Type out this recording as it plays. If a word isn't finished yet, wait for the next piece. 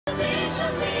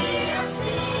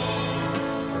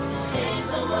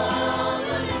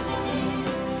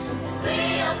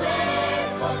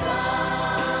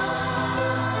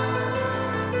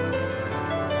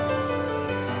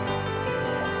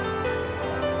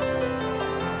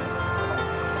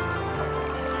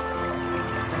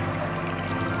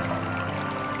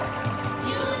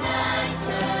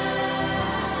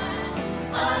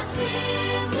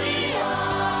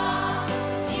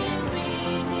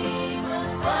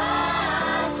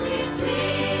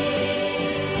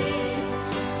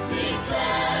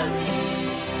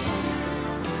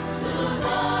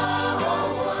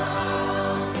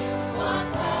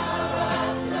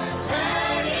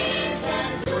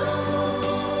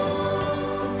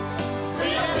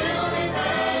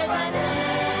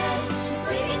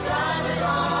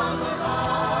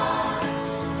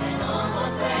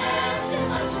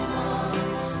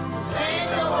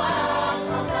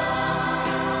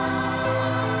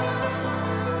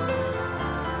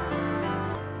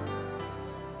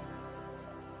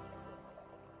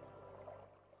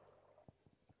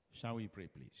Shall we pray,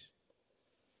 please?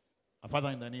 Our Father,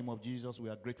 in the name of Jesus, we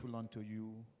are grateful unto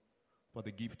you for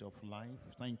the gift of life.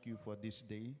 Thank you for this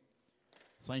day.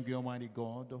 Thank you, Almighty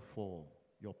God, for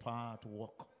your power to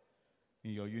work in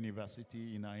your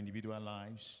university, in our individual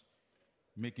lives,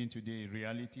 making today a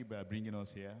reality by bringing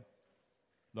us here.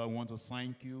 Lord, I want to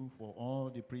thank you for all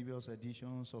the previous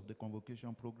editions of the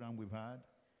Convocation program we've had.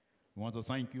 We want to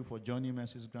thank you for journey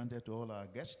messages granted to all our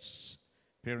guests,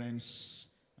 parents,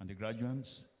 and the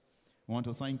graduates. We want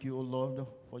to thank you, O Lord,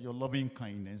 for your loving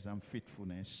kindness and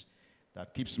faithfulness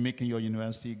that keeps making your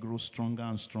university grow stronger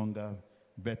and stronger,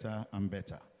 better and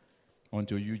better.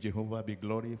 Unto you, Jehovah, be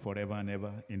glory forever and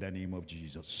ever in the name of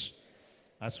Jesus.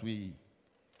 As we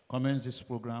commence this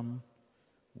program,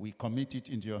 we commit it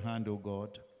into your hand, O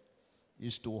God,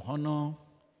 is to honor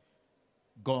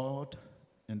God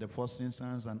in the first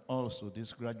instance, and also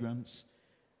these graduates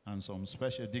and some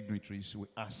special dignitaries. We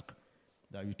ask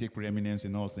that you take preeminence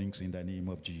in all things in the name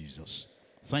of Jesus.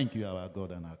 Thank you, our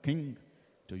God and our King.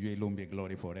 To you alone be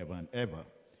glory forever and ever.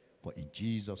 For in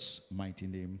Jesus' mighty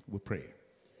name we pray.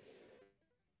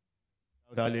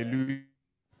 Hallelujah.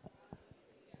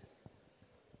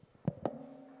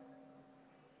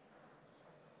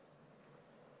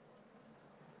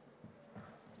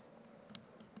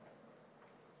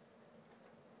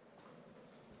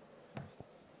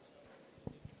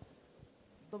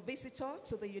 The visitor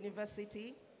to the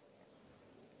university,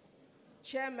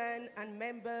 chairman and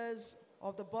members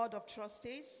of the Board of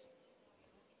Trustees,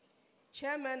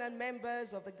 chairman and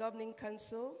members of the Governing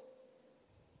Council,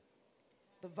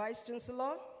 the Vice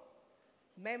Chancellor,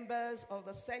 members of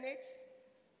the Senate,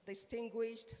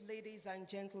 distinguished ladies and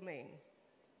gentlemen.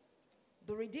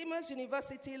 The Redeemer'S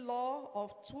University Law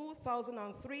of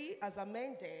 2003, as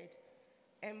amended,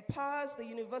 empowers the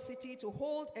university to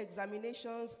hold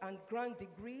examinations and grant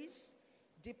degrees,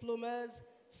 diplomas,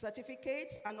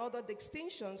 certificates, and other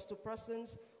distinctions to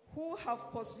persons who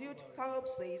have pursued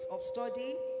courses of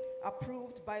study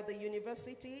approved by the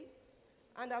university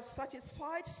and have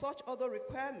satisfied such other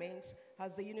requirements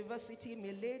as the university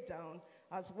may lay down,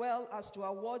 as well as to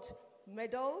award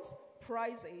medals,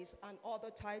 prizes, and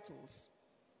other titles.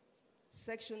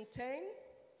 Section 10,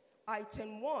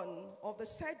 Item 1 of the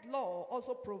said law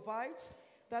also provides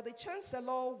that the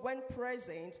Chancellor, when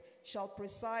present, shall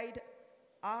preside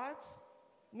at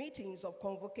meetings of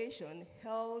convocation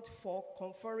held for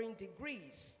conferring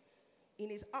degrees. In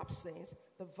his absence,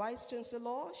 the Vice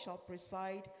Chancellor shall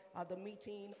preside at the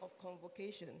meeting of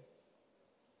convocation.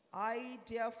 I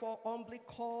therefore humbly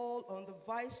call on the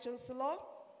Vice Chancellor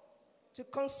to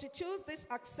constitute this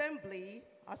assembly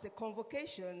as a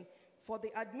convocation for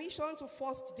the admission to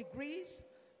first degrees,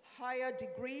 higher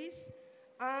degrees,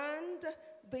 and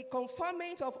the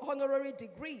conferment of honorary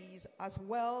degrees, as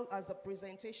well as the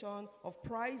presentation of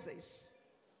prizes.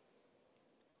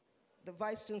 The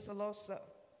Vice Chancellor, sir.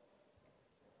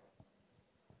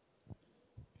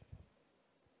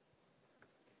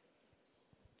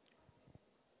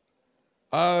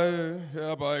 I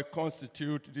hereby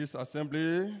constitute this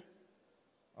assembly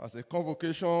as a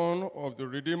convocation of the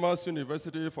Redeemer'S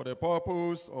University for the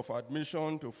purpose of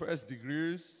admission to first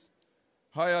degrees,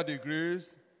 higher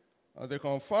degrees, and the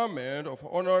conferment of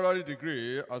honorary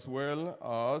degree, as well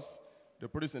as the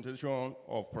presentation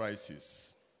of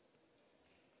prizes.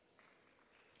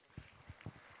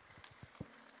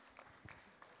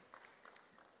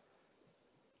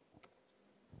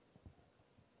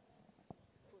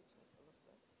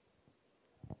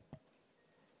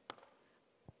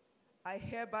 I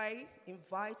hereby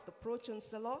invite the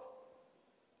Pro-Chancellor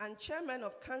and Chairman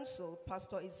of Council,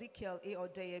 Pastor Ezekiel A.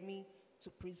 Odeyemi, to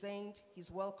present his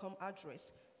welcome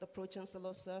address. The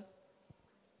Pro-Chancellor, sir.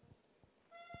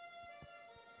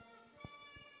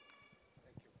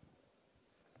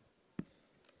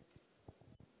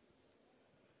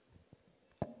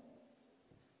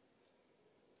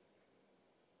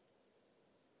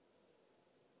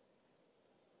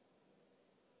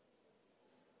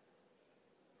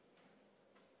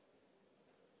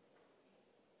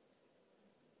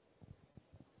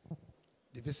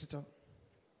 The visitor,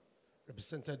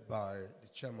 represented by the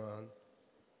chairman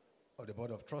of the Board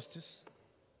of Trustees.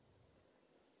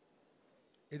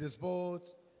 It is both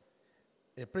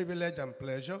a privilege and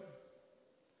pleasure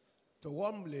to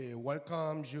warmly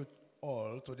welcome you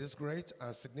all to this great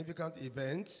and significant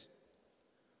event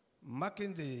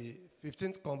marking the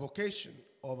 15th convocation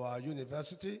of our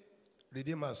university,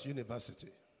 Redeemer'S University.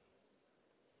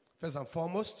 First and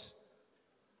foremost,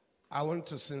 I want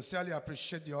to sincerely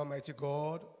appreciate the Almighty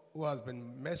God who has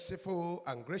been merciful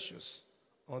and gracious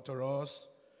unto us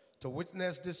to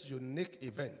witness this unique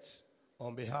event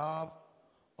on behalf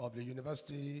of the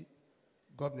university,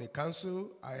 Governing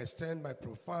Council, I extend my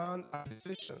profound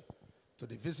appreciation to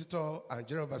the visitor and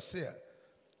general overseer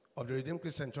of the Redeemed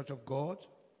Christian Church of God,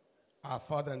 our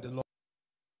Father in the Lord,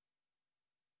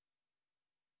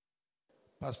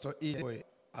 Pastor E.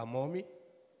 our mommy,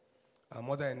 our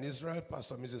mother in Israel,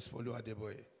 Pastor Mrs. Folu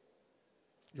Adeboye.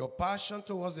 Your passion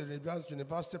towards the Redeemer'S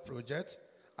University project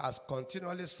has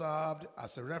continually served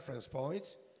as a reference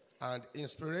point and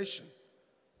inspiration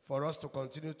for us to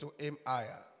continue to aim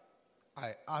higher.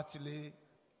 I heartily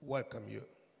welcome you.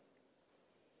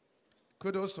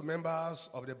 Kudos to members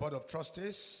of the Board of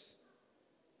Trustees,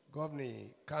 Governing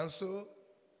Council,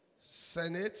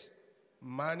 Senate,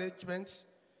 management,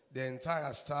 the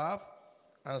entire staff,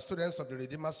 and students of the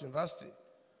Redeemer'S University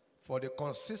for the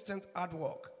consistent hard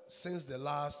work since the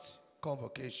last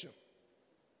convocation.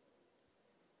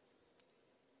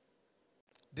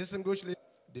 Distinguished,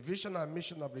 the vision and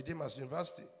mission of Redeemer'S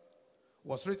University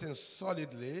was written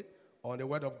solidly on the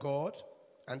Word of God,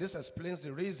 and this explains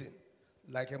the reason.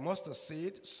 Like a mustard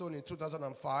seed sown in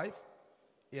 2005,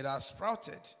 it has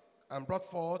sprouted and brought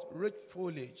forth rich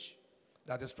foliage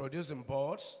that is producing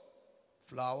buds,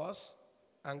 flowers,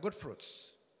 and good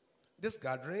fruits. This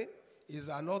gathering is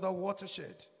another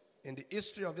watershed in the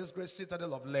history of this great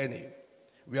citadel of learning.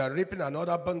 We are reaping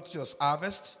another bounteous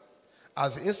harvest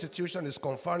as the institution is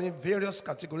conferring various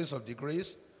categories of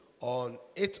degrees on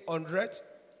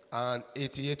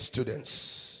 888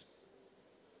 students.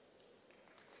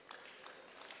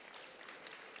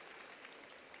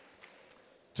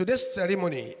 Today's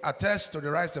ceremony attests to the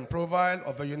rise and profile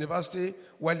of a university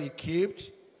well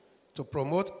equipped to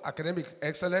promote academic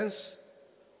excellence,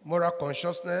 moral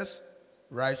consciousness,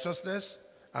 righteousness,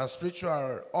 and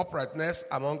spiritual uprightness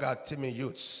among our teeming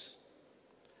youths.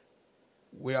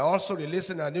 We are also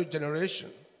releasing a new generation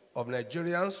of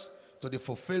Nigerians to the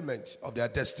fulfillment of their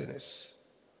destinies.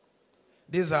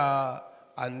 These are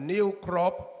a new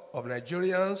crop of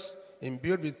Nigerians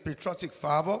imbued with patriotic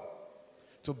fervor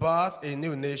to birth a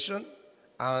new nation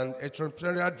and a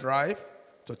entrepreneurial drive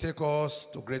to take us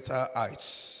to greater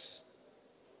heights.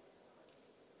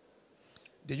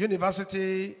 The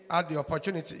university had the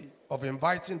opportunity of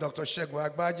inviting Dr. Segun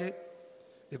Agbaje,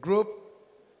 the Group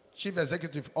Chief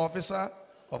Executive Officer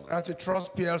of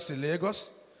Antitrust PLC Lagos,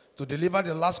 to deliver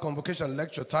the last convocation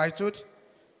lecture titled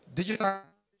Digital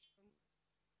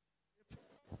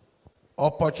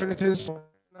Opportunities for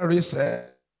Research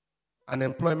and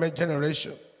Employment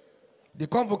Generation. The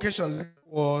convocation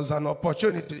was an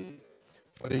opportunity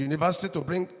for the university to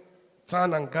bring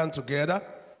Tan and Gan together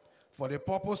for the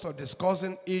purpose of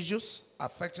discussing issues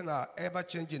affecting our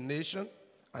ever-changing nation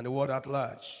and the world at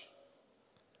large.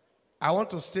 I want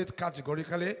to state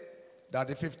categorically that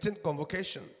the 15th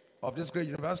convocation of this great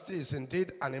university is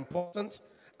indeed an important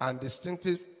and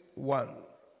distinctive one.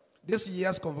 This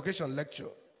year's convocation lecture,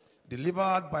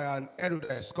 delivered by an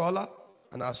erudite scholar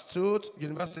and astute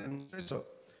university administrator,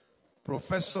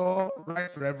 Professor Right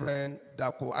Reverend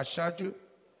Dako Ashaju,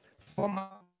 former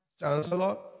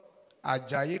Chancellor,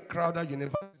 Ajayi Crowther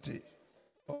University,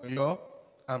 Oyo,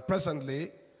 and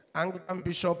presently Anglican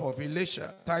Bishop of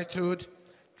Elisha, titled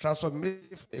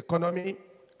Transformative Economy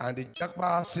and the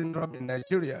Japa Syndrome in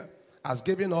Nigeria, has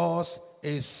given us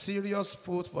a serious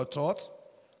food for thought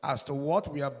as to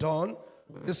what we have done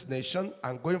with this nation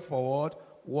and going forward,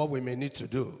 what we may need to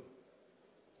do.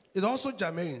 It's also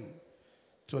germane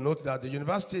to note that the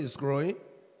university is growing,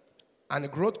 and the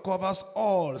growth covers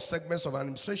all segments of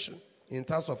administration in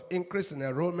terms of increase in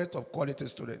enrollment of quality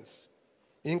students,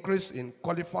 increase in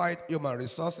qualified human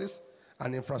resources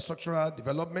and infrastructural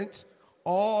development,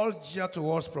 all geared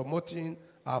towards promoting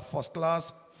our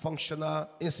first-class functional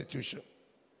institution.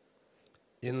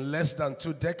 In less than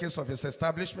 2 decades of its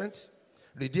establishment,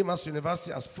 Redeemer'S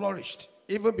University has flourished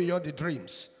even beyond the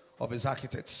dreams of its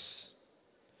architects.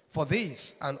 For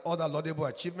these and other laudable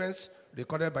achievements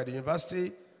recorded by the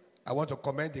university, I want to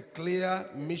commend the clear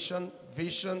mission,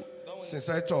 vision,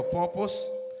 sincerity of purpose,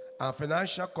 and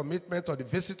financial commitment of the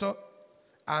visitor,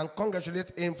 and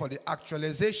congratulate him for the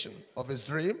actualization of his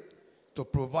dream to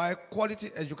provide quality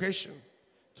education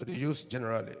to the youth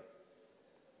generally.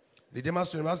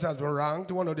 Redeemer'S University has been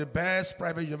ranked one of the best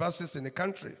private universities in the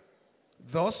country.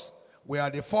 Thus, we are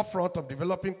at the forefront of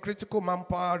developing critical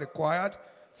manpower required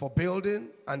for building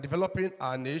and developing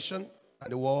our nation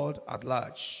and the world at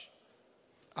large.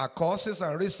 Our courses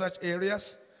and research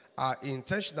areas are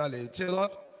intentionally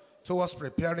tailored towards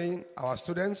preparing our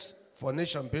students for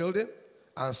nation building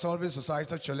and solving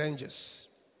societal challenges.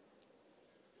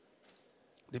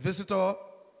 The visitor,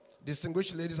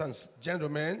 distinguished ladies and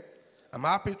gentlemen, I'm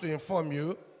happy to inform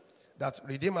you that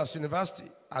Redeemer'S University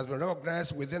has been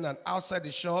recognized within and outside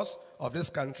the shores of this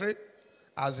country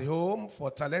as a home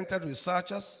for talented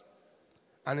researchers,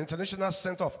 an international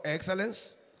center of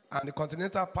excellence, and a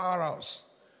continental powerhouse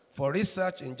for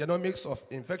research in genomics of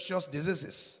infectious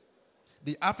diseases.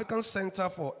 The African Center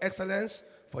for Excellence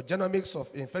for Genomics of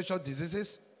Infectious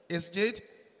Diseases, ACGID,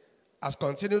 has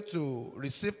continued to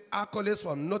receive accolades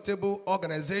from notable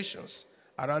organizations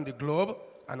around the globe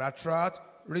and attract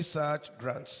research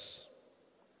grants.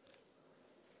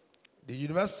 The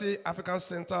University African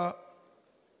Center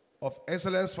of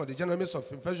Excellence for the Genomics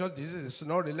of Infectious Diseases is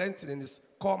not relenting in its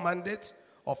core mandate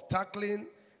of tackling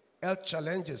health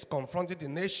challenges confronting the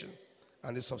nation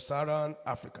and the sub-Saharan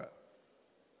Africa.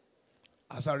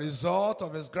 As a result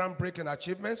of its groundbreaking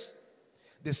achievements,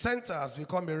 the center has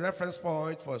become a reference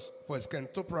point for its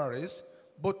contemporaries,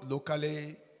 both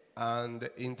locally and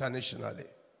internationally.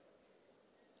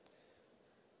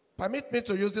 Permit me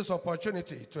to use this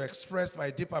opportunity to express my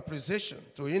deep appreciation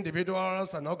to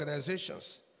individuals and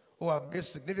organizations who have made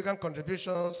significant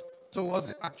contributions towards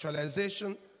the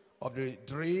actualization of the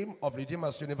dream of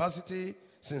Redeemer'S University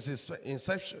since its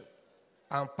inception,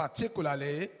 and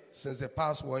particularly since the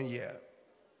past 1 year.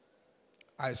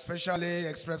 I especially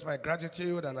express my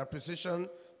gratitude and appreciation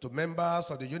to members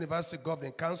of the University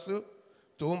Governing Council,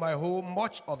 to whom I owe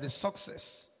much of the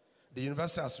success the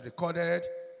university has recorded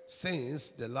since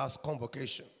the last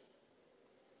convocation.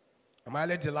 I'm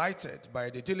highly delighted by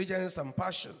the diligence and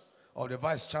passion of the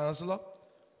Vice Chancellor,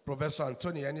 Professor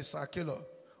Anthony Enisakilo,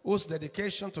 whose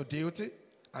dedication to duty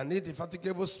and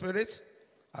indefatigable spirit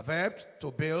have helped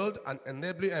to build an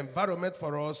enabling environment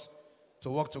for us to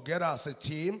work together as a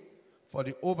team for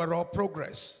the overall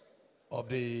progress of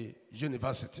the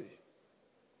university.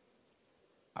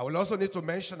 I will also need to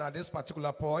mention at this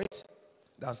particular point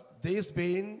that this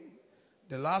being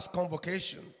the last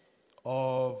convocation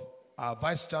of our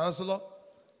Vice Chancellor,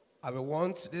 I will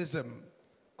want this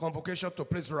convocation to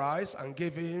please rise and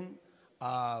give him,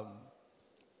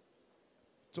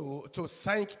 to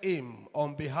thank him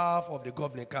on behalf of the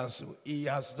Governing Council. He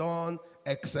has done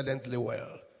excellently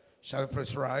well. Shall we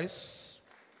please rise?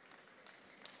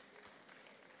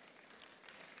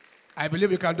 I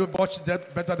believe we can do much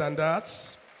better than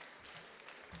that.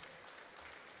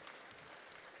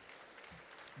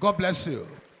 God bless you.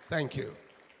 Thank you.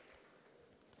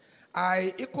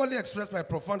 I equally express my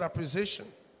profound appreciation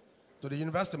to the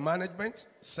university management,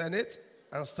 senate,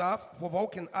 and staff for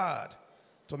working hard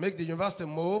to make the university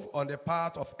move on the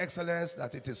path of excellence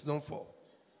that it is known for.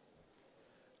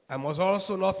 I must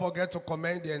also not forget to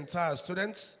commend the entire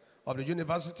students of the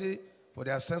university for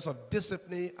their sense of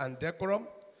discipline and decorum,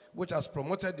 which has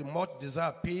promoted the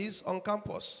much-desired peace on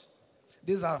campus.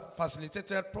 These have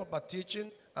facilitated proper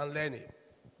teaching and learning.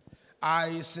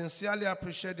 I sincerely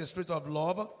appreciate the spirit of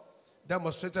love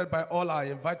demonstrated by all our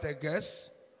invited guests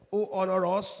who honor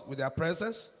us with their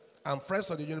presence, and friends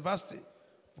of the university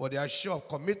for their show of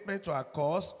commitment to our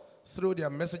cause through their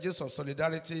messages of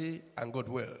solidarity and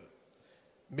goodwill.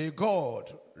 May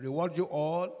God reward you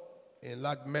all in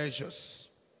large measures.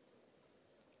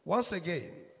 Once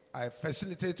again, I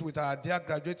facilitate with our dear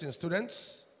graduating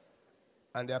students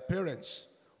and their parents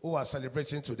who are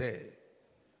celebrating today.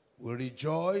 We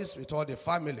rejoice with all the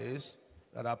families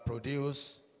that have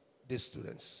produced these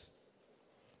students.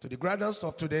 To the graduates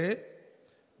of today,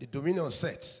 the Dominion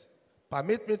set,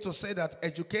 permit me to say that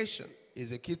education is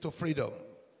the key to freedom.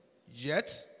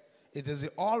 Yet, it is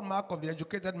the hallmark of the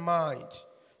educated mind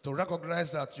to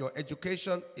recognize that your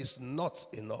education is not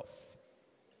enough.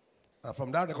 And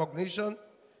from that recognition,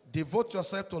 devote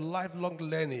yourself to lifelong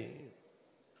learning.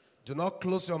 Do not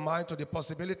close your mind to the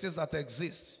possibilities that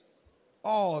exist.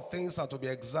 All things are to be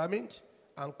examined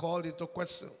and called into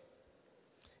question.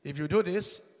 If you do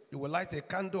this, you will light a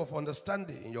candle of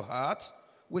understanding in your heart,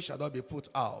 which shall not be put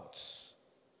out.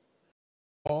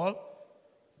 All,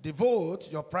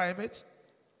 devote your private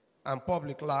and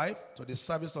public life to the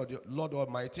service of the Lord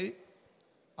Almighty,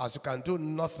 as you can do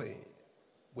nothing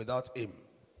without Him.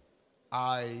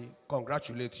 I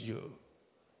congratulate you.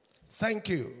 Thank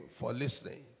you for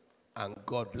listening, and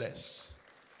God bless.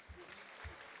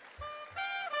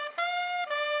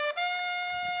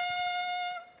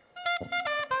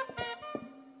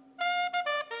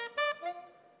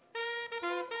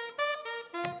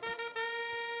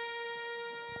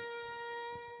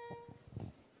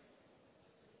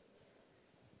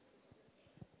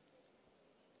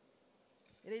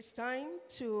 It is time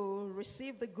to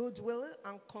receive the goodwill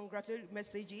and congratulatory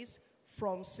messages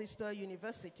from sister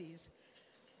universities.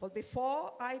 But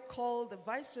before I call the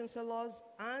Vice Chancellors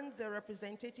and the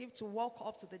representative to walk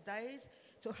up to the dais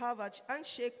to have a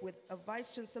handshake with a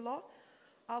Vice Chancellor,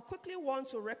 I quickly want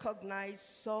to recognize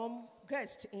some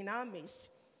guests in our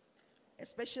midst.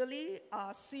 especially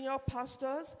our senior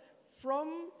pastors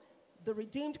from the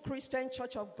Redeemed Christian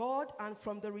Church of God and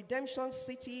from the Redemption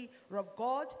City of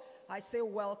God. I say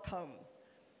welcome.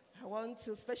 I want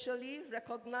to especially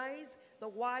recognize the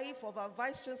wife of our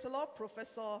Vice Chancellor,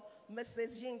 Professor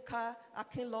Mrs. Yinka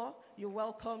Akinlo. You're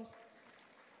welcome.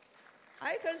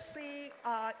 I can see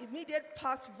our immediate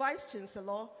past Vice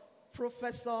Chancellor,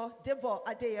 Professor Debo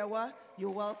Adeyewa.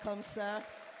 You're welcome, sir.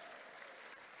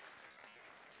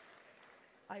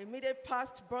 Our immediate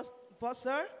past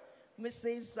bursar,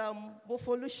 Mrs.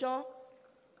 Bofolusho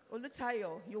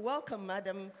Olutayo. You're welcome,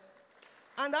 madam.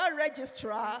 And our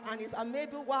registrar and his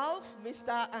amiable wife,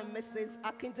 Mr. and Mrs.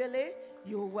 Akindele.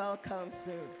 You're welcome,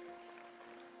 sir.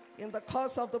 In the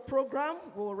course of the program,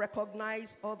 we'll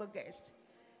recognize other guests.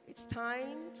 It's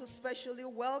time to specially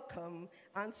welcome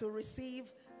and to receive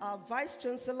our Vice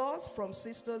Chancellors from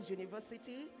Sisters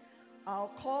University. I'll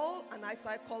call, and as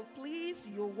I call, please,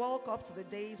 you'll walk up to the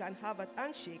dais and have an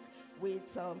handshake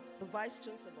with the Vice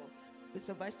Chancellor.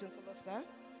 Mr. Vice Chancellor, sir.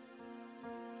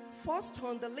 First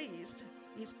on the list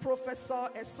is Professor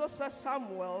Esosa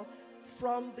Samuel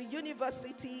from the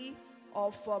University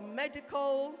of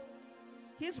Medical.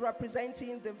 He's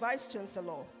representing the Vice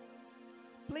Chancellor.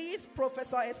 Please,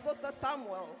 Professor Esosa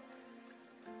Samuel.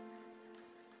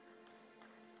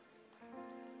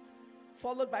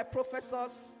 Followed by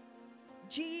Professors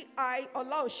G.I.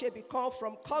 Olaoshebikon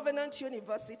from Covenant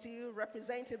University,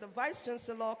 representing the Vice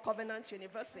Chancellor, Covenant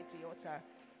University, Ota.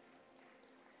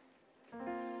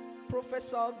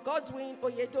 Professor Godwin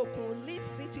Oyedokun, Leeds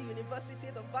City University,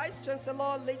 the Vice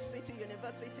Chancellor, Leeds City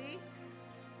University.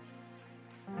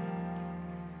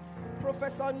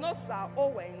 Professor Nosa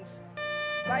Owens,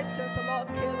 Vice Chancellor,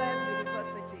 Caleb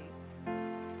University.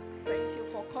 Thank you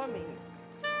for coming.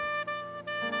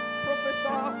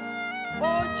 Professor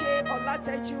O.J.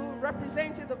 Olateju,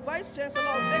 representing the Vice Chancellor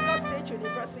of Lagos State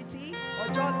University,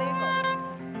 Ojo, Lagos.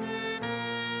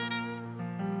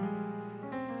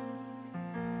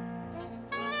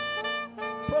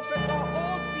 Professor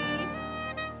O.V.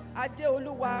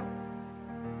 Adeoluwa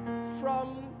from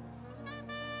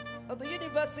the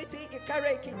University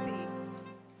Ikare-Ekiti.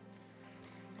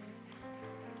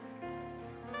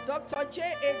 Dr.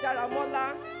 J.A.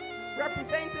 Daramola,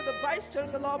 representing the Vice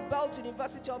Chancellor, Belt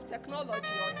University of Technology,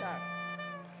 Ota.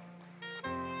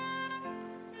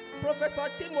 Professor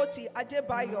Timothy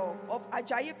Adebayo of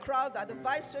Ajayi Crowther, the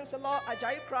Vice Chancellor,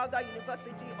 Ajayi Crowther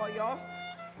University, Oyo.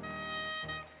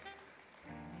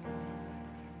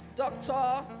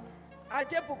 Dr.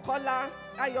 Adebukola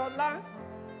Ayola,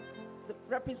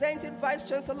 representing Vice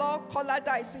Chancellor, Kola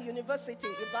Daisy University,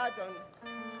 Ibadan.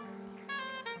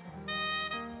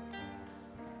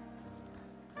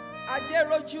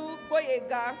 Aderoju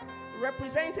Boyega,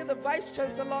 representing the Vice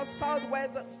Chancellor,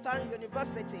 Southwestern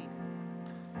University.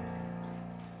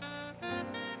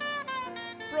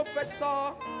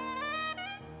 Professor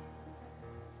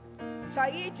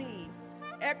Taidi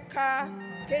Eka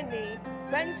Kenny,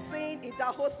 Benson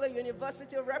Idahosa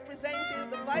University, representing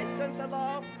the Vice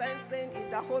Chancellor, Benson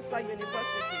Idahosa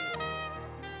University.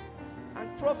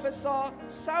 And Professor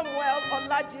Samuel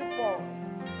Oladipo,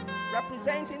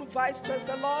 representing Vice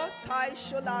Chancellor, Tai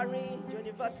Sholari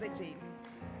University.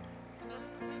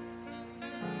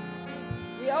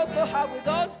 We also have with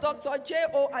us Dr.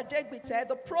 J.O. Adegbite,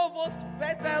 the Provost,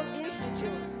 Bethel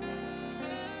Institute.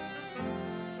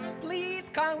 Please,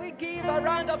 can we give a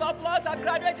round of applause our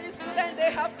graduating students?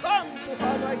 They have come to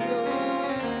honor you.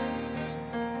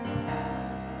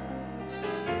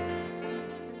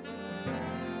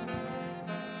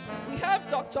 We have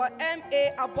Dr.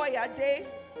 M.A. Aboyade,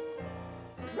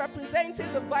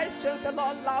 representing the Vice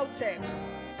Chancellor, Lautech.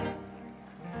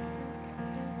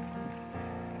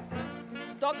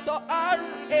 Dr.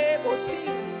 R.A.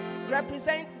 Oti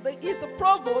is the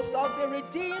Provost of the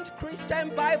Redeemed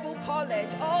Christian Bible College,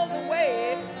 all the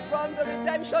way from the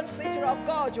Redemption City of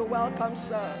God. You're welcome,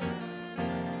 sir.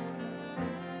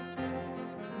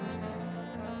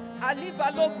 Ali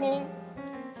Balogun,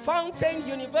 Fountain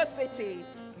University.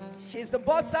 She's the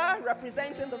bursar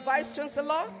representing the Vice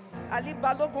Chancellor, Ali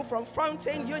Balogun from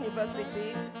Fountain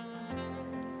University.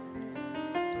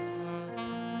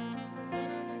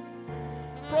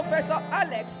 Professor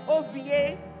Alex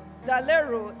Ovie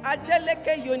Dalero,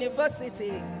 Adeleke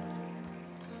University.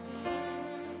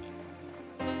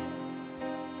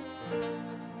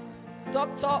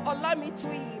 Dr.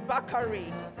 Olamitui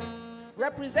Bakari,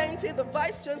 representing the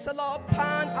Vice Chancellor,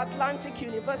 Pan Atlantic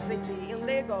University in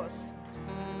Lagos.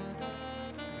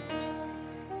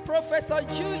 Professor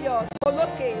Julius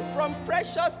Oloke from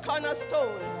Precious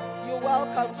Cornerstone. You're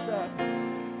welcome, sir.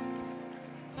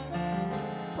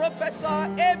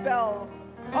 Professor Abel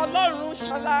Olorun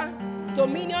Shola,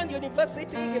 Dominion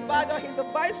University, Ibadan. He's the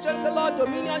Vice Chancellor,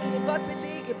 Dominion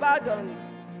University, Ibadan.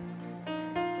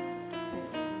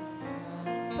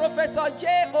 Professor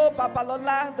J.O.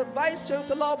 Babalola, the Vice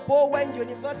Chancellor, Bowen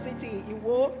University,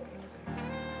 Iwo.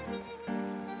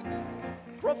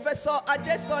 Professor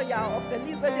Adesoya of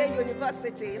Elizabeth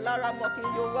University, Lara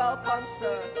Mokin, you're welcome,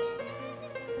 sir.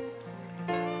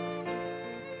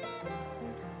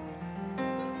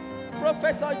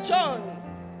 Professor John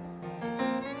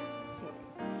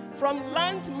from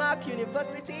Landmark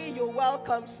University, you're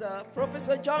welcome, sir.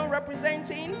 Professor John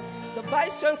representing the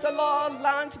Vice Chancellor,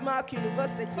 Landmark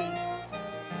University.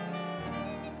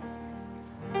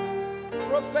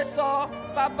 Professor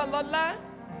Babalola,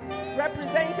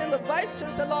 representing the Vice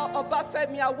Chancellor,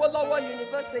 Obafemi Awolowo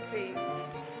University.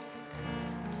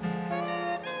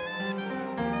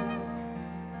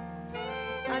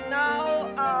 And now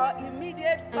our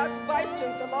immediate first Vice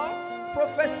Chancellor,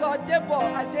 Professor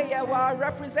Debo Adeyewa,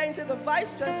 representing the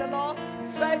Vice Chancellor,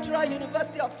 Federal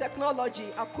University of Technology,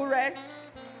 Akure.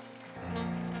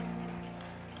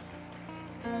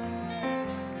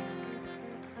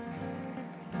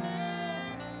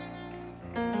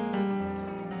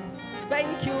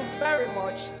 Thank you very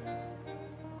much.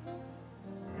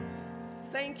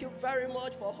 Thank you very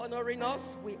much for honoring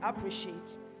us. We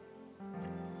appreciate.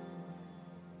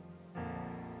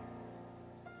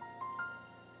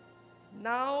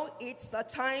 Now it's the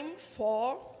time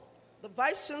for the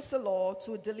Vice Chancellor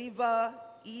to deliver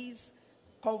his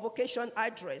convocation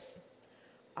address.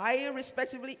 I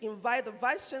respectively invite the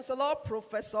Vice Chancellor,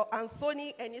 Professor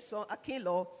Anthony Enison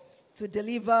Akinlo, to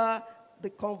deliver the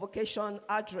convocation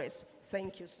address.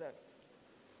 Thank you, sir.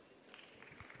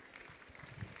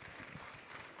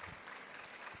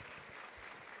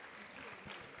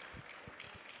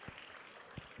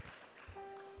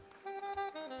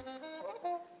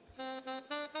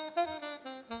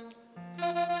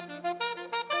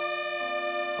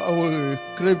 I will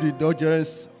crave the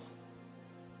indulgence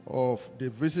of the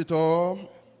visitor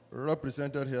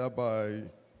represented here by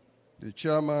the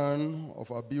chairman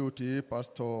of our BOT,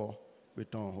 Pastor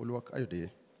Beton Oluwakayode,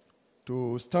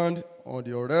 to stand on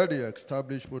the already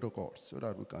established protocols so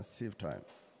that we can save time.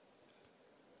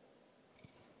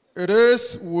 It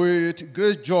is with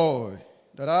great joy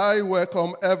that I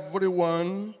welcome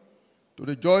everyone to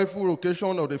the joyful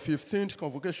occasion of the 15th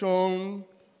convocation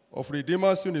of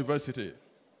Redeemer'S University.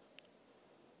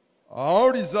 Our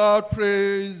unreserved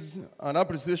praise and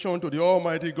appreciation to the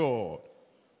Almighty God,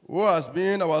 who has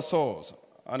been our source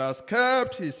and has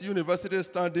kept his university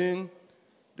standing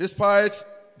despite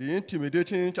the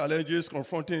intimidating challenges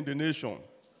confronting the nation.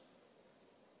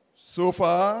 So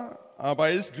far, and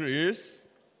by his grace,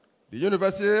 the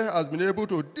university has been able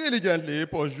to diligently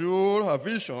pursue her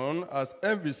vision as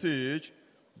envisaged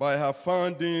by her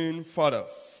founding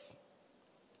fathers.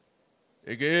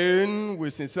 Again, we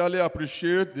sincerely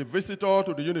appreciate the visitor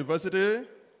to the university,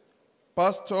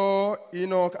 Pastor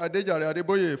Enoch Adejare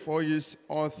Adeboye, for his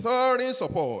untiring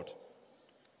support.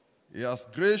 He has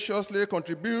graciously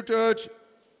contributed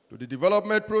to the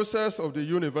development process of the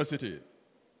university.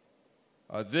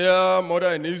 Their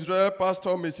mother in Israel, Pastor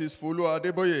Mrs. Fulu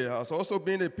Adeboye, has also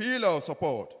been a pillar of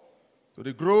support to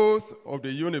the growth of the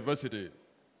university.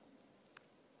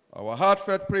 Our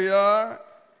heartfelt prayer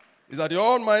is that the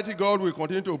Almighty God will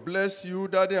continue to bless you,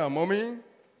 Daddy and Mommy,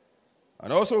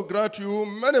 and also grant you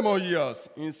many more years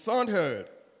in sound health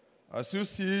as you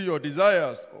see your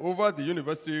desires over the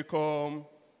university come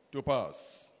to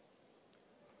pass.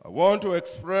 I want to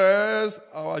express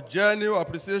our genuine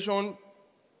appreciation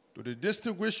to the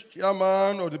distinguished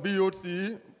chairman of the BOT,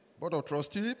 Board of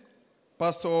Trustees,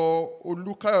 Pastor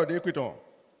Olukayode Ekwiton,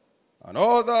 and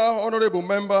other honorable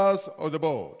members of the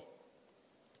board.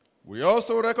 We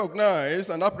also recognize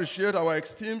and appreciate our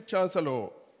esteemed Chancellor,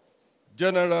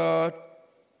 General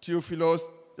Theophilus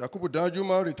Yakubu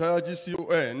Danjuma, retired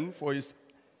GCON, for his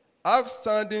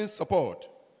outstanding support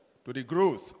to the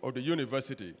growth of the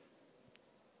university.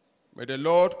 May the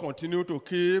Lord continue to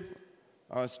keep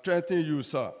and strengthen you,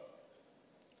 sir.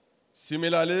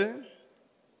 Similarly,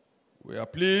 we are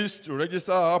pleased to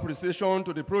register our appreciation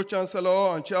to the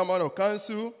Pro-Chancellor and Chairman of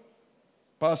Council,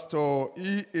 Pastor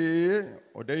E.A.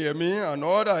 Odeyemi, and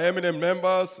other eminent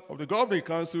members of the Governing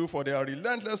Council for their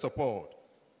relentless support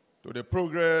to the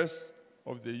progress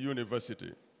of the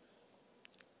university.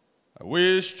 I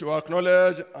wish to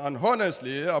acknowledge and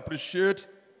honestly appreciate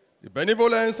the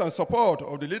benevolence and support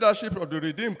of the leadership of the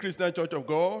Redeemed Christian Church of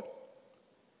God.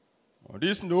 On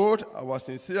this note, our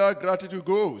sincere gratitude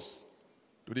goes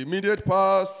to the immediate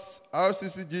past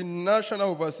RCCG National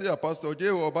Overseer, Pastor J.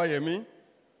 Obayemi,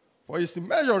 for his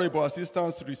immeasurable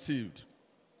assistance received.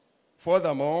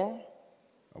 Furthermore,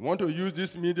 I want to use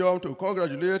this medium to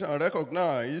congratulate and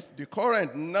recognize the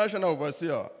current National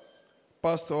Overseer,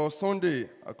 Pastor Sunday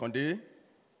Akonde.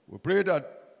 We pray that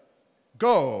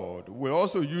God will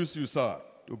also use you, sir,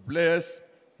 to bless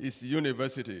his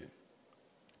university.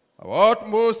 Our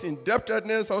utmost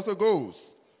indebtedness also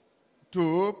goes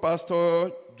to Pastor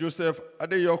Joseph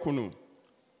Adeyokunu,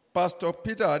 Pastor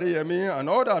Peter Adeyemi, and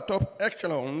all the top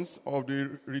echelons of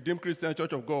the Redeemed Christian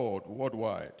Church of God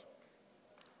worldwide.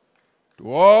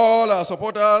 To all our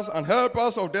supporters and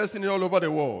helpers of destiny all over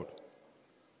the world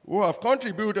who have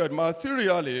contributed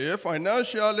materially,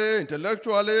 financially,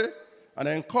 intellectually, and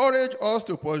encouraged us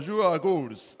to pursue our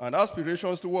goals and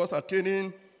aspirations towards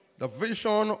attaining the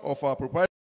vision of our proprietary.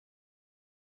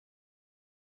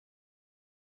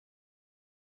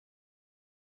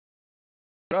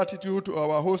 Gratitude to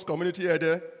our host community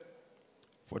Ede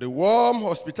for the warm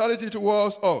hospitality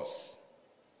towards us.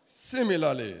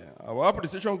 Similarly, our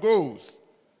appreciation goes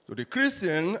to the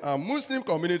Christian and Muslim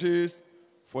communities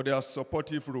for their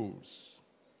supportive roles.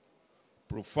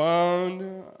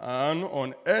 Profound and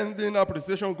unending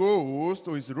appreciation goes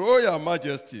to His Royal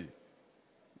Majesty,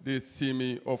 the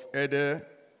Theme of Ede,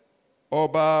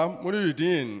 Oba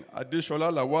Muridin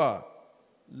Adeshola Lawa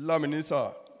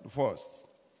Laminisa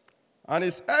I, and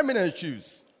His eminent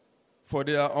chiefs for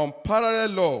their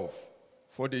unparalleled love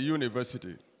for the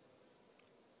university.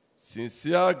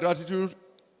 Sincere gratitude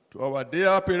to our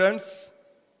dear parents,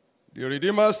 the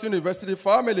Redeemer'S University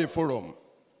Family Forum,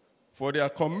 for their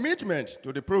commitment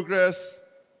to the progress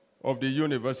of the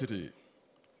university.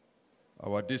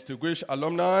 Our distinguished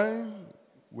alumni,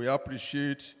 we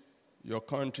appreciate your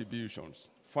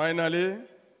contributions. Finally,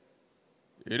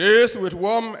 it is with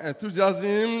warm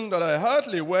enthusiasm that I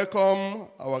heartily welcome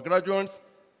our graduates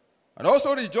and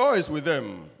also rejoice with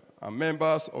them and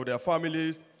members of their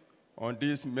families on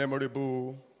this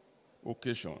memorable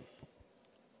occasion.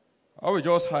 I will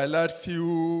just highlight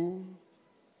few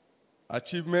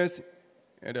achievements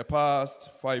in the past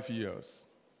 5 years.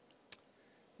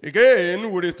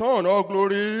 Again, we return all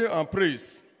glory and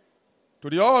praise to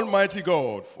the Almighty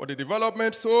God for the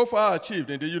development so far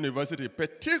achieved in the university,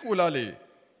 particularly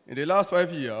in the last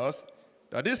 5 years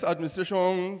that this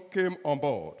administration came on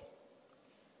board.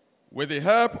 With the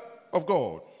help of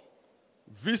God,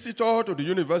 visitor to the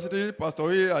university, Pastor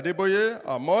A. Adeboye,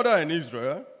 our mother in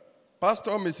Israel,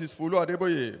 Pastor Mrs. Fulu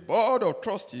Adeboye, Board of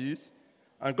Trustees,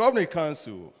 and Governing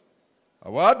Council,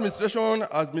 our administration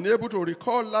has been able to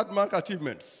record landmark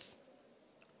achievements.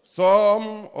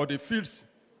 Some of the fields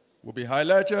will be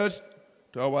highlighted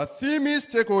to our theme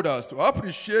stakeholders to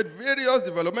appreciate various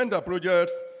developmental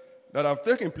projects that have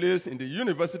taken place in the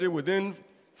university within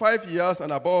 5 years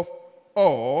and above,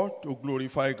 or to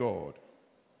glorify God.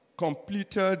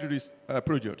 Completed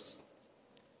projects.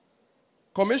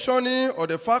 Commissioning of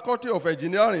the Faculty of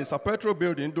Engineering Sapetro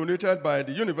building donated by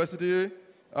the university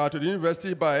to the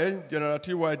university by General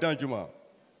T.Y. Danjuma.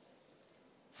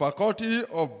 Faculty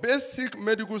of Basic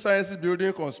Medical Sciences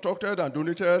building constructed and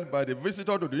donated by the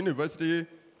visitor to the university,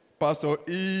 Pastor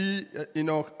E.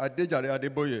 Enoch Adejare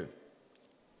Adeboye.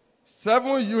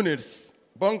 7 units,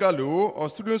 bungalow or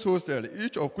students' hostel,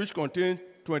 each of which contains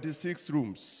 26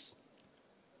 rooms.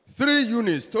 3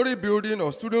 units, story building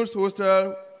or students'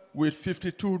 hostel with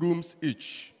 52 rooms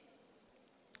each.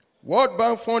 World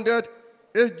Bank funded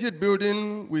SG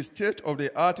building with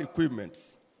state-of-the-art equipment.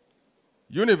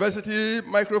 University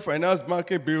Microfinance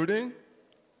Banking building,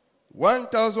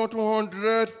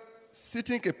 1,200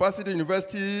 seating capacity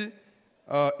university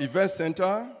event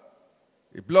center,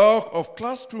 a block of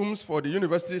classrooms for the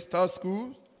university staff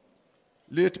schools,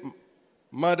 late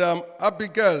Madam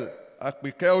Abigail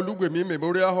Akbike Olugbemi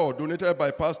Memorial Hall donated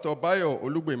by Pastor Bayo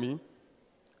Olugbemi,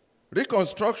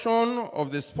 reconstruction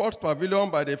of the sports pavilion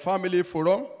by the Family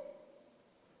Forum,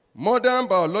 modern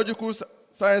biological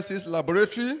sciences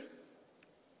laboratory,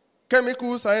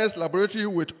 chemical science laboratory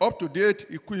with up-to-date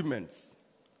equipment,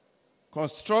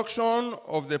 construction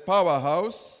of the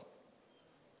powerhouse,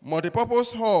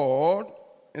 multipurpose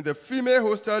hall in the female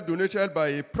hostel donated by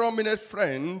a prominent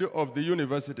friend of the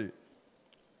university,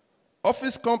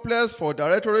 office complex for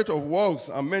Directorate of Works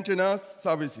and Maintenance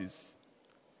Services,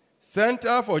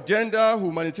 Center for Gender,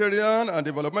 Humanitarian, and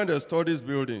Developmental Studies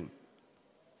building,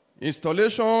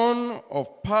 installation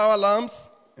of power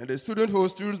lamps in the student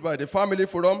hostels by the Family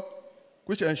Forum,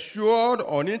 which ensured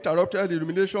uninterrupted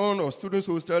illumination of students'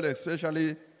 hostels,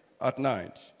 especially at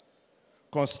night.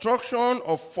 Construction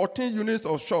of 14 units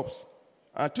of shops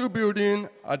and 2 buildings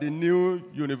at the new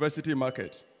university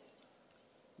market.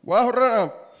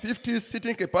 150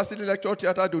 seating capacity lecture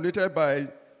theater donated by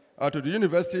to the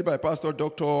university by Pastor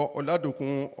Dr.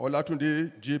 Oladokun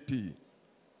Olatunde, JP.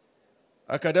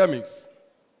 Academics.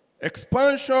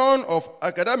 Expansion of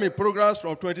academic programs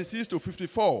from 26 to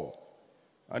 54,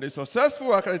 and the successful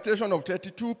accreditation of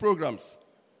 32 programs,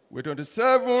 with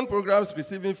 27 programs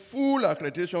receiving full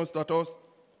accreditation status,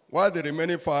 while the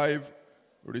remaining 5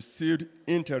 received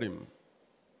interim.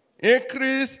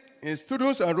 Increase in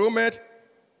students' enrollment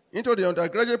into the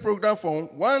undergraduate program from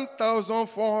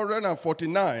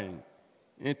 1,449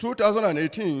 in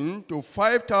 2018 to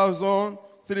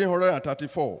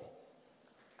 5,334,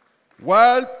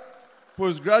 while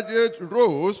postgraduate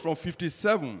rose from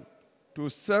 57 to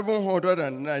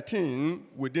 719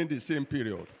 within the same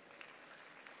period.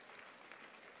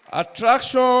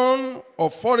 Attraction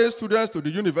of foreign students to the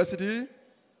university,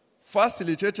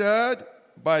 facilitated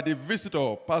by the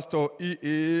visitor, Pastor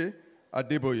E.A.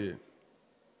 Adeboye.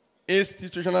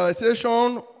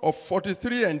 Institutionalization of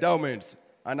 43 endowments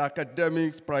and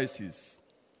academics prizes.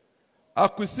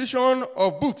 Acquisition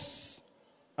of books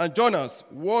and journals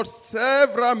worth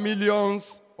several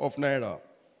millions of naira.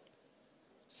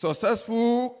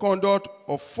 Successful conduct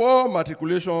of 4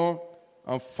 matriculation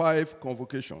and 5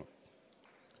 convocation.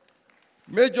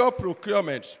 Major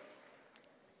procurement.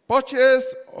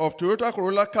 Purchase of Toyota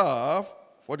Corolla car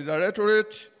for the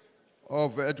Directorate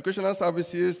of Educational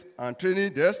Services and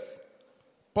Training Desks.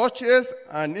 Purchase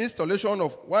and installation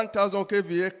of 1,000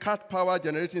 kVA cat power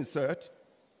generating set.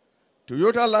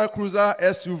 Toyota Land Cruiser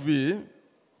SUV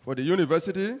for the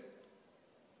university.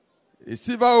 A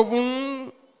silver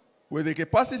oven with the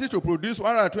capacity to produce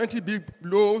 120 big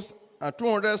loaves and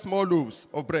 200 small loaves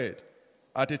of bread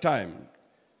at a time.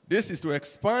 This is to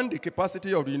expand the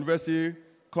capacity of the University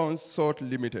Consort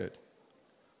Limited.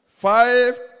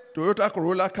 5 Toyota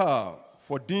Corolla car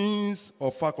for deans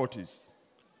of faculties.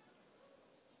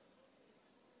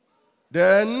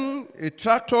 Then a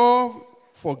tractor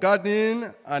for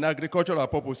gardening and agricultural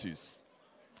purposes.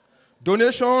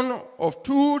 Donation of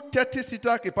 2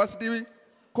 30-seater capacity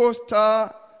coaster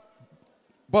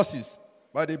buses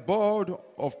by the Board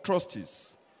of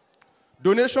Trustees.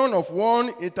 Donation of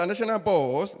 1 international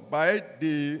bus by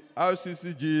the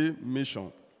RCCG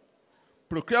mission.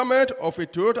 Procurement of a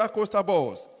Toyota coaster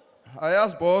bus,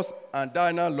 Hiace bus, and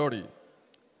Dyna lorry.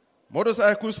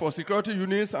 Motorcycles for security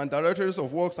units and directorates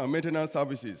of works and maintenance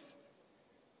services.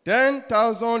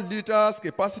 10,000 liters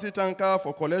capacity tanker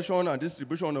for collection and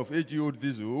distribution of AGO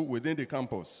diesel within the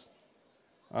campus.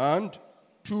 And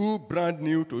 2 brand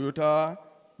new Toyota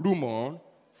Rumon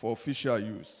for official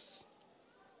use.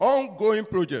 Ongoing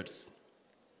projects.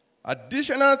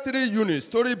 Additional 3 unit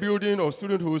story building of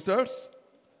student hostels.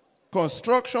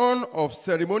 Construction of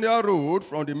ceremonial road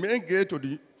from the main gate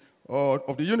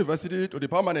of the university to the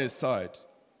permanent site.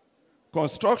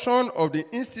 Construction of the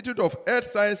Institute of Earth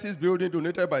Sciences building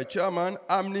donated by Chairman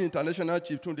Amni International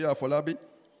Chief Tunde Afolabi.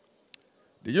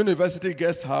 The University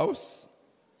Guest House.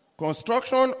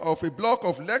 Construction of a block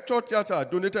of lecture theater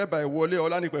donated by Wole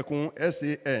Olanipekun,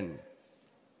 SAN.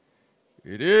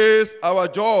 It is our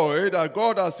joy that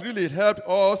God has really helped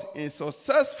us in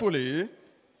successfully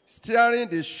steering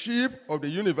the ship of the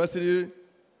university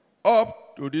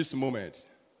up to this moment.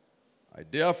 I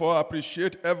therefore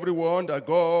appreciate everyone that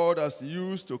God has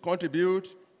used to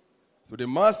contribute to the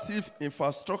massive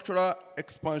infrastructural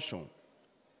expansion.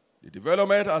 The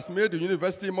development has made the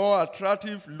university more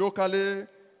attractive locally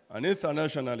and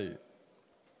internationally.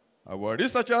 Our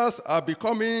researchers are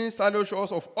becoming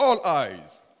cynosures of all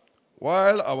eyes,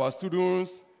 while our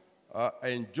students are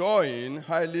enjoying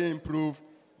highly improved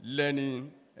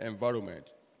learning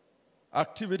environment.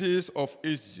 Activities of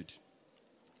HGIT.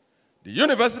 The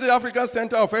University African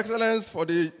Center of Excellence for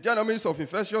the Genomics of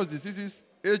Infectious Diseases,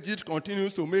 HGIT,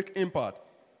 continues to make impact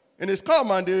in its core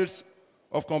mandates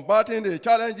of combating the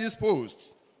challenges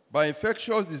posed by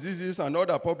infectious diseases and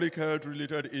other public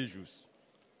health-related issues.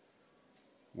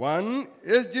 1,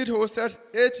 HGIT hosted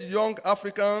 8 young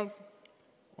Africans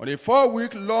on a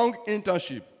 4-week-long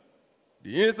internship.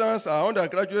 The interns are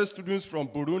undergraduate students from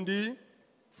Burundi,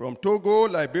 from Togo,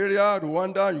 Liberia,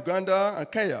 Rwanda, Uganda,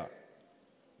 and Kenya.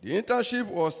 The internship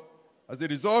was as a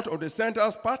result of the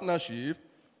center's partnership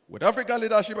with African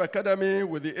Leadership Academy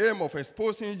with the aim of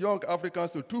exposing young Africans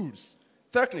to tools,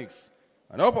 techniques,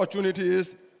 and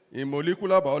opportunities in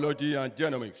molecular biology and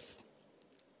genomics.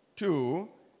 2,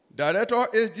 Director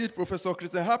HGIT Professor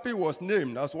Christian Happy was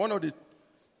named as one of the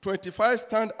 25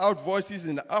 standout voices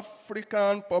in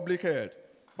African public health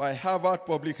by Harvard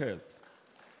Public Health.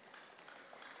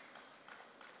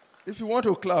 If you want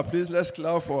to clap, please, let's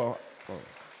clap for.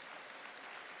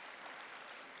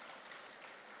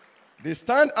 The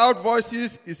Standout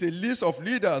Voices is a list of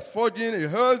leaders forging a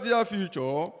healthier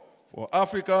future for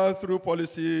Africa through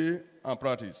policy and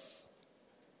practice.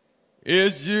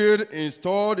 HGID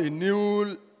installed a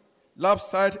new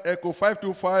lab-site Echo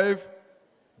 525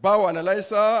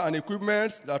 bioanalyzer and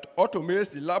equipment that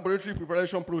automates the laboratory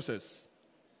preparation process.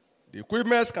 The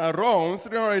equipment can run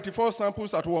 384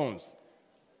 samples at once,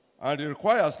 and it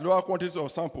requires lower quantities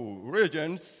of sample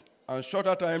reagents and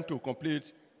shorter time to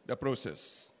complete the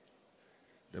process.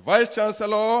 The Vice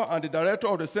Chancellor and the Director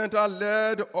of the Center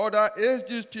led other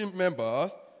HG team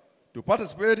members to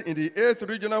participate in the 8th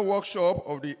Regional Workshop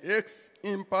of the X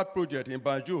Impact Project in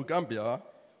Banjul, Gambia,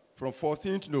 from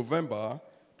 14th November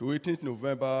to 18th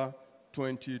November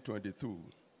 2022.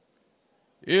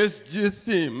 HG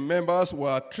team members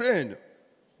were trained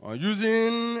on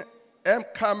using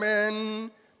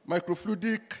MCAMN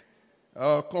microfluidic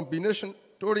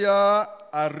combinatorial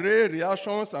array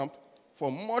reactions and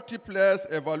for multiplex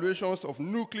evaluations of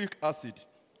nucleic acid,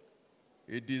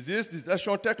 a disease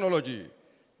detection technology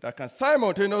that can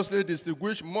simultaneously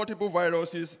distinguish multiple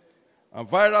viruses and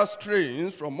viral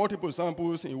strains from multiple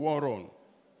samples in one run.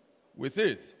 With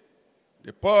it,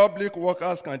 the public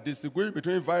workers can distinguish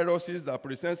between viruses that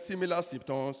present similar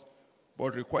symptoms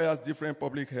but requires different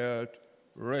public health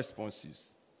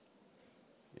responses.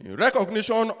 In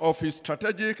recognition of its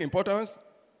strategic importance,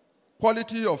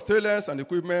 quality of talents and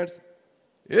equipment,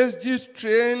 HG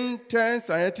trained 10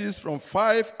 scientists from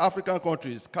 5 African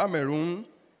countries: Cameroon,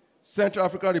 Central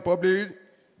African Republic,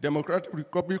 Democratic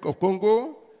Republic of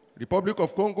Congo,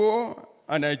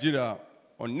 and Nigeria,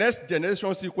 on next-generation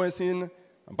sequencing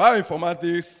and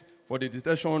bioinformatics for the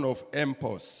detection of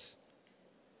mPOX.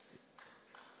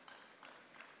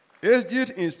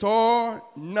 HG installed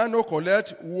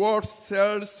NanoCollect World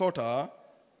Cell Sorter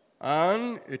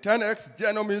and a 10x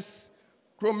Genomics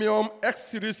Chromium X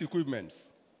series equipment.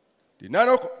 The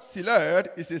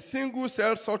NanoCollect is a single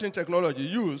cell sorting technology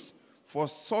used for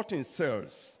sorting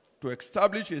cells to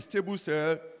establish a stable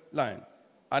cell line,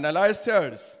 analyze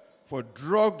cells for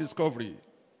drug discovery.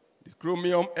 The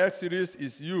Chromium X series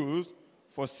is used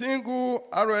for single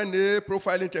RNA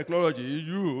profiling technology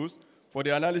used for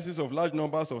the analysis of large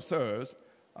numbers of cells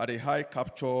at a high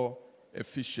capture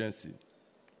efficiency.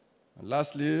 And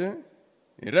lastly,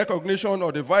 in recognition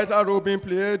of the vital role being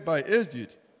played by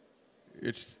HG,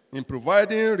 it's in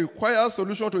providing required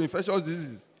solution to infectious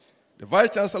diseases, the Vice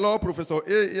Chancellor, Professor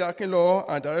A. Akinlaw,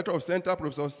 and Director of Center,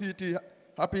 Professor C.T.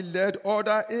 Happy, led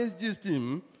other HG's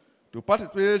team to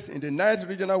participate in the 9th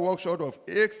Regional Workshop of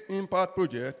X Impact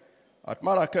Project at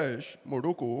Marrakesh,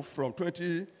 Morocco, from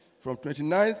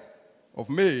 29th of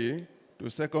May to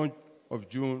 2nd of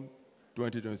June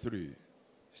 2023.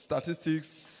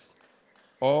 Statistics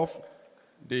of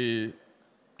the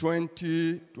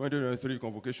 2023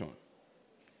 convocation.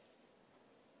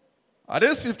 At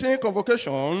this 15th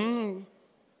convocation,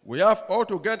 we have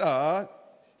altogether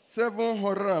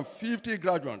 750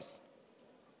 graduates.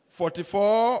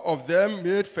 44 of them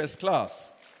made first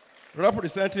class,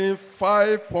 representing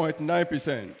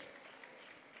 5.9%.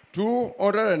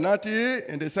 290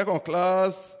 in the second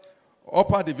class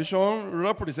upper division,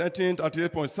 representing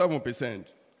 38.7%.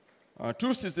 And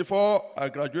 264 are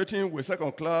graduating with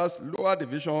second class lower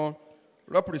division,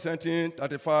 representing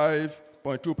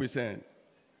 35.2%.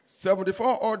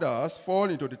 74 others fall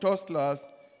into the third class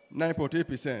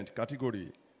 9.8% category,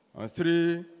 and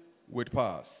 3 with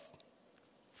pass.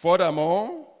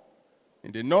 Furthermore,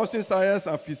 in the nursing science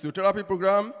and physiotherapy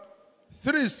program,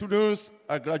 3 students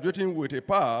are graduating with a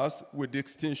pass with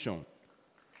distinction,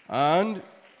 and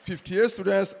 58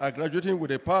 students are graduating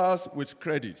with a pass with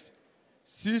credit.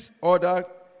 6 others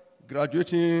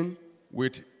graduating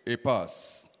with a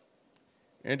pass.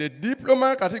 In the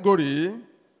diploma category,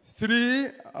 3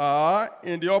 are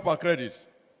in the upper credit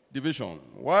division,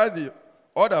 while the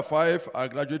other 5 are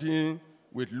graduating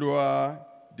with lower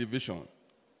division.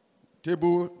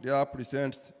 Table there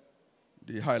presents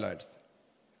the highlights.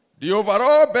 The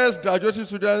overall best graduating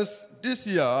students this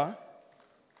year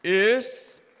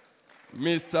is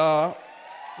Mr.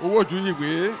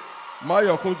 Owojuyiwe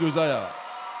Mayokun Josiah.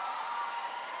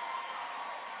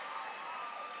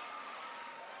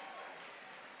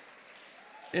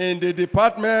 In the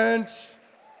Department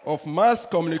of Mass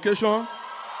Communication,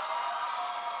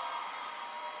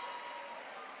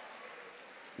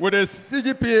 with a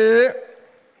CGPA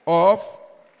of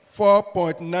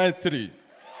 4.93.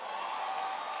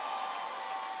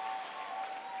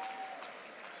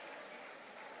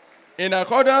 In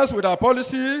accordance with our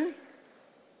policy,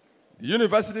 the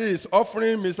university is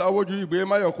offering Mr. Owojuyiwe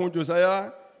Mayokun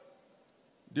Josiah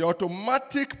the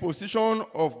automatic position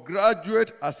of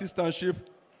graduate assistantship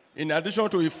in addition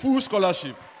to a full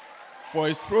scholarship for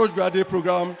his postgraduate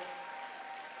program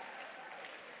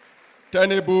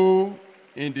tenable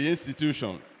in the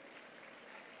institution.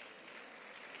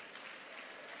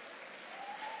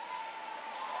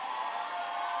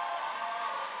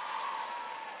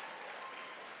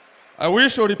 I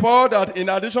wish to report that in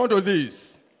addition to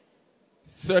this,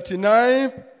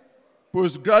 39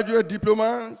 postgraduate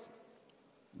diplomas,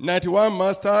 91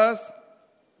 masters,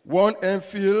 1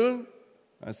 MPhil,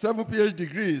 and 7 PhD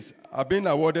degrees have been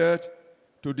awarded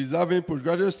to deserving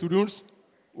postgraduate students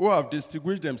who have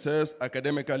distinguished themselves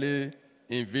academically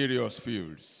in various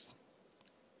fields.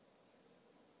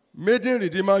 Maiden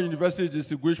Redeemer University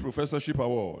Distinguished Professorship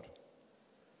Award.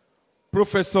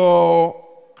 Professor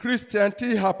Christian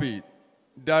T. Happy,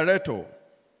 Director,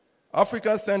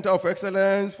 African Center of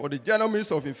Excellence for the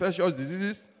Genomics of Infectious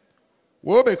Diseases,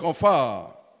 will be conferred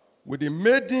with the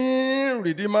Maiden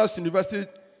Redeemer's University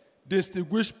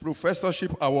Distinguished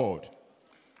Professorship Award.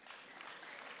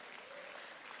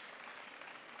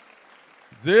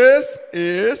 This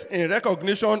is in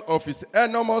recognition of his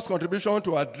enormous contribution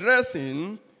to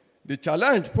addressing the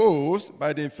challenge posed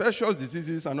by the infectious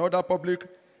diseases and other public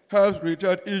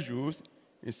health-related issues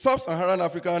in sub-Saharan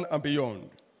Africa and beyond.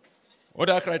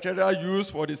 Other criteria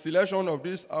used for the selection of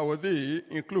this awardee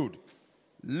include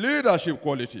leadership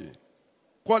quality,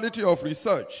 quality of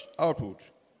research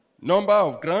output, number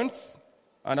of grants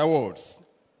and awards,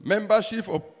 membership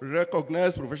of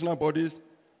recognized professional bodies,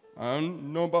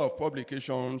 and number of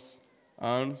publications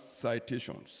and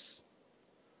citations.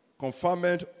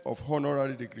 Conferment of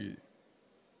honorary degree.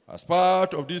 As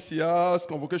part of this year's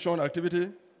convocation activity,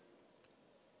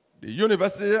 the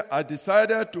university has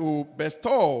decided to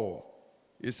bestow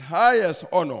its highest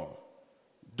honor,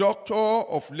 Doctor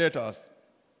of Letters,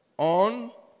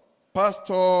 on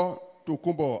Pastor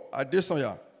Tokunbo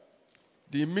Adesanya,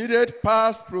 the immediate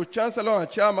past Pro-Chancellor and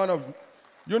Chairman of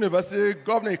University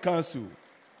Governing Council,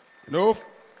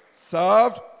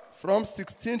 served from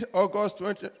 16th August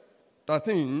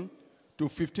 2013 to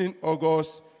 15th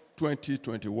August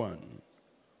 2021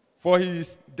 for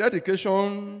his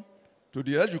dedication to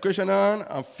the educational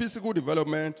and physical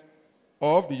development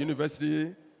of the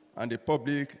university and the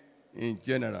public in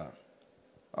general.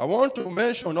 I want to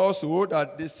mention also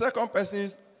that the second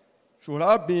person should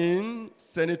have been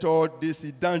Senator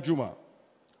Desi Danjuma.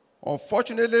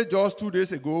 Unfortunately, just 2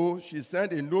 days ago, she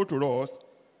sent a note to us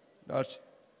that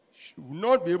she will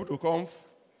not be able to come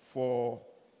for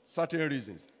certain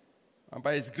reasons. And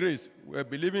by His grace, we're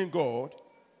believing God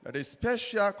that a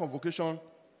special convocation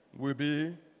will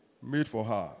be made for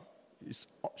her.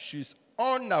 She's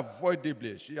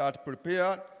unavoidably, she had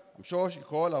prepared, I'm sure she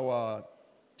called our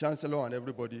chancellor and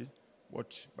everybody,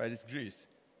 but by His grace,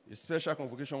 a special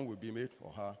convocation will be made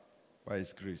for her by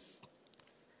His grace.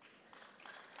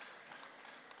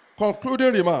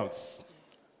 Concluding remarks.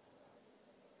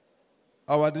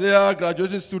 Our dear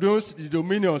graduating students, the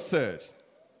Dominion said,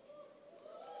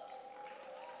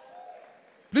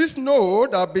 please know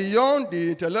that beyond the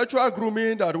intellectual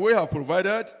grooming that we have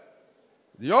provided,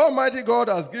 the Almighty God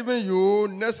has given you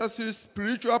necessary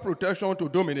spiritual protection to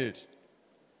dominate.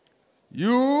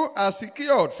 You are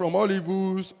secured from all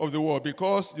evils of the world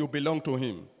because you belong to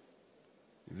Him.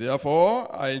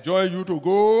 Therefore, I enjoin you to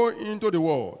go into the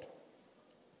world,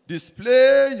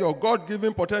 display your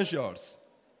God-given potentials,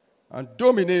 and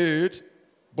dominate,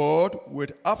 but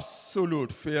with absolute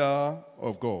fear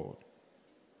of God.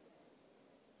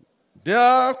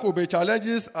 There could be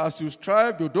challenges as you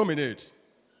strive to dominate.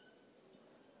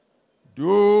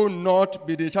 Do not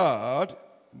be deterred,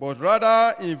 but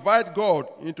rather invite God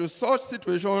into such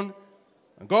situation,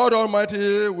 and God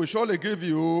Almighty will surely give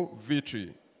you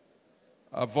victory.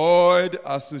 Avoid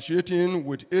associating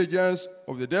with agents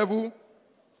of the devil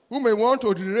who may want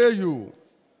to derail you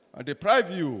and deprive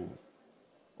you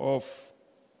of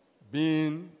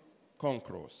being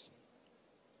conquerors.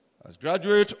 As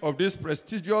graduates of this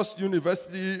prestigious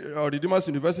university, Redeemer's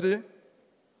University,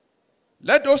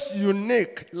 let those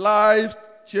unique,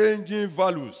 life-changing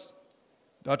values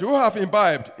that you have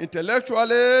imbibed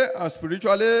intellectually and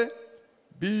spiritually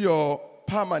be your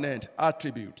permanent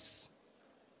attributes.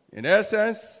 In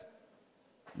essence,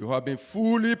 you have been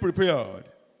fully prepared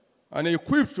and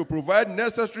equipped to provide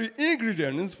necessary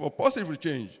ingredients for positive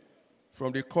change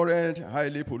from the current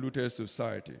highly polluted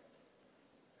society.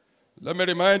 Let me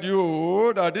remind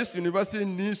you that this university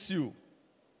needs you.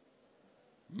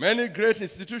 Many great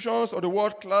institutions of the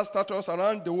world-class status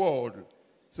around the world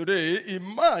today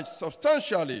emerge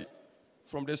substantially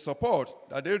from the support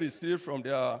that they receive from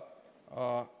their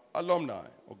alumni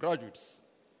or graduates.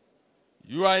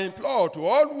 You are implored to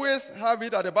always have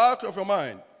it at the back of your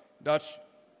mind that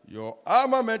your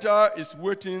alma mater is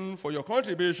waiting for your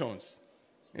contributions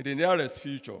in the nearest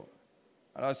future.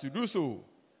 And as you do so,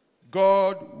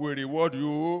 God will reward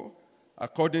you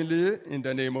accordingly in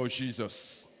the name of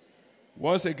Jesus.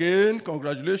 Once again,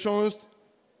 congratulations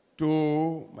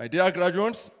to my dear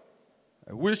graduates.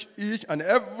 I wish each and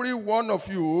every one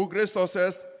of you great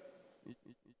success.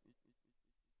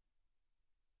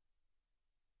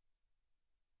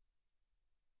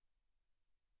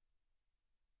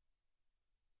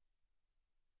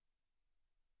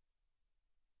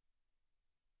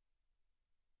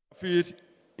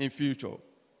 In future.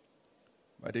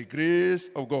 By the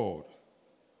grace of God,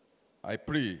 I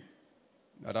pray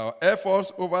that our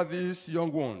efforts over these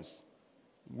young ones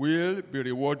will be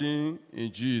rewarding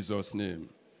in Jesus' name.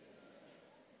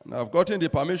 And I've gotten the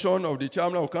permission of the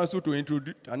chairman of council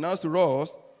to announce to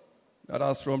us that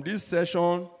as from this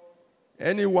session,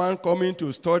 anyone coming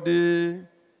to study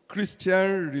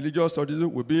Christian religious studies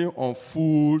will be on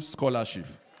full scholarship.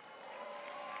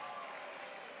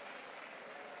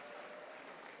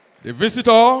 The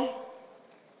visitor,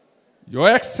 Your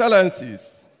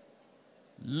Excellencies,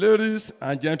 ladies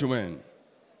and gentlemen,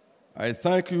 I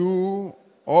thank you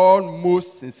all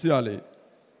most sincerely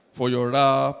for your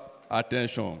rapt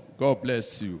attention. God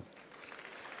bless you.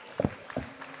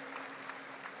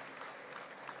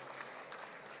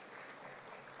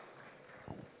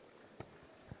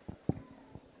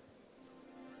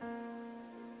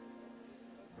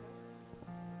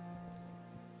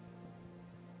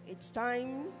 It's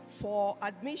time for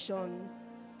admission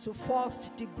to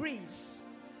first degrees.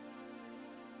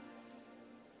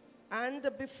 And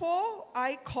before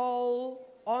I call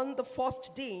on the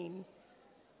first dean,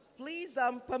 please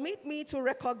permit me to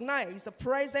recognize the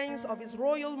presence of His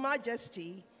Royal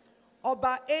Majesty,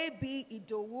 Oba A.B.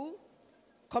 Idowu,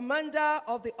 Commander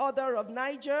of the Order of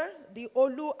Niger, the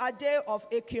Olu Ade of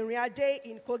Ekiriade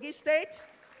in Kogi State,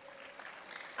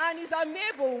 and his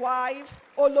amiable wife,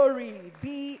 Olori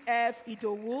B.F.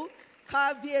 Idowu.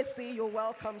 Kabiesi, you're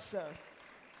welcome, sir.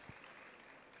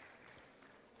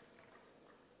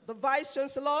 The Vice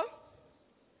Chancellor,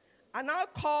 I now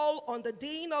call on the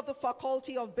Dean of the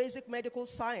Faculty of Basic Medical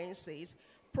Sciences,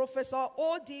 Professor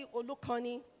O.D.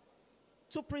 Olukoni,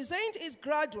 to present his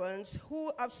graduates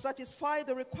who have satisfied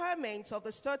the requirements of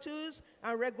the statutes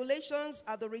and regulations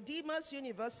at the Redeemer'S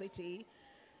University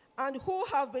and who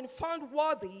have been found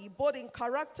worthy both in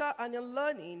character and in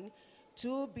learning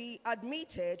to be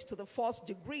admitted to the first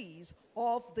degrees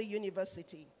of the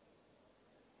university.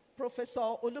 Professor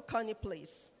Olukoni,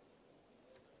 please.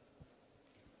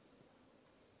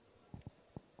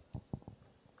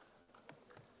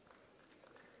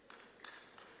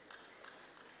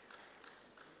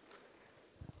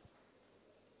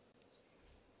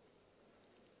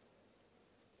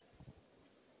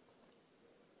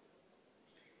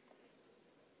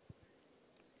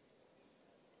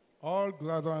 All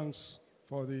graduates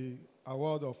for the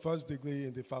award of first degree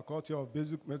in the Faculty of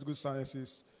Basic Medical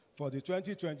Sciences for the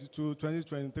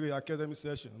 2022-2023 academic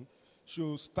session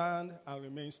should stand and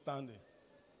remain standing.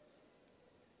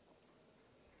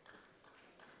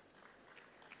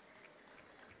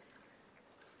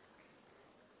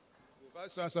 The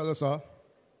Vice Chancellor, sir.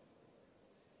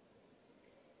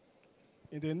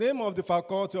 In the name of the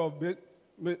Faculty of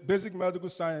Basic Medical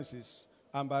Sciences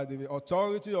and by the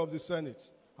authority of the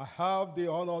Senate, I have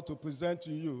the honor to present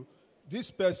to you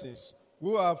these persons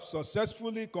who have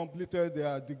successfully completed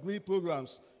their degree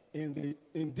programs in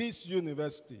this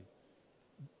university.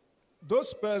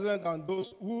 Those present and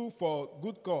those who, for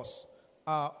good cause,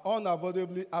 are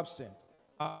unavoidably absent,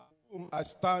 and whom I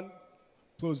stand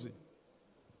closing,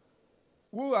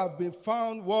 who have been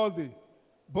found worthy,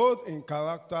 both in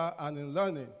character and in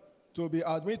learning, to be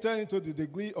admitted into the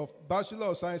degree of Bachelor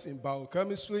of Science in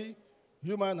Biochemistry,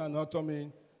 Human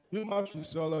Anatomy, Human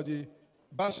Physiology,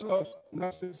 Bachelor of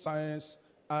Nursing Science,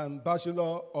 and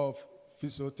Bachelor of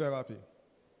Physiotherapy.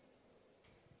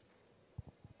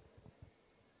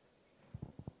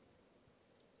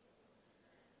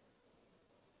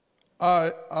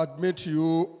 I admit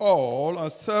you all and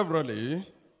severally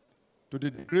to the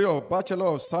degree of Bachelor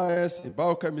of Science in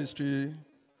Biochemistry,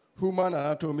 Human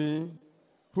Anatomy,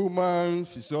 Human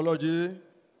Physiology,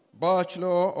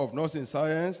 Bachelor of Nursing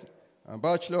Science, and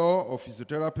Bachelor of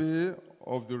Physiotherapy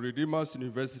of the Redeemer'S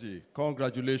University.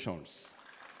 Congratulations.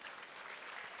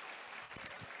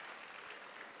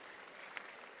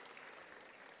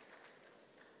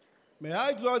 May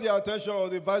I draw the attention of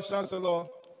the Vice Chancellor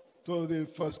to the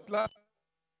first class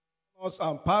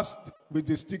and past with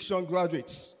distinction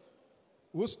graduates,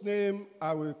 whose name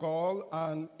I will call,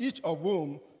 and each of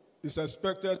whom is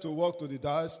expected to walk to the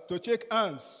dais to shake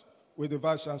hands with the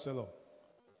Vice Chancellor.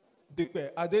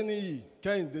 Dikpe Adeniyi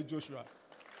Kehinde Joshua.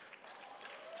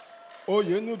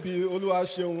 Oyenubi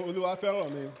Oluwaseun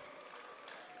Oluwafẹ́rànmi.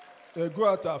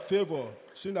 Eguata Favour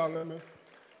Shinareme.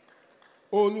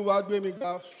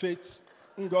 Oluwagbemiga Faith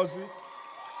Ngozi.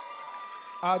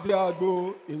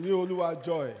 Adeagbo Inioluwa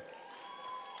Joy.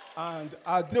 And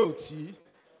Adeoti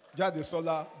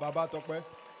Jadesola Babatope.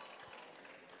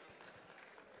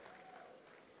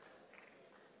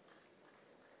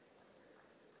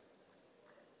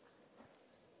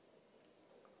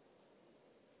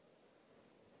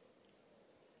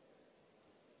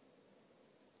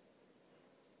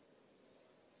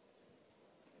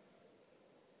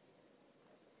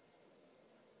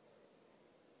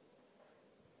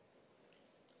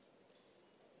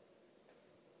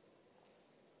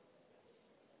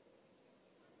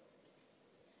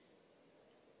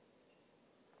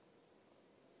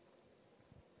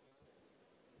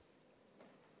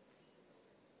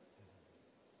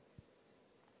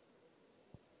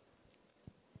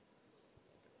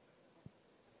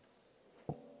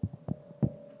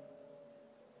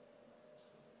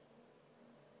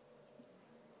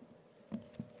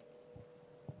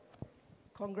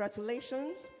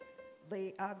 Congratulations.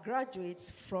 They are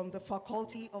graduates from the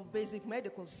Faculty of Basic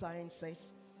Medical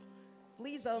Sciences.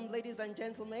 Please, ladies and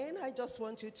gentlemen, I just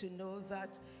want you to know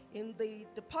that in the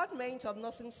Department of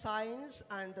Nursing Science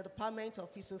and the Department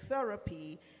of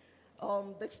Physiotherapy,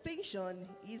 distinction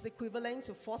is equivalent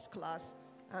to first class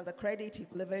and the credit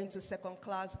equivalent to second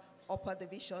class upper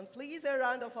division. Please, a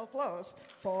round of applause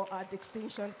for our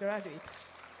distinction graduates.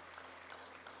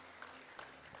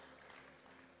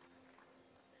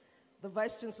 The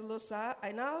Vice Chancellor, sir,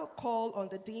 I now call on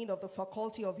the Dean of the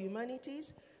Faculty of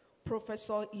Humanities,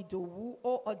 Professor Idowu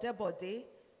O. Odebode,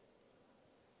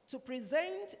 to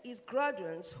present his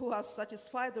graduates who have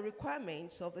satisfied the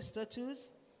requirements of the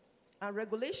statutes and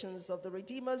regulations of the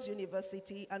Redeemer'S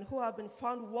University and who have been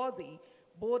found worthy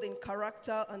both in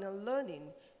character and in learning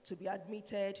to be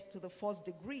admitted to the first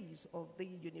degrees of the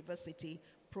university.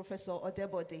 Professor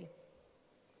Odebode.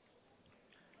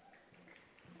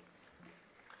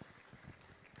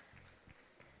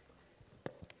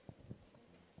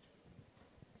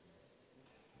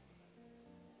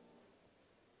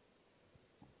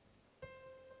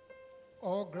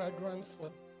 All graduates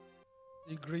for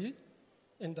degree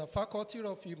in the Faculty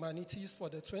of Humanities for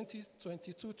the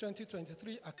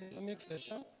 2022-2023 academic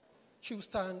session should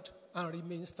stand and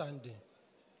remain standing.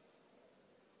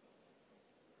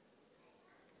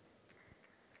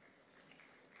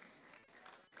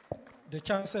 The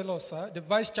Chancellor, sir, the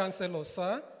Vice Chancellor,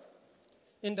 sir,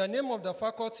 in the name of the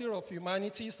Faculty of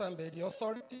Humanities and by the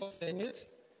authority of the Senate,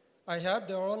 I have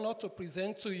the honor to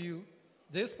present to you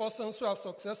these persons who have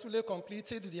successfully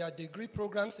completed their degree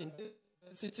programs in the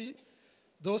university,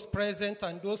 those present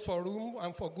and those for whom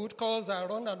and for good cause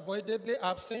are unavoidably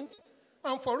absent,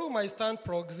 and for whom I stand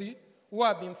proxy, who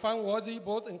have been found worthy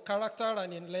both in character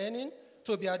and in learning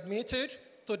to be admitted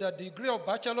to the degree of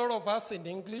Bachelor of Arts in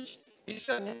English,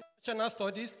 History and International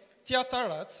Studies, Theater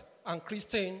Arts, and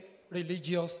Christian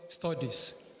Religious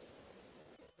Studies.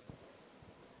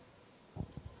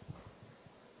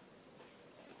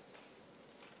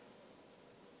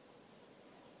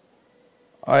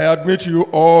 I admit you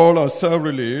all and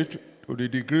severally to the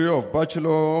degree of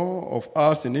Bachelor of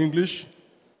Arts in English,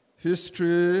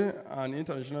 History and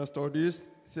International Studies,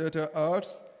 Theater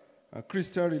Arts, and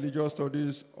Christian Religious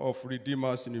Studies of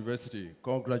Redeemer'S University.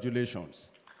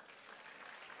 Congratulations.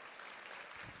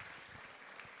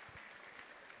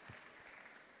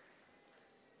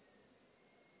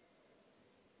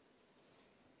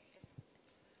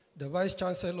 The Vice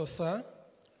Chancellor, sir,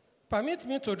 permit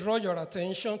me to draw your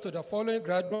attention to the following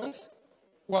graduates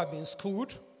who have been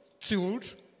schooled, tutored,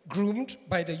 groomed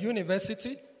by the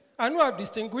university, and who have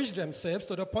distinguished themselves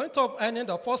to the point of earning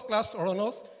the first-class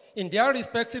honors in their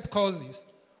respective courses,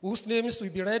 whose names will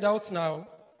be read out now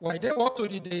while they walk to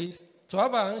the dais to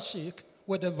have a handshake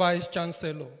with the Vice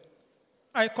Chancellor.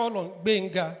 I call on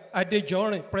Benga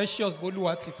Adejorin Precious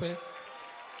Boluwatife,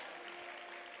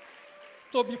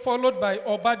 to be followed by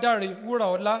Obadare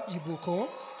Wuraola Ibukun.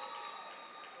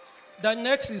 The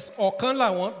next is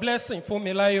Okanlawan Blessing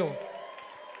Fumilayo,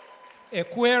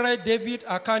 Ekwere David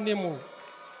Akanemo,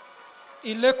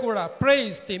 Ilekura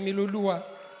Praise Temiloluwa,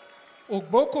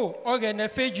 Ogboko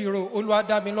Ogenefejiro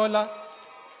Oluwadamilola,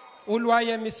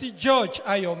 Oluwayemisi George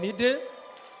Ayomide,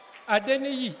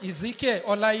 Adeniyi Ezekiel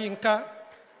Olayinka,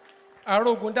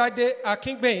 Arogundade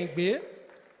Akingbeyingbe,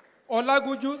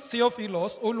 Olaguju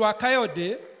Theophilus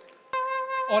Oluwakayode,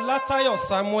 Olatayo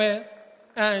Samuel,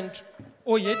 and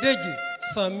Oyedeji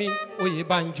Sami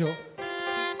Oyebanjo.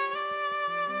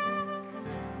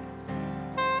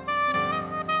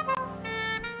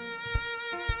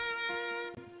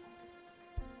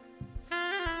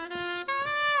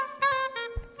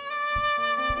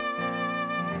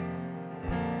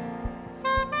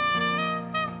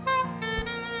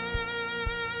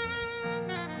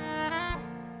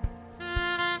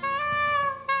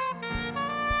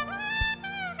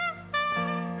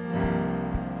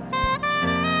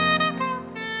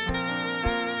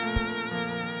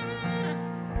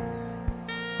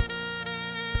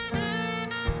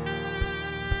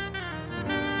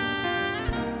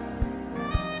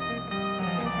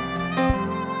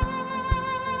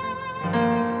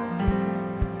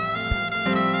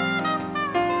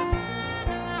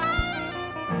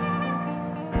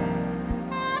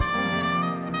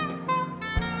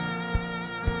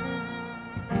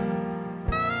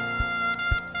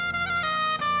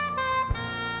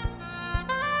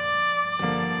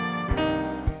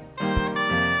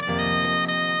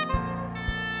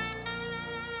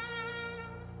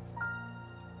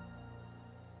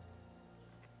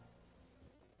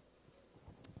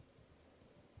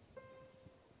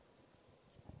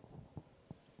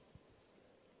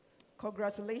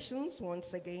 Congratulations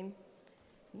once again.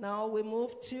 Now we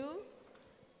move to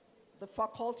the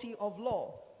Faculty of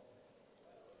Law.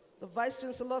 The Vice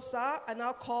Chancellor, sir, I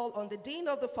now call on the Dean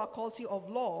of the Faculty of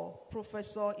Law,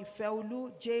 Professor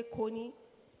Ifeolu J. Koni,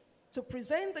 to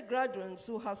present the graduates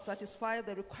who have satisfied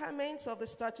the requirements of the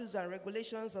statutes and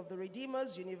regulations of the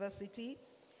Redeemer'S University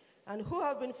and who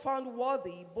have been found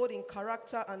worthy both in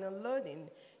character and in learning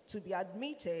to be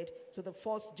admitted to the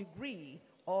first degree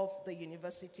of the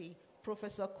university.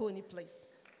 Professor Koni, please.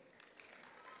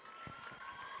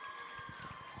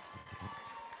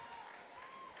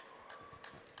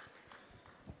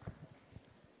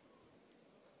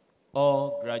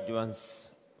 All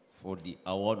graduates for the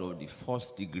award of the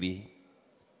first degree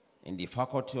in the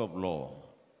Faculty of Law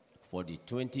for the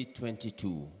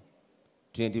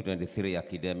 2022-2023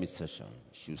 academic session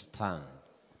should stand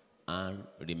and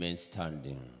remain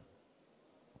standing.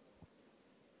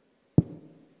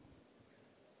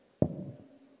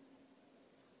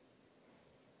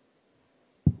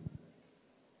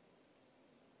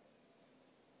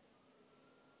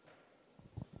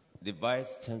 The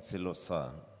Vice Chancellor,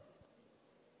 sir,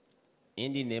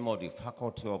 in the name of the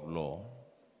Faculty of Law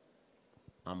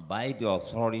and by the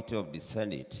authority of the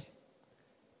Senate,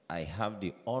 I have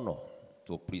the honor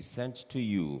to present to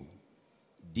you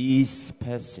these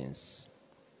persons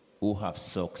who have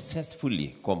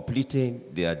successfully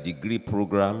completed their degree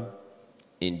program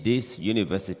in this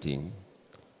university,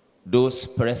 those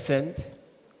present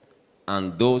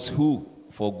and those who,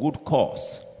 for good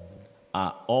cause,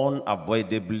 are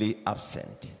unavoidably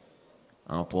absent,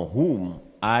 and for whom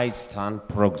I stand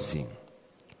proxy,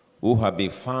 who have been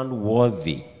found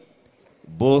worthy,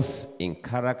 both in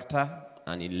character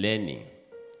and in learning,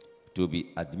 to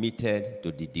be admitted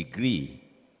to the degree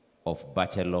of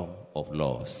Bachelor of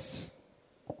Laws.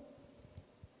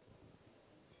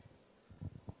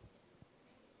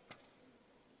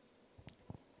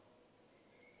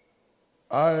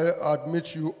 I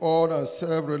admit you all and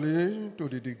severally to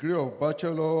the degree of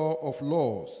Bachelor of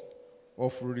Laws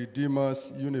of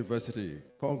Redeemer'S University.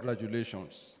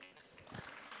 Congratulations.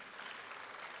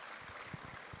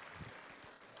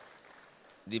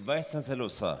 The Vice Chancellor,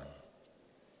 sir,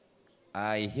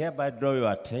 I hereby draw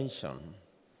your attention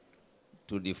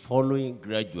to the following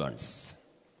graduates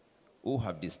who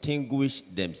have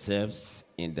distinguished themselves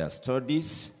in their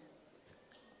studies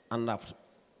and have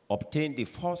obtained the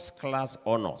first-class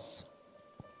honors.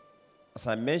 As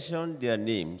I mention their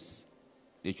names,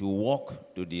 they should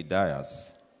walk to the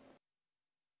dais.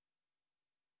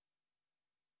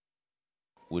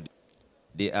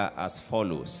 They are as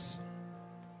follows: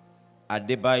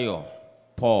 Adebayo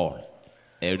Paul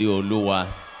Erioluwa,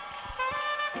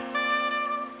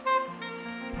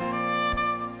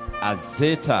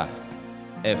 Azeta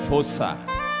Efosa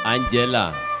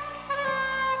Angela,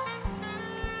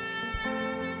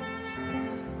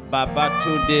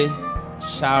 Babatunde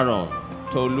Sharon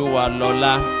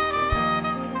Toluwalola,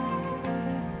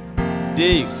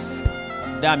 Daves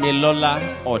Damilola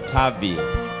Otavi,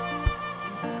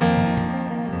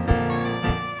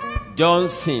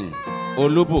 Johnson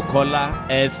Olubukola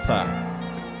Esther,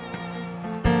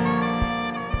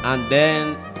 and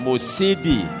then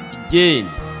Mosidi Jane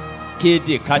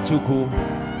Kede Kachuku.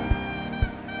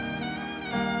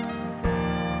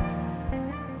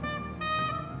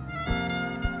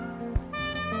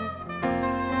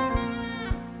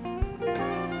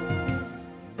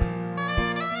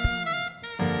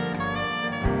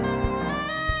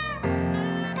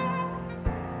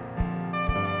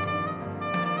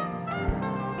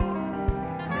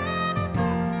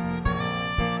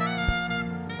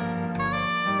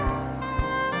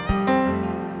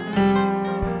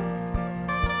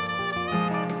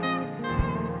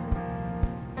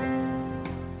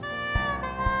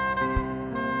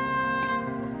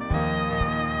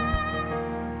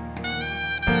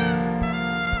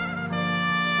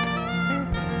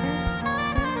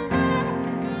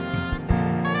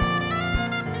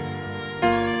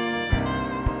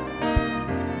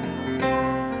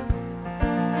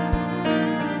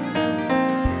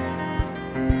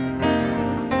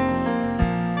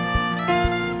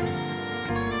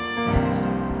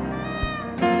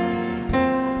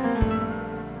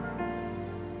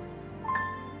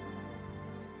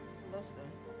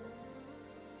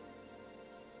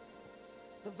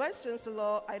 The Vice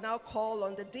Chancellor, I now call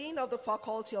on the Dean of the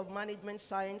Faculty of Management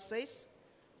Sciences,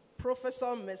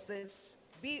 Professor Mrs.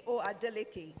 B.O.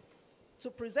 Adeleke, to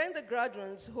present the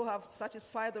graduates who have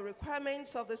satisfied the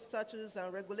requirements of the statutes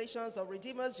and regulations of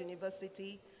Redeemer'S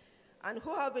University and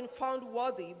who have been found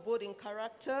worthy both in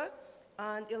character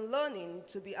and in learning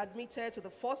to be admitted to the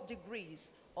first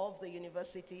degrees of the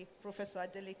university. Professor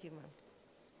Adeleke.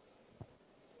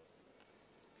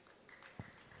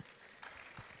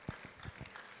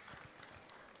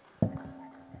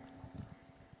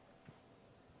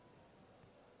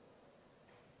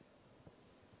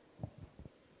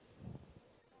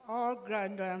 All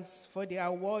graduates for the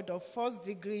award of first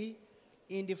degree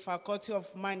in the Faculty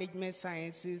of Management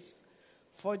Sciences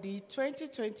for the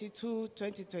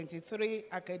 2022-2023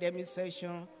 academic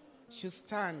session should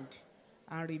stand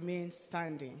and remain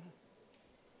standing.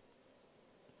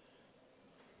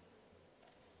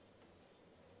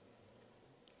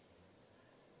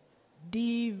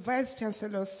 The Vice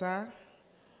Chancellor, sir,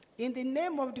 in the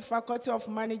name of the Faculty of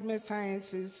Management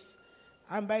Sciences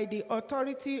and by the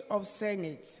authority of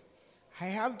Senate, I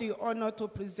have the honor to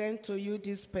present to you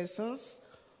these persons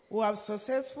who have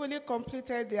successfully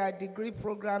completed their degree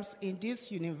programs in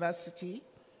this university,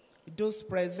 those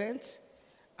present,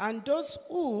 and those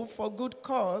who, for good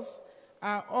cause,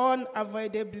 are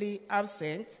unavoidably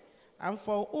absent, and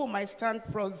for whom I stand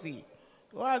proxy,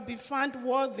 who have been found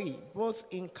worthy, both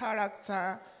in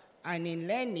character and in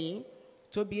learning,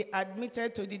 to be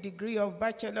admitted to the degree of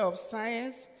Bachelor of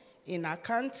Science in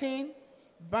Accounting,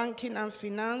 Banking and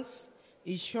Finance,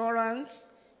 Insurance,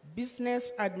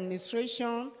 Business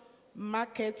Administration,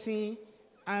 Marketing,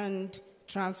 and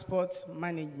Transport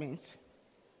Management.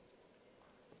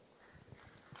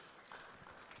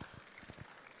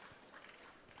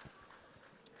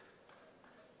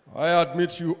 I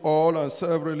admit you all and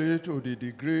severally to the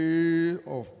degree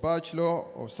of Bachelor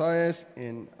of Science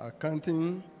in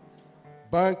Accounting,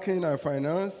 Banking and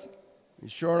Finance,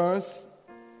 Insurance,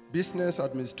 Business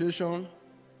Administration,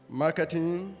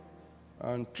 Marketing,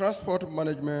 and Transport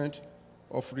Management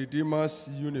of Redeemer'S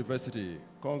University.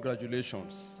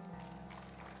 Congratulations.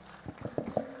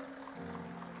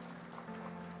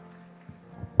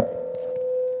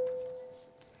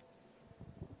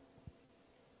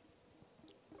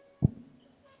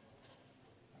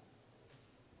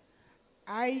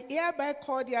 I hereby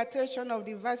call the attention of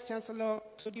the Vice Chancellor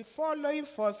to the following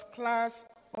first-class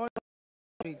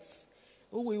honorees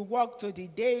who will walk to the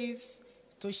dais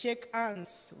to shake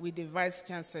hands with the Vice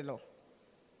Chancellor.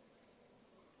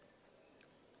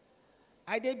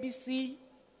 Adebisi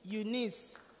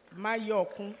Eunice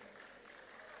Mayokun,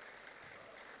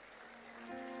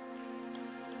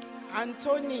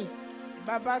 Anthony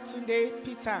Babatunde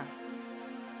Peter,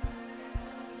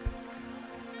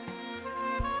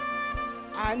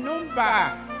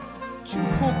 Anumba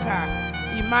Chukwuka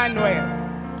Emmanuel,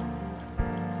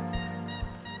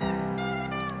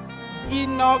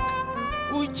 Enoch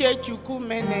Uche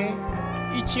Chukwumene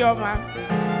Ichioma,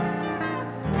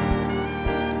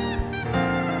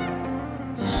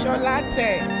 Sholate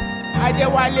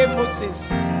Adewale Moses,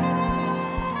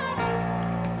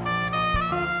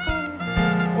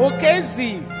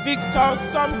 Okezi Victor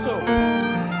Somto,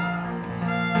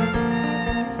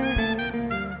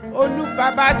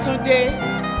 Olubabatunde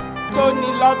Tony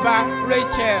Loba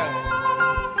Rachel,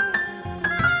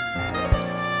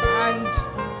 and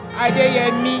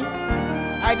Adeyemi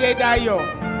Adedayo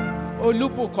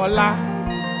Olubukola.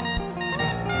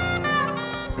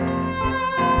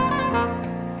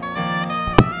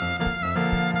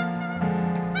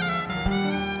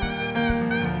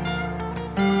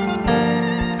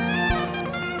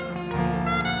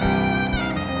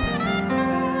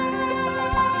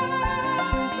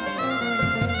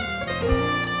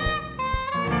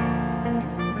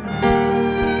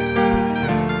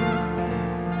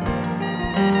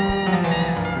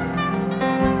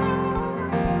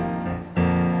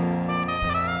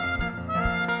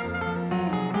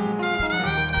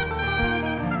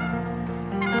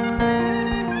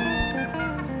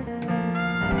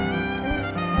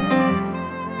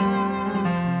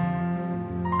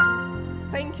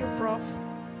 Thank you, Prof.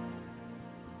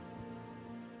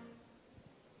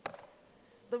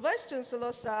 The Vice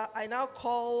Chancellor, sir, I now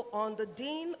call on the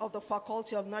Dean of the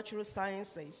Faculty of Natural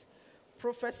Sciences,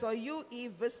 Professor U.E.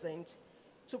 Vincent,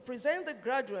 to present the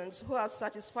graduates who have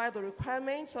satisfied the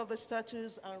requirements of the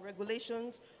statutes and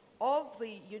regulations of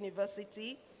the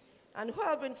university and who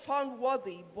have been found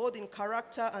worthy both in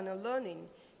character and in learning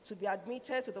to be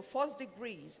admitted to the first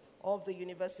degrees of the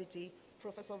university.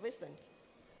 Professor Vincent.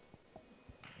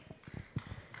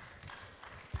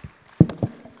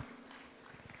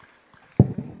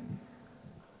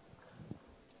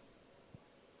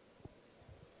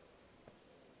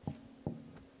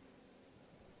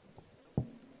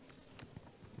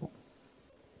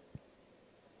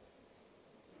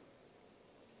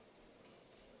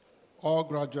 All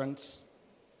graduates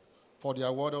for the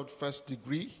award of first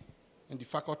degree in the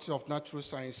Faculty of Natural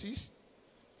Sciences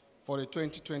for the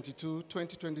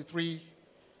 2022-2023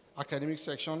 academic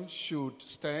section should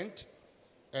stand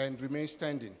and remain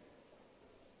standing.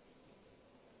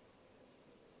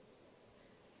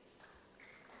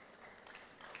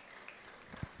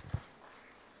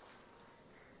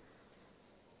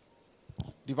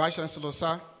 The Vice Chancellor,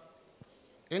 sir,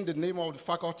 in the name of the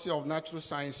Faculty of Natural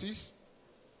Sciences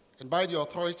and by the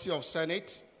authority of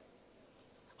Senate,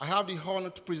 I have the honor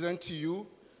to present to you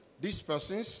these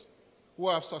persons who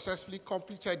have successfully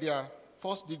completed their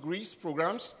first degrees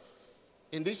programs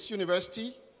in this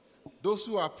university, those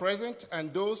who are present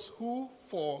and those who,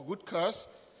 for good cause,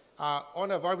 are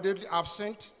unavoidably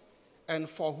absent, and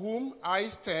for whom I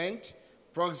stand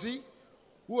proxy,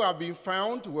 who have been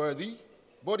found worthy,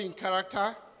 both in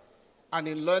character and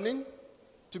in learning,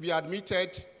 to be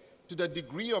admitted to the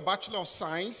degree of Bachelor of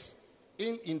Science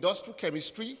in Industrial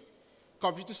Chemistry,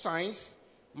 Computer Science,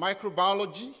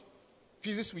 Microbiology,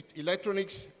 Physics with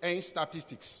Electronics, and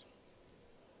Statistics.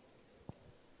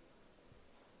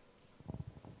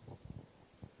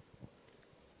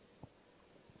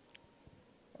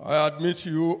 I admit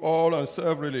you all and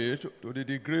severally to the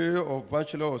degree of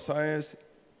Bachelor of Science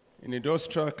in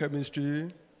Industrial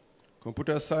Chemistry,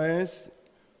 Computer Science,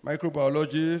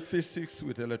 Microbiology, Physics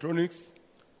with Electronics,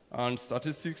 and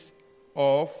Statistics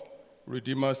of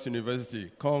Redeemer'S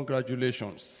University.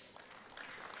 Congratulations.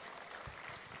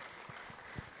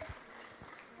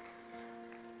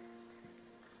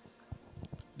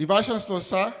 The Vice Chancellor,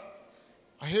 sir,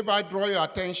 I hereby draw your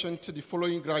attention to the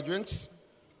following graduates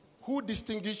who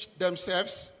distinguished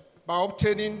themselves by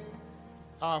obtaining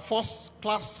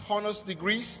first-class honors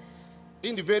degrees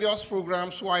in the various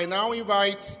programs, who I now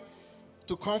invite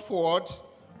to come forward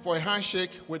for a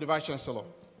handshake with the Vice Chancellor.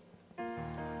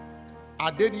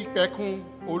 Adedipekun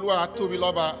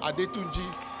Oluwatobiloba Adetunji,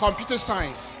 Computer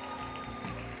Science.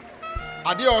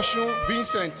 Osun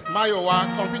Vincent Mayowa,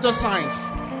 Computer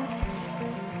Science.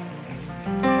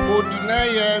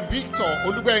 Oduneye Victor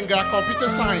Olubenga, Computer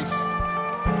Science.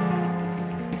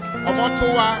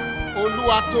 Omotowa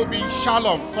Oluwatobi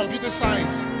Shalom, Computer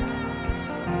Science.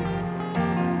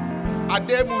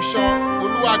 Ademusho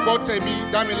Oluwagbotemi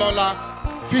Damilola,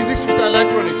 Physics with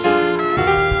Electronics.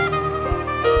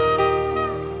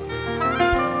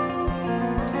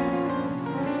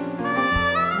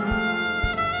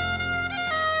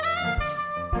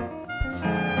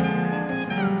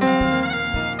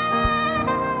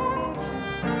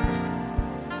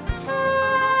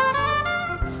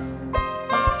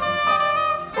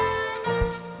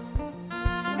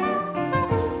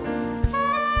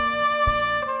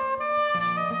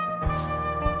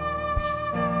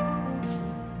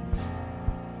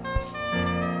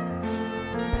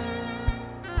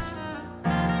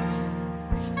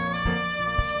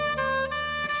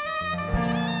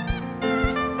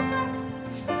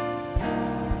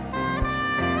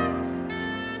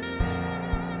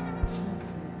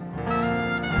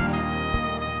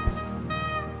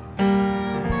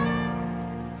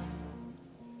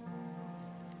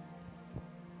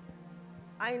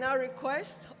 I now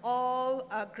request all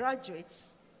our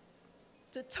graduates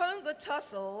to turn the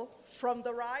tassel from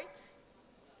the right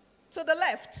to the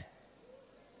left.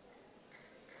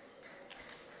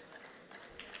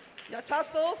 Your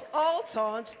tassels all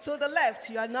turned to the left.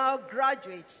 You are now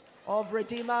graduates of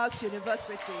Redeemer'S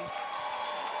University.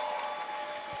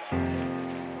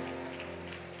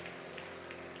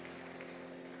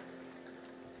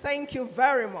 Thank you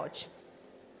very much.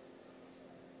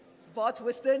 But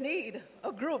we still need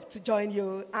a group to join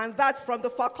you, and that's from the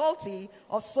Faculty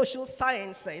of Social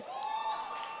Sciences.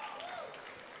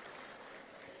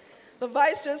 The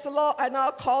Vice Chancellor, I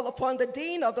now call upon the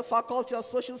Dean of the Faculty of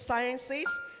Social Sciences,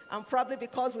 and probably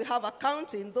because we have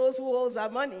accounting, those who owes our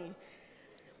money,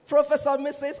 Professor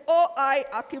Mrs. O.I.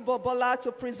 Akibobola,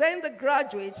 to present the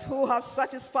graduates who have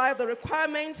satisfied the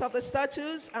requirements of the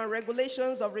statutes and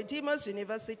regulations of Redeemer'S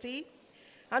University,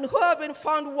 and who have been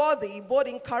found worthy, both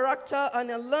in character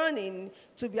and in learning,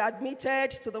 to be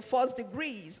admitted to the first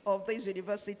degrees of this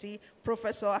university.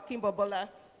 Professor Akimbobola.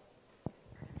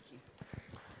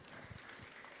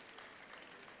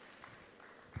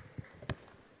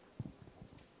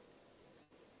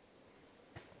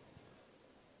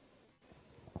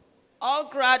 All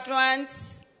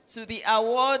graduates to the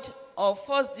award of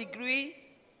first degree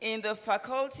in the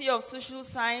Faculty of Social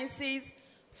Sciences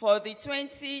for the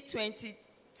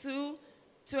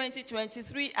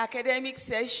 2022-2023 academic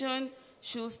session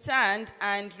should stand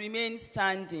and remain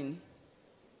standing.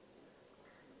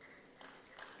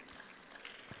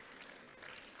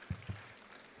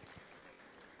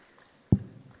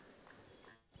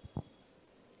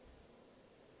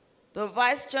 The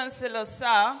Vice Chancellor,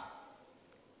 sir,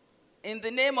 in the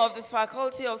name of the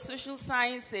Faculty of Social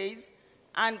Sciences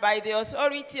and by the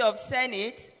authority of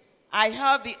Senate, I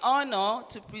have the honor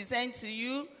to present to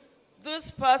you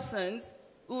those persons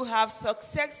who have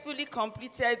successfully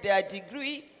completed their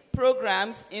degree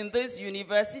programs in this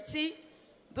university,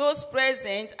 those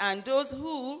present and those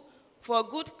who, for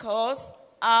good cause,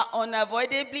 are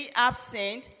unavoidably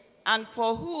absent and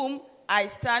for whom I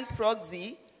stand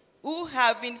proxy, who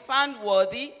have been found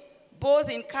worthy, both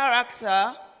in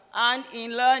character and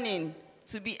in learning,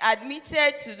 to be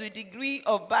admitted to the degree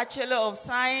of Bachelor of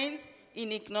Science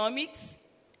in Economics,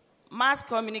 Mass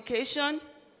Communication,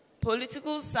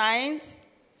 Political Science,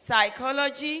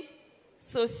 Psychology,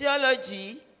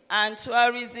 Sociology, and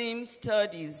Tourism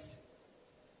Studies.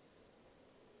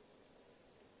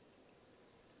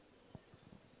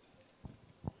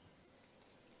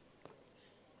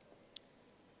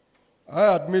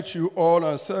 I admit you all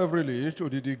and severally to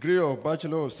the degree of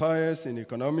Bachelor of Science in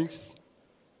Economics,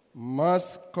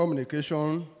 Mass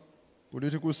Communication,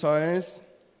 Political Science,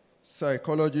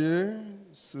 Psychology,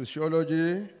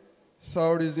 Sociology,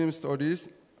 Tourism Studies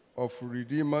of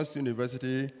Redeemer'S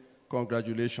University.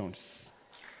 Congratulations.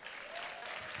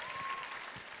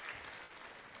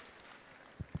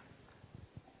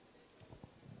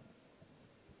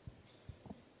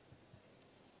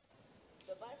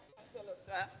 The Vice Chancellor,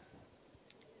 sir,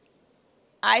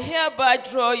 I hereby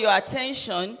draw your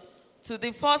attention to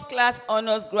the first-class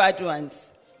honors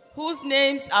graduates, whose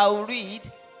names I will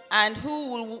read and who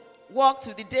will walk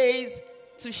to the days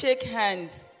to shake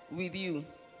hands with you.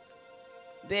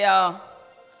 They are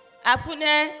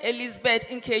Apune Elizabeth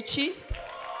Nkechi,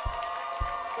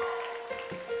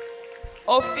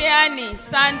 Ofiani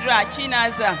Sandra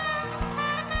Chinaza,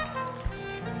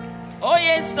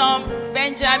 Oyesom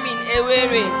Benjamin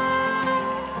Ewere,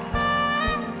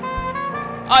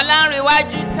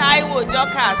 Olanrewaju Taiwo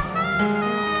Dorcas,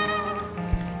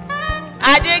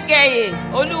 Adegeye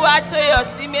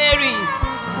Oluwatoyosi Mary,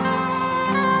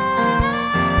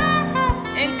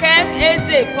 Nkem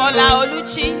Eze Paula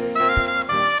Oluchi,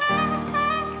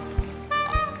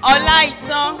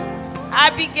 Olaitan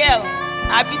Abigail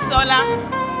Abisola,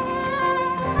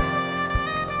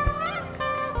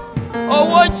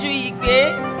 Owoju Igbe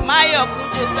Mayoku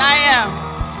Josiah,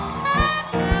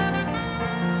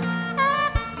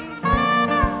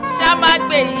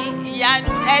 Shamagbeyi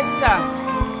Iyanu Esther,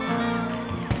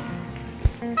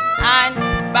 and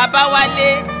Babawale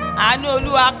Anu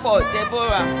Oluwapo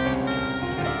Deborah.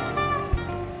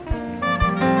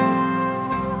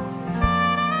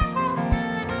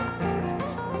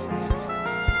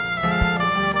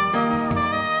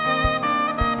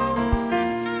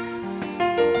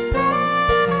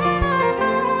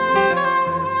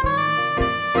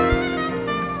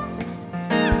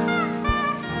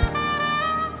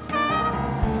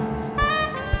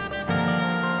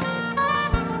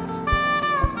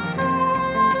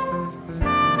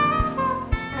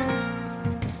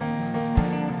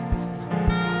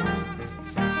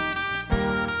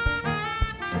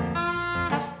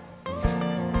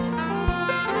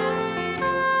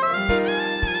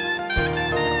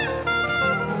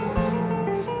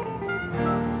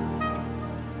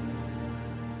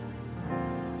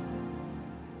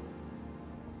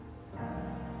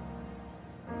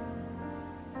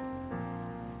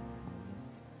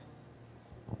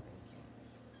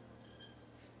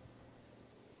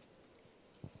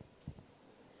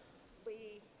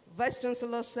 Vice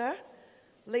Chancellor, sir,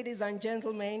 ladies and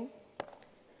gentlemen,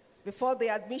 before the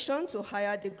admission to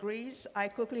higher degrees, I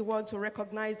quickly want to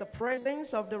recognize the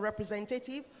presence of the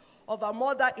representative of our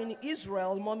mother in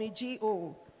Israel, Mommy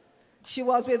G.O. She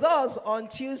was with us on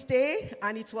Tuesday,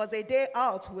 and it was a day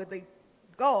out with the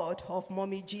God of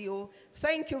Mommy G.O.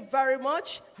 Thank you very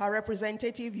much. Her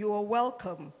representative, you are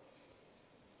welcome.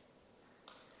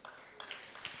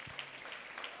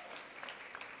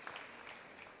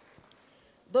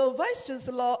 The Vice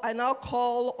Chancellor, I now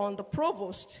call on the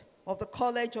Provost of the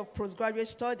College of Postgraduate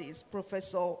Studies,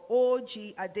 Professor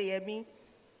O.G. Adeyemi,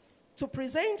 to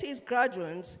present his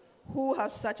graduates who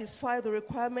have satisfied the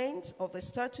requirements of the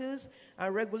statutes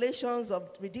and regulations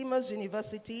of Redeemer'S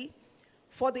University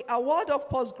for the award of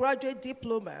postgraduate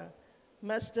diploma,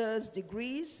 master's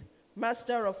degrees,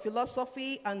 Master of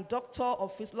Philosophy and Doctor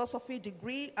of Philosophy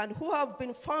degree, and who have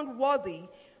been found worthy,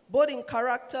 both in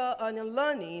character and in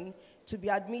learning, to be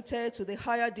admitted to the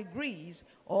higher degrees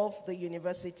of the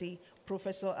university.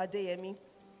 Professor Adeyemi.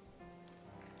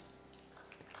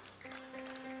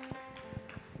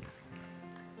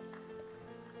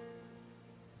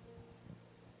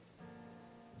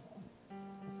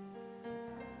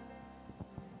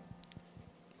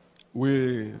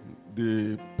 with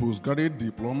the postgraduate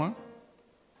diploma,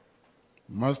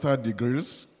 master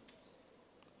degrees,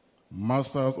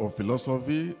 Masters of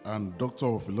Philosophy and Doctor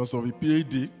of Philosophy,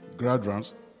 PhD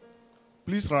graduates,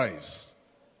 please rise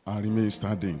and remain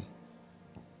standing.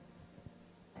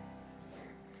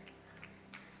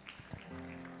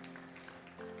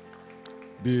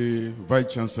 The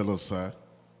Vice Chancellor, sir,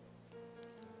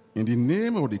 in the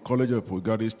name of the College of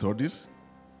Postgraduate Studies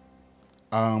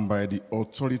and by the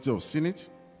authority of Senate,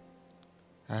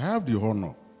 I have the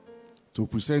honor to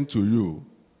present to you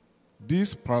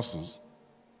these persons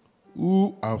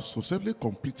who have successfully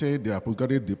completed their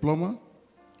postgraduate diploma,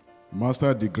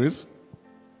 master degrees,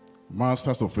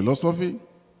 Masters of Philosophy,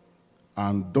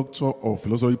 and Doctor of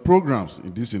Philosophy programs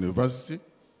in this university,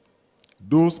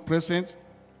 those present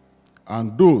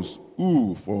and those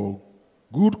who, for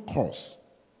good cause,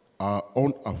 are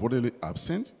unavoidably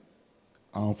absent,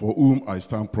 and for whom I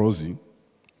stand proxy,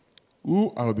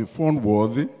 who have been found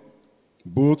worthy,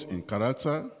 both in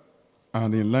character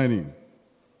and in learning,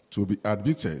 to be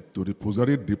admitted to the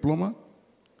postgraduate diploma,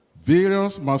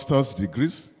 various master's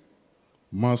degrees,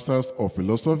 Masters of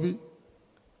Philosophy,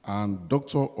 and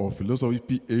Doctor of Philosophy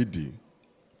PhD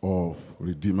of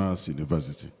Redeemer'S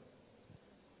University.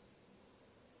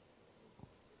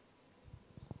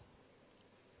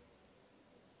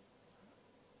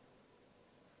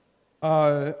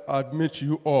 I admit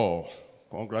you all.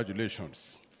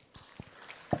 Congratulations.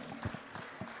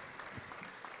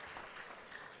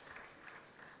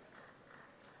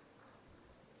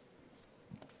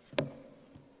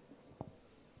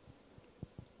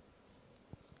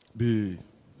 The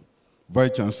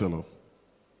Vice Chancellor,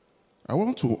 I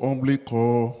want to humbly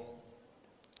call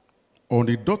on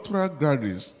the doctoral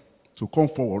graduates to come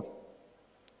forward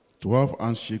to have a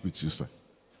handshake with you, sir.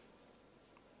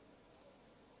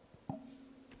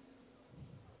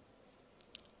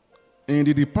 In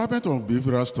the Department of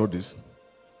Behavioral Studies,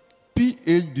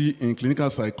 PhD in Clinical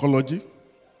Psychology,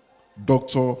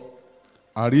 Dr.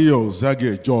 Ariel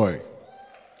Zage Joy.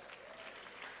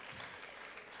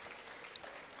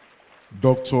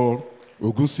 Dr.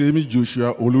 Ogunsemi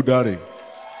Joshua Oludare.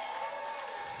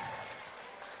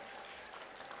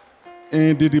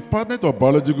 In the Department of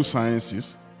Biological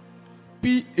Sciences,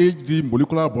 PhD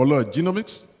Molecular Biology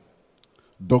Genomics,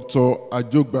 Dr.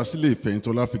 Ajogbasile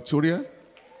Feintola Victoria,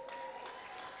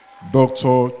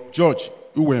 Dr. George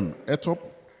Uwem Etop,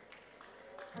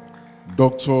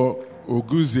 Dr.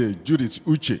 Oguze Judith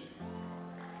Uche.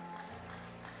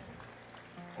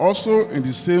 Also in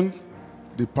the same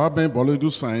Department of Biological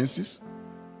Sciences,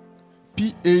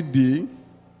 PhD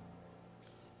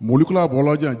Molecular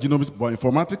Biology and Genomics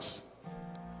Bioinformatics,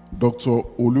 Dr.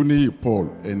 Oluni Paul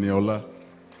Eniola.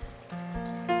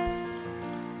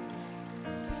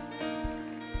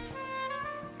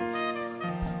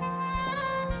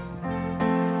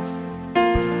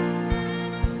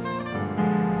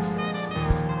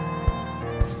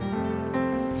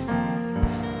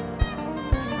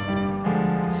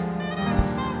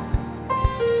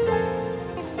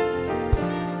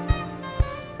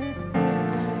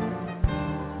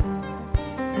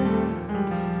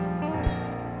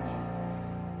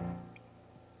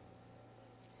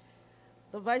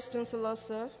 Vice Chancellor,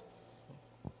 sir,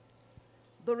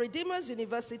 the Redeemer'S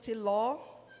University Law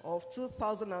of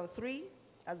 2003,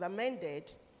 as amended,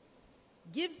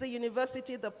 gives the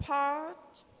university the power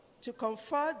to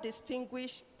confer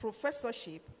distinguished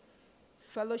professorship,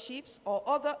 fellowships, or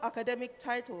other academic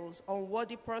titles on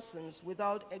worthy persons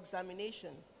without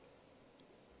examination.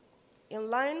 In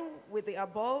line with the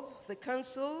above, the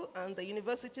Council and the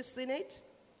University Senate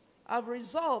have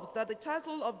resolved that the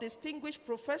title of Distinguished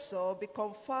Professor be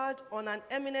conferred on an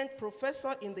eminent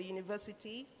professor in the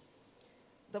university,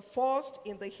 the first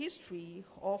in the history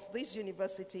of this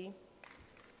university.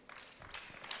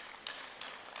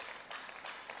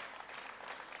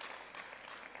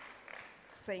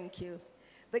 Thank you.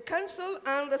 The Council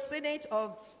and the Senate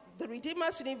of the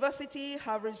Redeemer'S University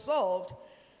have resolved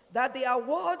that the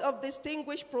award of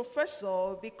Distinguished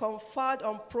Professor be conferred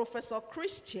on Professor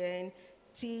Christian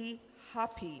T.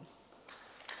 Happy.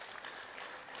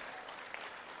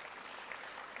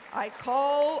 I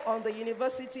call on the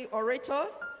university orator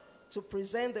to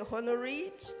present the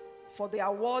honorees for the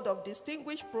award of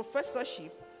distinguished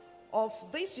professorship of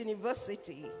this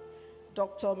university,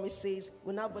 Dr. Mrs.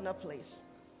 Unabuna, please.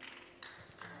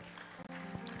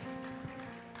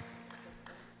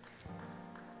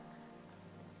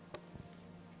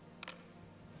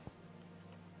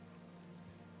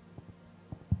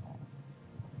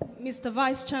 Mr.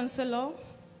 Vice Chancellor,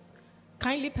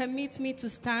 kindly permit me to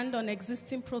stand on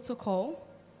existing protocol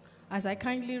as I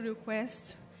kindly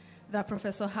request that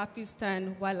Professor Happy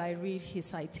stand while I read his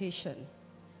citation.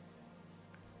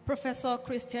 Professor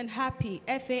Christian Happy,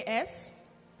 FAS,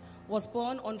 was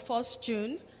born on 1st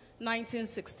June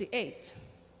 1968.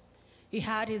 He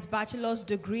had his bachelor's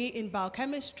degree in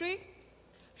biochemistry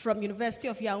from University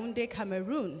of Yaoundé,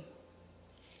 Cameroon.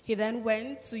 He then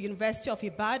went to University of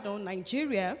Ibadan,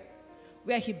 Nigeria,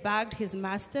 where he bagged his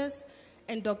master's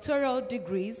and doctoral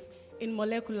degrees in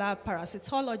molecular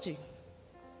parasitology.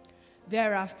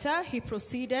 Thereafter, he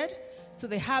proceeded to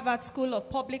the Harvard School of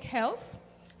Public Health,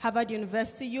 Harvard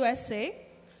University, USA,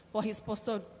 for his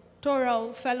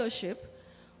postdoctoral fellowship,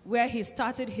 where he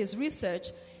started his research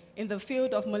in the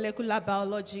field of molecular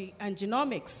biology and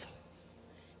genomics.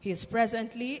 He is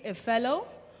presently a fellow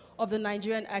of the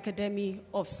Nigerian Academy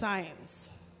of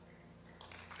Science.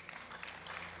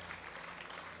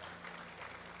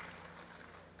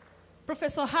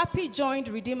 Professor Happy joined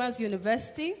Redeemer'S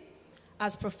University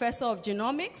as Professor of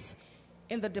Genomics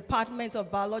in the Department of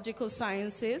Biological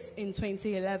Sciences in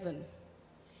 2011.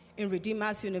 In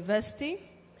Redeemer'S University,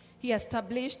 he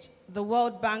established the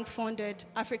World Bank-funded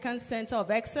African Center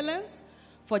of Excellence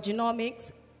for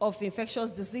Genomics of Infectious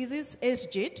Diseases,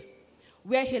 ASGID,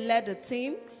 where he led a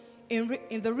team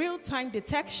in the real-time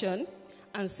detection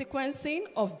and sequencing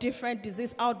of different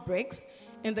disease outbreaks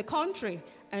in the country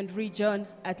and region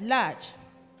at large.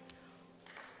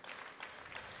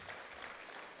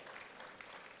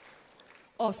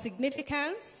 Of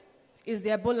significance is the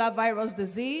Ebola virus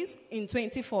disease in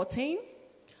 2014,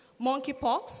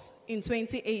 monkeypox in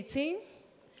 2018,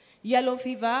 yellow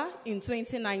fever in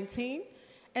 2019,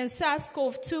 and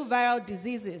SARS-CoV-2 viral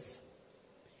diseases.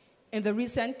 In the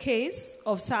recent case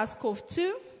of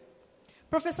SARS-CoV-2,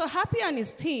 Professor Happy and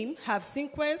his team have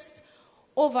sequenced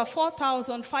over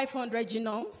 4,500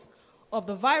 genomes of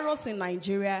the virus in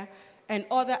Nigeria and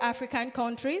other African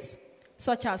countries,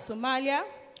 such as Somalia,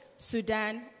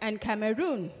 Sudan, and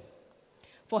Cameroon.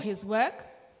 For his work,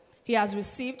 he has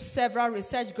received several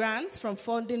research grants from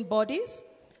funding bodies,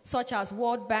 such as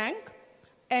World Bank,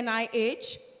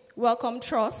 NIH, Wellcome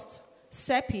Trust,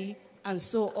 CEPI, and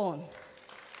so on.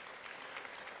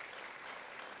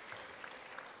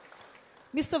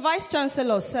 Mr.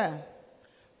 Vice-Chancellor, sir,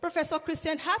 Professor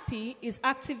Christian Happy is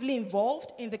actively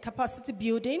involved in the capacity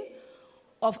building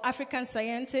of African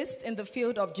scientists in the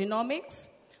field of genomics,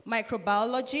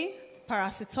 microbiology,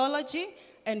 parasitology,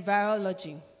 and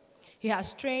virology. He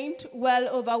has trained well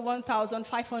over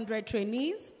 1,500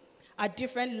 trainees at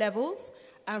different levels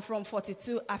and from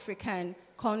 42 African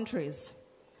countries.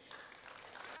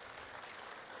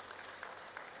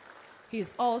 He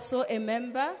is also a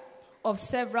member of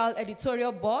several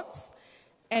editorial boards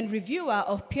and reviewer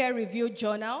of peer-reviewed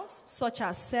journals such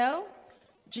as Cell,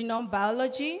 Genome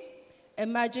Biology,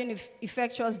 Emerging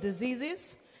Infectious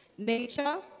Diseases,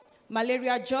 Nature,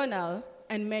 Malaria Journal,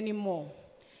 and many more.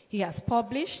 He has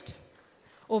published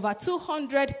over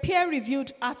 200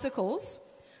 peer-reviewed articles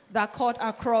that cut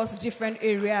across different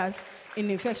areas in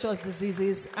infectious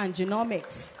diseases and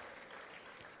genomics.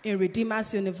 In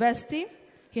Redeemer'S University,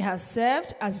 he has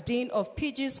served as Dean of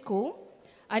PG School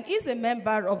and is a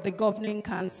member of the Governing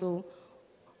Council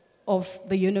of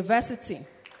the university.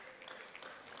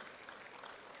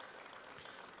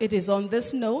 It is on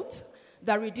this note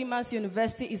that Redeemer'S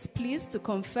University is pleased to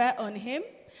confer on him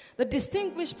the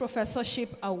Distinguished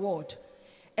Professorship Award.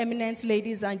 Eminent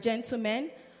ladies and gentlemen,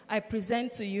 I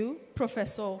present to you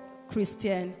Professor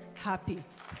Christian Happy.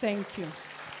 Thank you.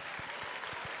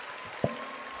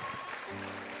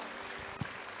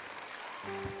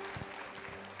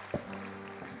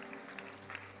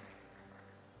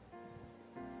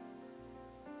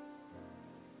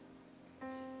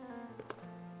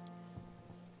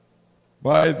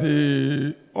 By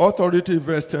the authority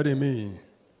vested in me,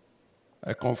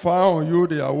 I confer on you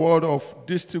the award of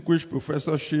Distinguished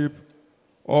Professorship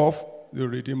of the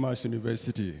Redeemer'S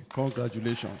University.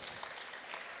 Congratulations.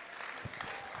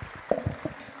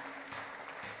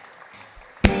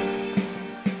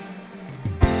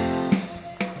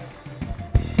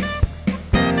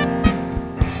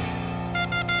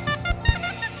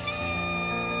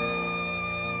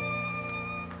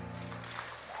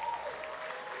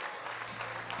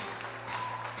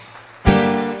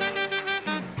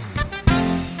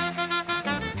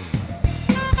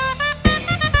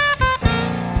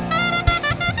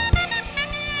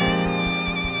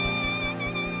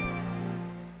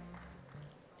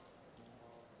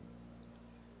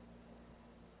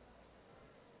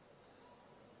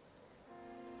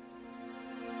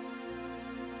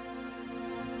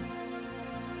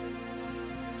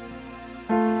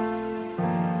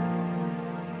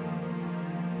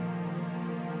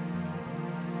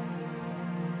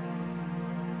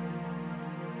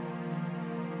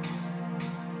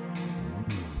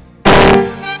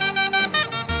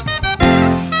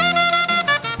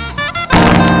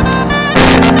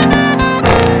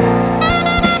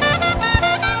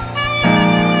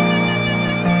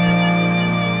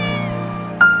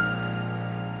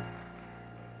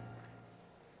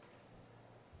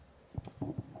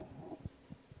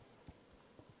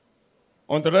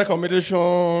 On the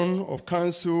recommendation of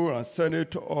Council and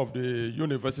Senate of the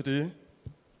University,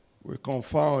 we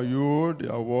confer on you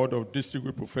the award of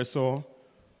Distinguished Professor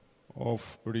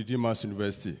of Redeemer'S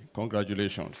University.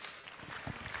 Congratulations.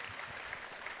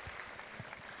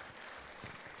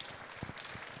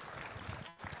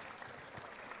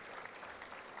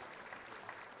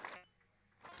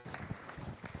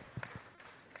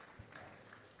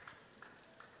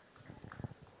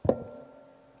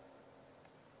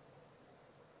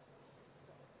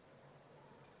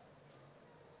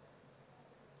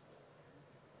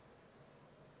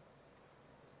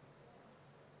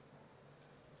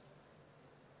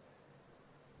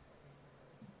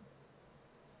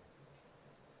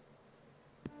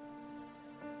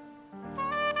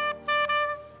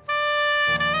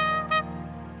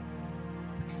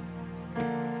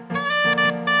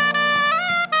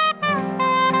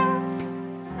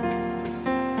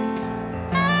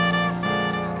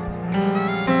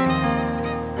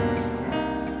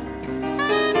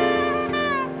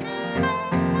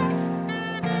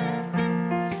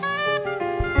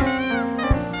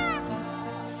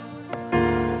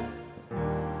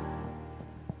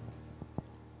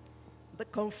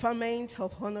 Conferment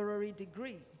of honorary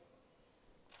degree.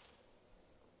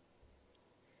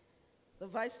 The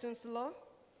Vice Chancellor,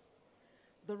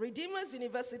 the Redeemer'S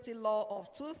University Law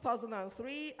of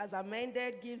 2003, as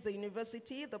amended, gives the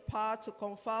university the power to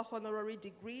confer honorary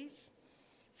degrees,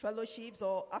 fellowships,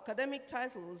 or academic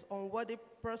titles on worthy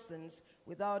persons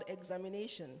without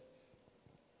examination.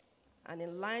 And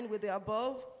in line with the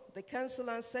above, the Council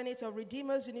and Senate of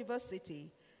Redeemer'S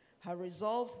University have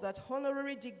resolved that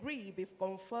honorary degree be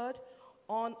conferred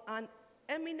on an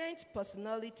eminent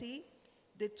personality,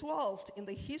 the 12th in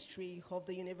the history of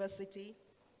the university.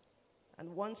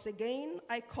 And once again,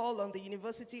 I call on the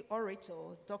University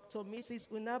Orator, Dr. Mrs.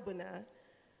 Unabuna,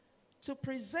 to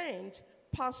present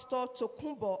Pastor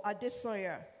Tokunbo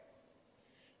Adesoya,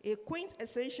 a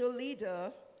quintessential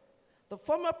leader, the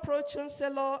former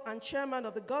Pro-Chancellor and Chairman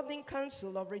of the Governing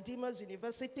Council of Redeemer'S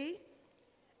University,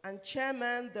 and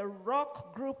Chairman the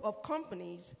Rock Group of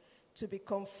Companies, to be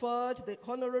conferred the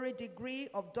honorary degree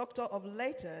of Doctor of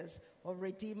Letters of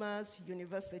Redeemer'S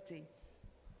University.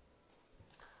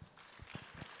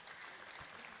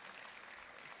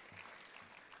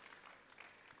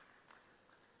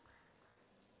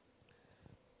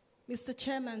 Mr.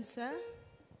 Chairman, sir,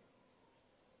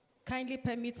 kindly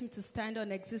permit me to stand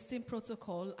on existing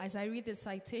protocol as I read the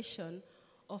citation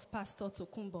of Pastor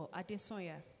Tokunbo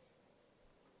Adesoya.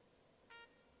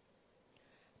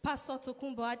 Pastor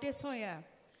Tokunbo Adesoya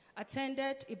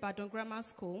attended Ibadan Grammar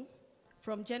School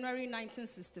from January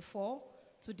 1964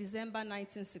 to December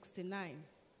 1969.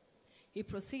 He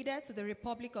proceeded to the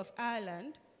Republic of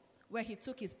Ireland, where he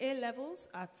took his A-levels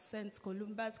at St.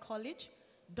 Columba's College,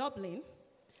 Dublin,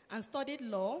 and studied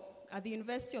law at the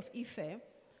University of Ife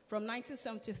from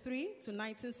 1973 to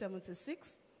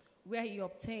 1976, where he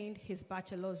obtained his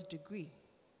bachelor's degree.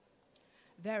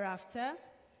 Thereafter,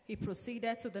 he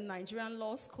proceeded to the Nigerian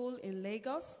Law School in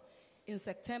Lagos in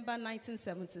September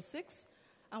 1976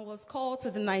 and was called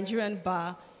to the Nigerian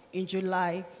Bar in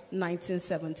July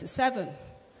 1977.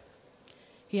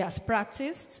 He has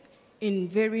practiced in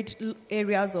varied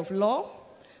areas of law,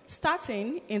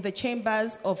 starting in the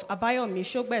chambers of Abayomi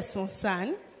Shogbeson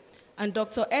San and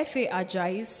Dr. F.A.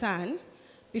 Ajayi San,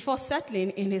 before settling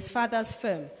in his father's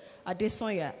firm,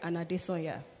 Adesoya and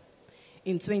Adesoya.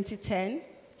 In 2010,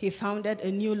 he founded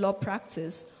a new law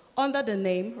practice under the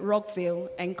name Rockville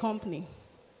and Company.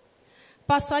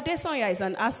 Pastor Adesoya is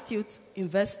an astute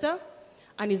investor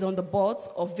and is on the boards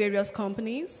of various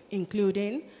companies,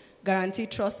 including Guarantee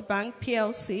Trust Bank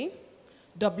PLC,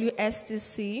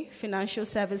 WSTC Financial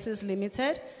Services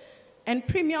Limited, and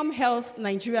Premium Health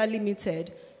Nigeria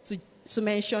Limited, to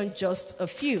mention just a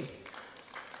few.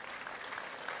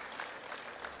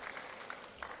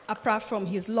 Apart from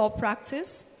his law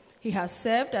practice, he has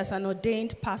served as an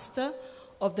ordained pastor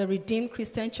of the Redeemed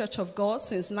Christian Church of God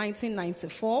since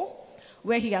 1994,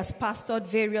 where he has pastored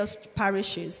various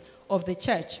parishes of the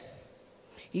church.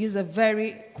 He is a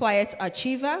very quiet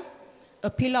achiever, a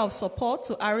pillar of support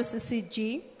to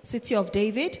RCCG, City of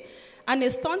David, and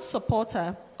a staunch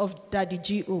supporter of Daddy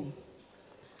G.O.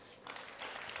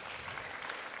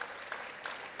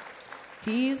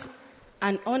 He is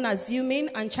an unassuming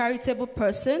and charitable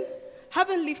person,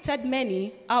 having lifted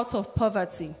many out of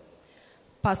poverty.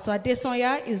 Pastor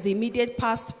Adesoya is the immediate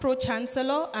past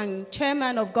Pro-Chancellor and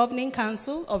Chairman of Governing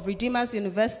Council of Redeemer'S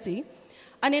University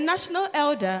and a national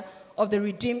elder of the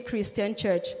Redeemed Christian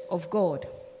Church of God.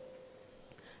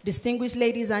 Distinguished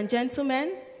ladies and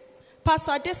gentlemen,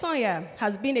 Pastor Adesoya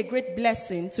has been a great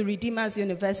blessing to Redeemer'S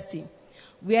University,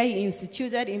 where he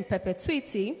instituted in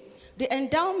perpetuity the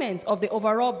endowment of the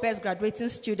overall best graduating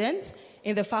student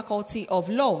in the Faculty of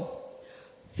Law.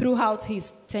 Throughout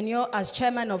his tenure as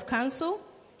chairman of council,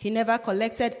 he never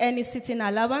collected any sitting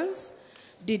allowance,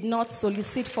 did not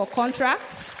solicit for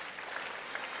contracts,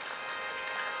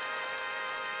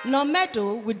 nor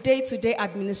meddle with day-to-day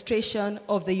administration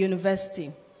of the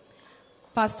university.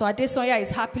 Pastor Adesanya is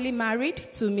happily married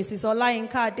to Mrs.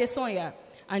 Olayinka Adesanya,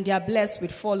 and they are blessed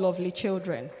with 4 lovely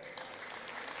children.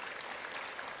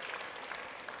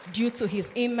 Due to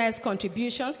his immense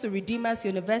contributions to Redeemer'S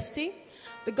University,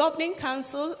 the Governing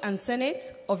Council and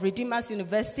Senate of Redeemer'S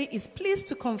University is pleased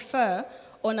to confer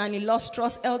on an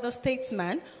illustrious elder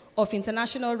statesman of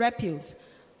international repute,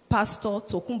 Pastor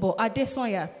Tokunbo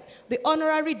Adesanya, the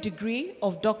honorary degree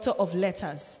of Doctor of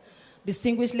Letters.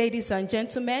 Distinguished ladies and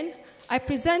gentlemen, I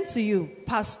present to you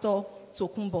Pastor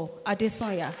Tokunbo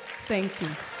Adesanya. Thank you.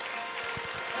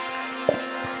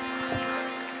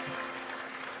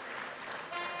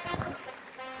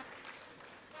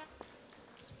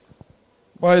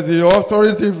 By the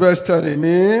authority vested in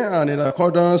me and in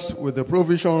accordance with the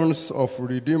provisions of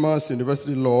Redeemer'S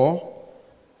University law,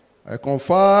 I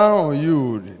confer on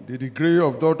you the degree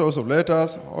of Doctors of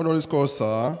Letters, honoris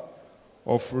causa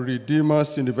of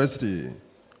Redeemer'S University,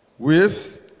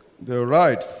 with the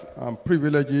rights and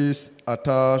privileges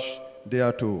attached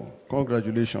thereto.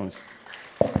 Congratulations.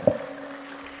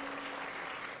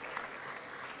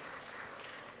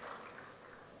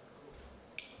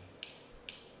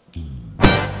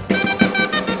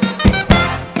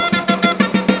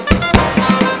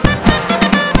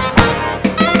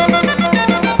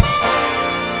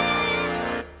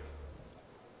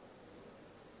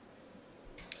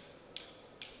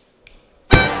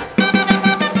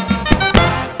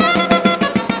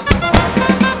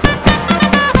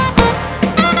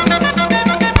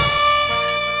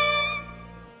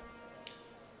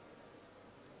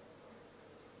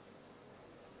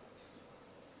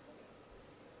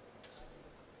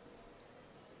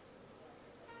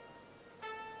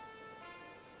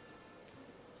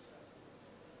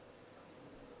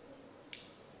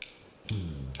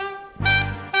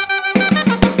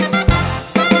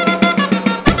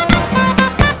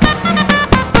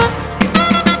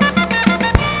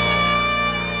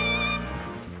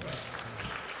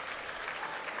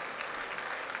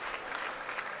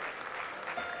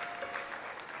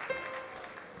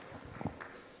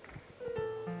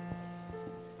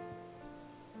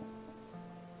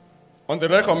 On the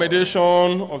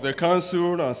recommendation of the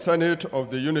Council and Senate of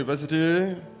the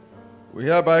University, we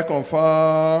hereby confer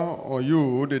on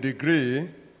you the degree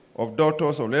of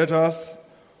Doctors of Letters,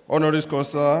 honoris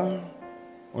causa,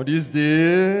 on this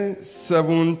day,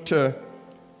 7th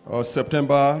of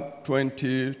September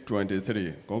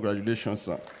 2023. Congratulations,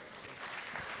 sir.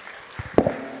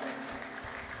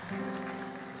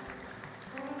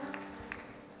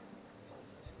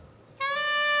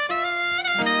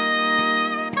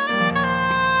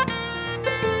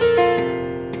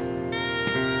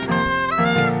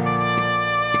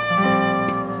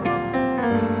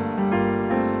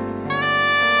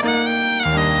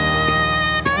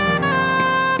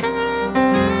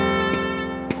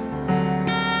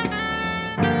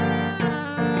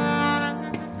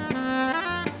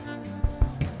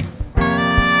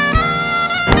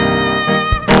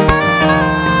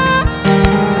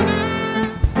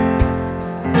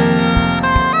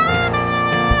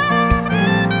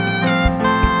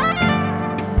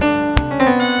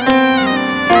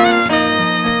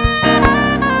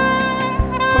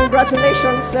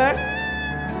 Congratulations, sir.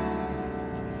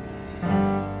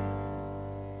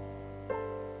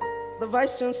 The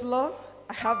Vice Chancellor,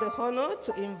 I have the honor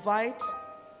to invite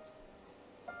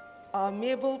our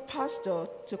amiable Pastor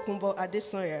Tokunbo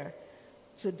Adesanya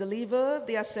to deliver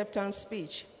the acceptance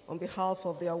speech on behalf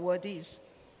of the awardees.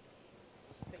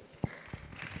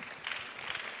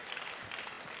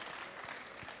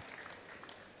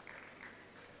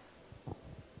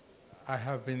 I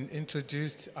have been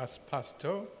introduced as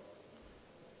pastor,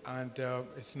 and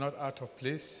it's not out of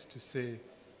place to say,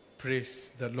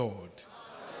 praise the Lord.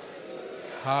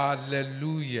 Hallelujah.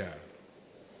 Hallelujah.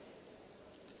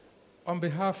 On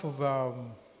behalf of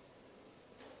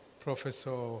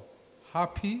Professor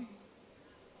Happy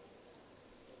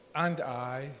and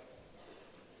I,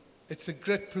 it's a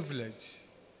great privilege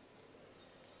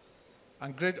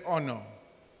and great honor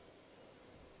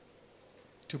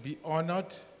to be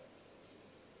honored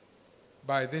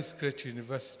by this great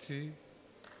university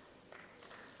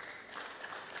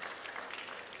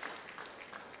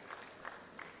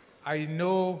I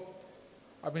know,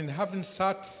 having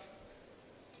sat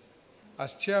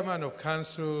as chairman of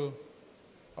council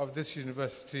of this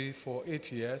university for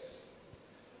 8 years,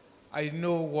 I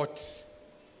know what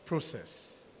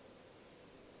process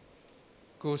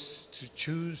goes to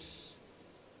choose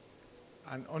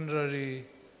an honorary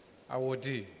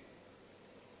awardee.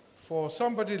 For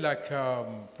somebody like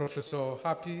Professor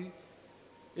Happy,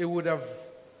 it would have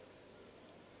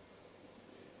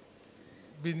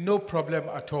been no problem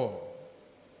at all.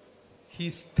 He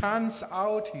stands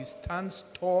out, he stands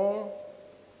tall.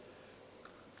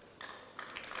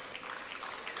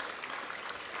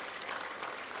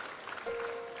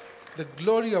 The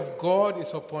glory of God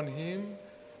is upon him,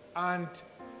 and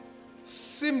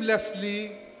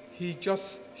seamlessly he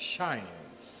just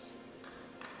shines.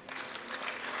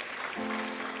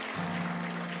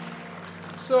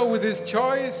 So with his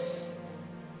choice,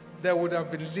 there would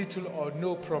have been little or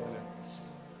no problems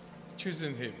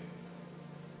choosing him.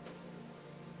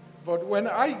 But when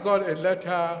I got a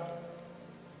letter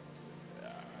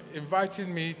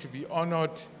inviting me to be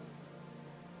honored,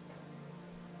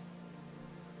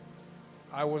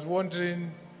 I was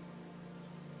wondering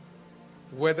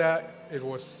whether it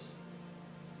was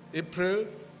April,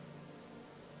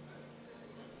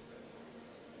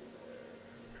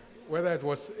 whether it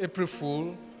was April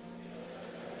Fool,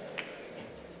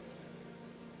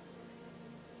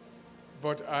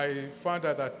 but I found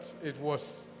out that it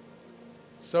was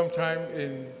sometime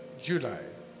in July,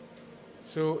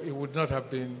 so it would not have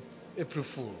been April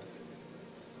Fool.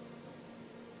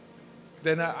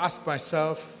 Then I asked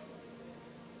myself,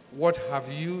 what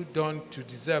have you done to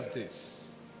deserve this?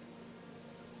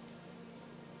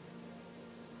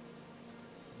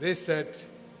 They said,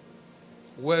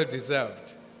 well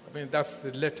deserved. I mean, that's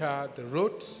the letter they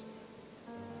wrote.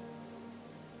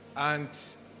 And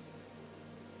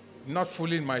not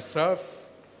fooling myself,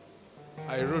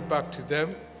 I wrote back to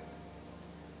them,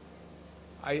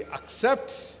 I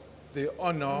accept the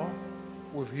honor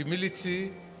with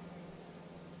humility,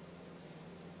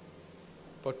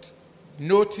 but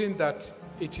noting that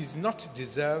it is not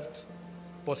deserved,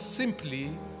 but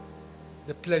simply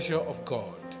the pleasure of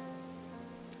God.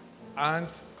 And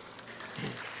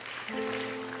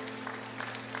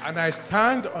I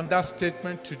stand on that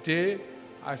statement today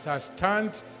as I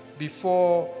stand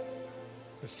before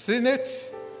the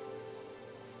Senate,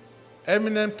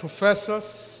 eminent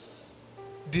professors,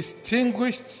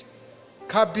 distinguished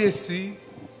KBC,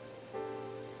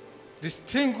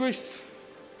 distinguished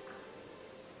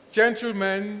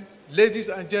gentlemen, ladies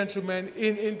and gentlemen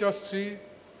in industry,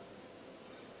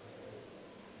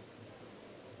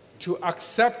 to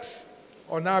accept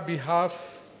on our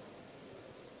behalf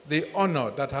the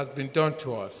honor that has been done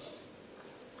to us.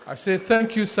 I say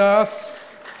thank you,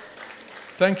 sirs.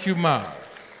 Thank you, ma.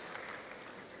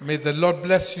 May the Lord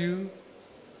bless you.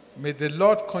 May the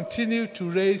Lord continue to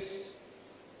raise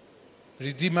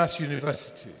Redeemer'S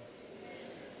University.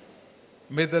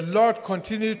 May the Lord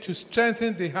continue to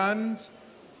strengthen the hands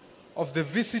of the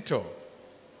visitor,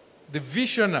 the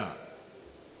visioner.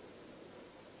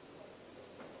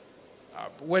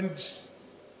 When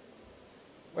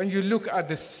you look at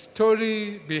the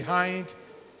story behind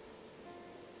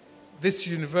this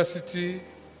university,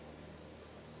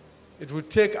 it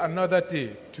would take another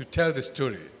day to tell the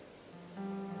story.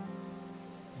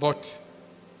 But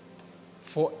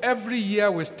for every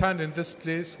year we stand in this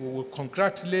place, we will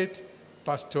congratulate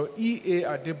Pastor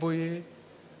E.A. Adeboye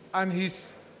and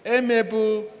his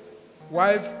amiable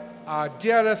wife, our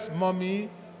dearest mommy,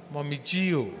 Mommy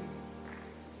Gio,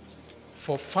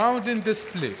 for founding this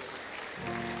place.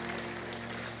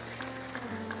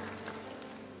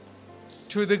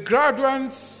 To the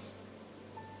graduates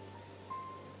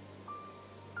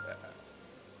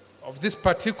of this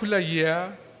particular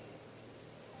year,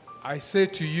 I say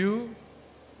to you,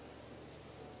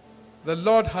 the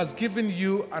Lord has given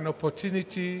you an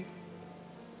opportunity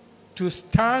to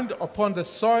stand upon the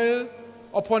soil,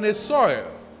 upon a soil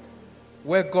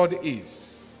where God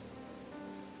is.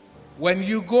 When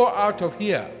you go out of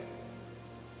here,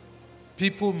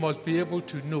 people must be able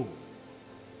to know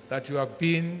that you have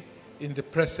been in the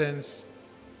presence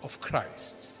of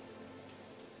Christ.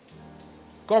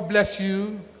 God bless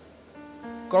you.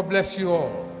 God bless you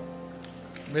all.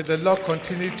 May the Lord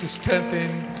continue to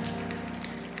strengthen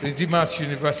Redeemer'S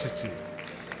University.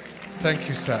 Thank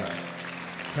you, sir.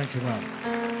 Thank you, ma'am.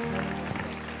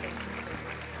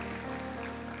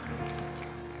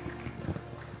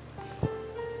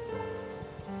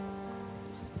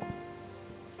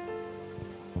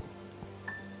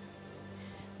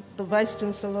 The Vice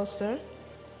Chancellor, sir.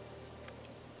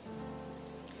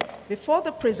 Before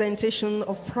the presentation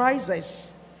of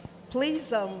prizes,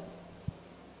 please,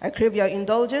 I crave your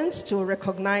indulgence to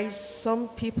recognize some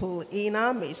people in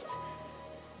our midst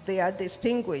They are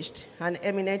distinguished and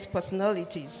eminent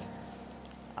personalities.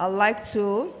 I'd like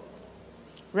to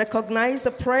recognize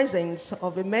the presence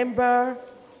of a member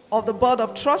of the Board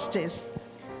of Trustees,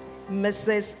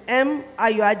 Mrs. M.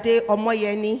 Ayoade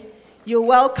Omoyeni. You're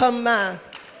welcome, ma'am.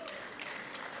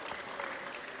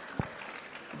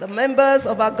 The members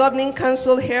of our governing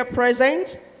council here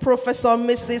present, Professor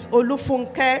Mrs.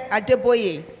 Olufunke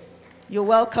Adeboye. You're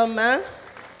welcome, ma'am.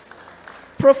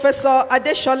 Professor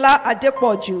Adeshola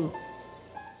Adepoju.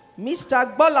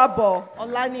 Mr. Gbolabo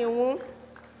Olaniwu.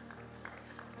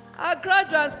 Our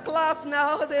graduates clap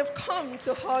now, they've come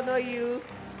to honor you.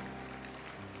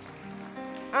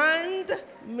 And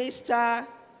Mr.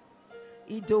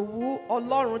 Idowu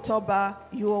Oloruntoba,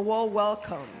 you are all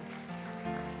welcome.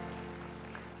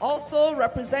 Also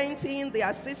representing the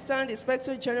Assistant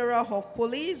Inspector General of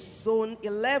Police, Zone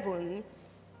 11,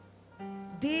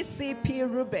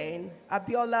 DCP Ruben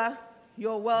Abiola,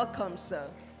 you're welcome, sir.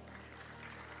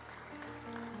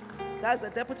 That's the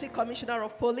Deputy Commissioner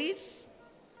of Police,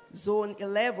 Zone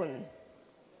 11.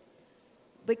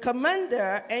 The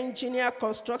Commander, Engineer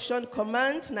Construction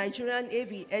Command, Nigerian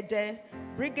Navy, Ede,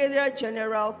 Brigadier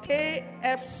General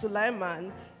K.F.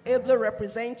 Sulaiman, ably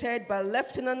represented by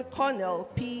Lieutenant Colonel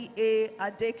P.A.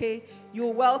 Adeke.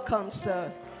 You're welcome,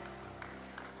 sir.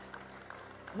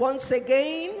 Once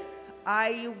again,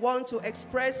 I want to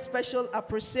express special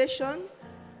appreciation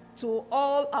to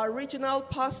all our regional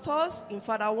pastors. In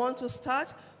fact, I want to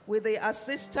start with the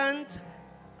Assistant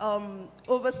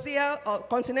Overseer, or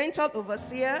Continental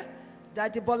Overseer,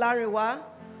 Daddy Bolarewa,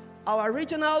 our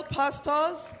regional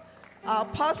pastors, our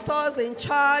pastors in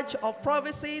charge of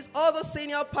provinces, all the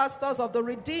senior pastors of the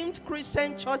Redeemed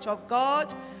Christian Church of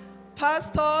God,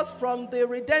 pastors from the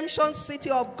Redemption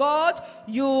City of God,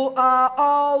 you are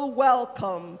all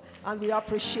welcome, and we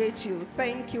appreciate you.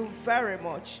 Thank you very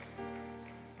much.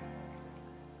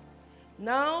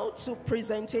 Now to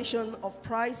presentation of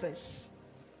prizes.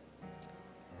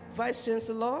 Vice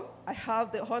Chancellor, I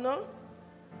have the honor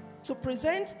to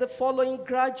present the following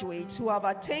graduates who have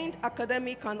attained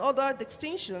academic and other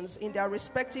distinctions in their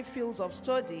respective fields of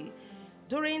study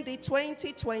during the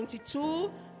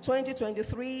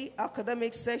 2022-2023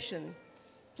 academic session.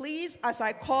 Please, as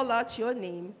I call out your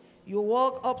name, you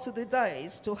walk up to the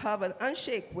dais to have an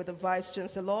handshake with the Vice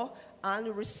Chancellor and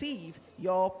receive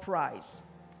your prize.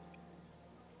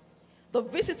 The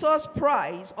Visitor's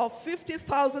Prize of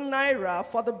 50,000 Naira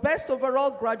for the best overall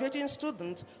graduating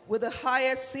student with the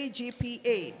highest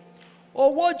CGPA.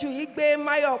 Owoju Igbe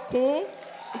Mayokun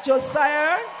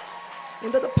Josiah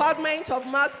in the Department of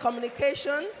Mass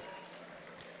Communication.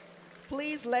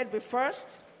 Please let me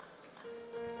first.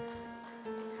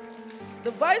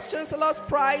 The Vice Chancellor's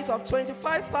Prize of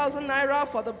 25,000 Naira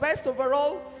for the best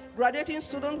overall graduating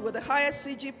student with the highest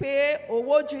CGPA.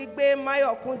 Owoju Igbe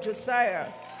Mayokun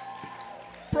Josiah.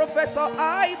 Professor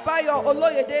I. Bayo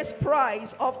Oloyede's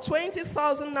prize of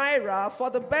 20,000 Naira for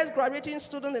the best graduating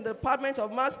student in the Department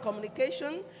of Mass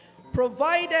Communication,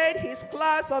 provided his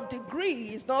class of degree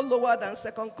is not lower than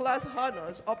second-class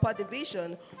honors, upper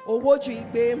division,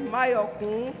 Owoju Igbe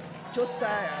Mayokun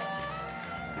Josiah.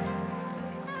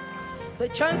 The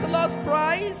Chancellor's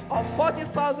Prize of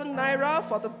 40,000 Naira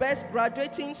for the best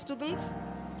graduating student,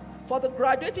 for the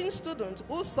graduating student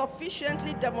who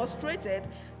sufficiently demonstrated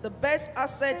the best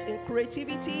assets in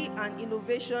creativity and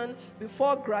innovation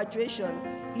before graduation.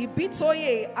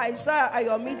 Ibitoye Isaiah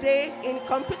Ayomide in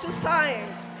computer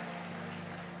science.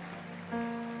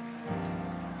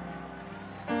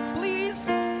 Please,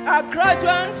 our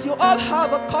graduates, you all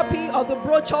have a copy of the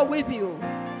brochure with you.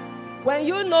 When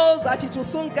you know that it will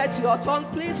soon get to your turn,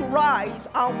 please rise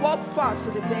and walk fast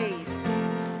to the dais.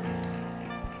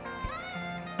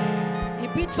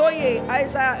 Ibitoye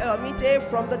Isaiah Elmide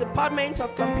from the Department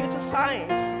of Computer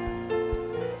Science.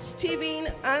 Stephen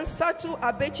and Satu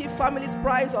Abechi Family's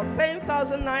Prize of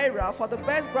 10,000 Naira for the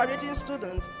best graduating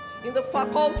student in the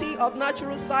Faculty of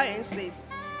Natural Sciences.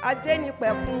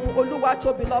 Adenipekun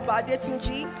Oluwatobiloba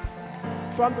Adetunji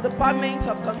from the Department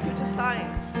of Computer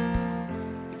Science.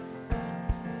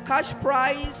 Cash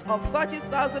prize of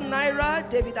 30,000 Naira,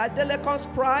 David Adelekon's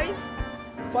Prize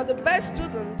for the best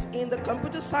student in the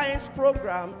computer science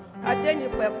program,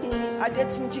 Adenipekun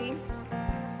Adetunji.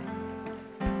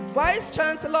 Vice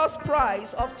Chancellor's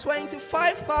Prize of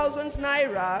 25,000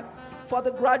 Naira for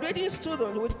the graduating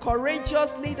student with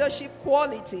courageous leadership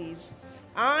qualities.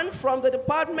 And from the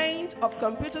Department of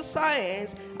Computer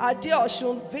Science,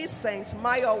 Adeosun Vincent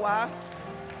Mayowa.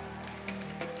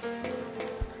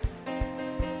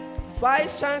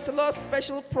 Vice Chancellor's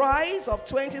Special Prize of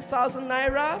 20,000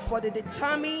 Naira for the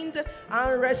determined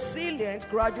and resilient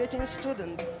graduating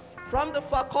student. From the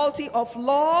Faculty of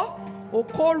Law,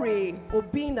 Okore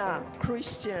Obina,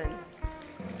 Christian.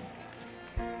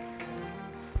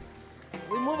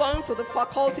 We move on to the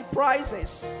faculty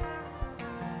prizes.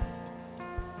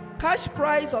 Cash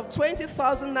prize of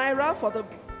 20,000 naira for the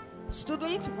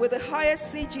student with the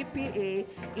highest CGPA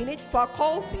in each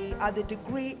faculty at the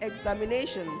degree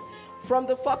examination. From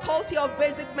the Faculty of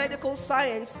Basic Medical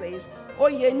Sciences,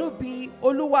 Oyenubi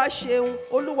Oluwaseun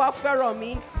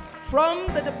Oluwaferomi, from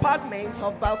the Department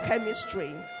of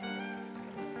Biochemistry.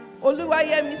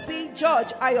 Oluwayemisi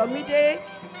George Ayomide,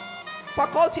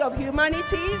 Faculty of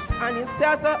Humanities and in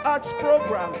Theatre Arts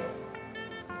Program.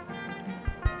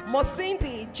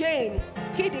 Mosindi Jane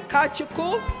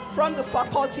Kidikachuku, from the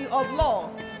Faculty of Law.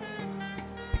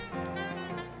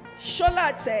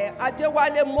 Sholate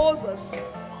Adewale Moses,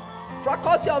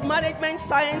 Faculty of Management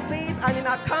Sciences and in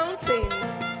Accounting.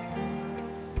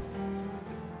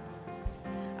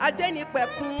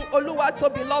 Adenipekun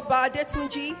Oluwatobiloba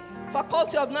Adetunji,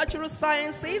 Faculty of Natural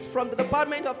Sciences from the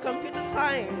Department of Computer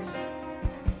Science.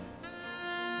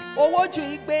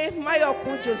 Owojuigbe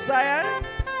Mayokun Josiah,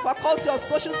 Faculty of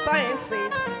Social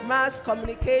Sciences, Mass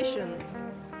Communication.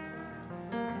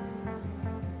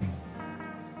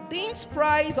 Dean's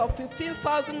Prize of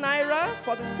 15,000 naira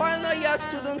for the final year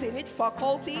student in each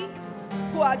faculty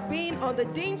who had been on the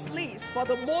Dean's list for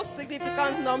the most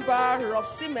significant number of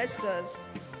semesters.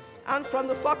 And from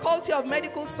the Faculty of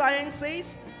Medical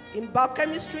Sciences in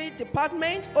Biochemistry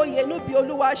Department, Oyenubi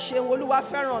Oluwaseun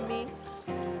Oluwaferomi.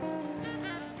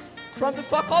 From the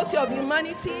Faculty of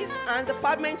Humanities and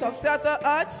Department of Theatre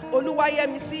Arts,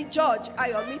 Oluwayemisi George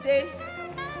Ayomide.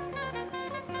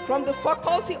 From the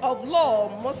Faculty of Law,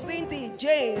 Mosindi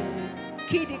Jane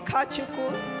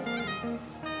Kidikachuku.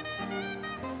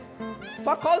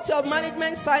 Faculty of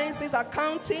Management Sciences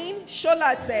Accounting,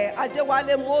 Sholate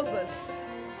Adewale Moses.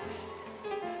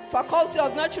 Faculty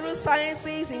of Natural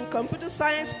Sciences in Computer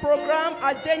Science Program,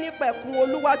 Adenipekun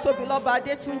Oluwatobiloba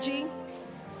Adetunji.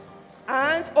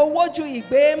 And Owoju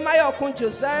Igbe Mayokun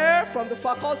Joseph from the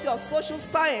Faculty of Social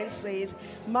Sciences,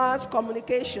 Mass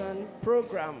Communication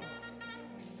Program.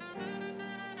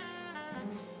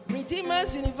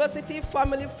 Redeemer'S University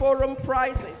Family Forum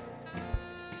prizes.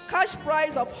 Cash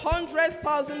prize of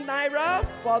 100,000 naira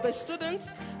for the students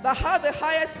that have the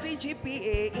highest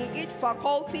CGPA in each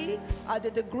faculty at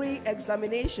the degree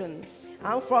examination.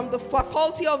 And from the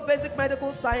Faculty of Basic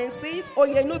Medical Sciences,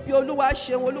 Oyenubi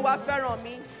Oluwaseun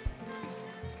Oluwaferomi.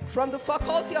 From the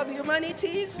Faculty of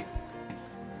Humanities,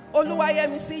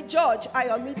 Oluwayemisi George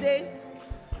Ayomide.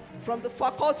 From the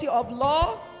Faculty of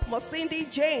Law, Mosindi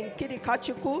Jane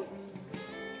Kidikachuku.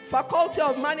 Faculty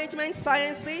of Management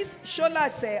Sciences,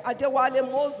 Sholate Adewale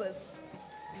Moses.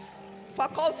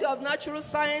 Faculty of Natural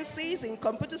Sciences in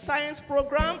Computer Science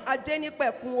Program,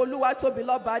 Adenipekun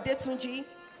Oluwatobiloba Adetunji.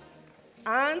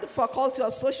 And Faculty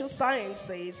of Social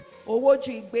Sciences,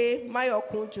 Owoju Igbe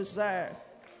Mayokun Joseph.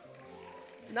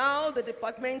 Now the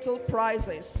departmental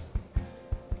prizes.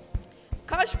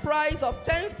 Cash prize of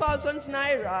 10,000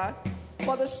 naira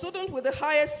for the student with the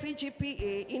highest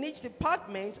CGPA in each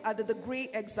department at the degree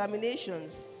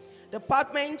examinations.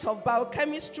 Department of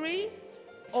Biochemistry,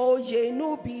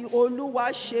 Oyenubi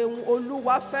Oluwaseun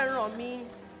Oluwaferomi.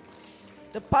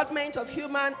 Department of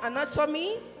Human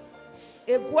Anatomy,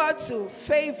 Egwatu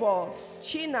Favor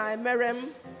China Emerem.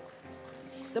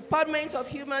 Department of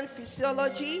Human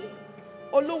Physiology,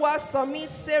 Oluwasomi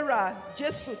Sarah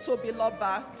Jesu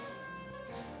Tobiloba.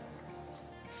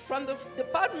 From the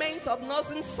Department of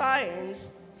Nursing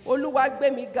Science,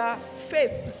 Oluwagbemiga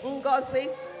Faith Ngozi.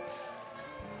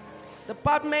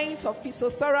 Department of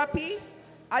Physiotherapy,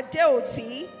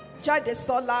 Adeoti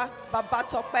Jadesola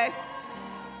Babatope.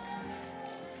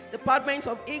 Department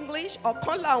of English,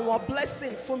 Okonlawo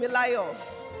Blessing Fumilayo.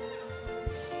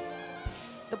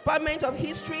 Department of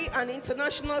History and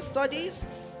International Studies,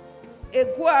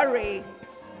 Eguare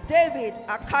David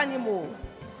Akanimo.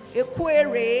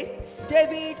 Equere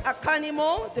David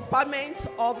Akanimo, Department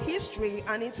of History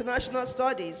and International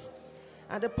Studies.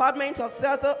 And Department of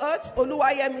Theatre Arts,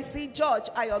 Oluwayemisi George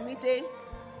Ayomide.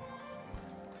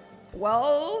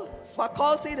 Well,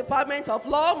 Faculty Department of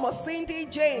Law, Mosindi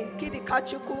Jane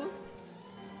Kidikachuku.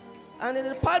 And in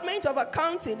the Department of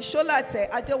Accounting, Sholate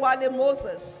Adewale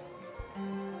Moses.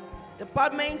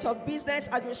 Department of Business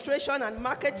Administration and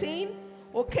Marketing,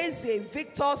 Okeze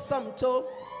Victor Samto.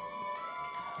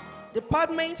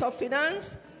 Department of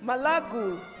Finance,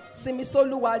 Malagu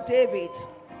Simisoluwa David.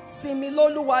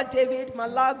 Similoluwa David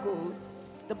Malagu,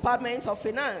 Department of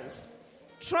Finance.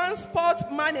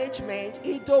 Transport Management,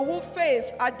 Idowu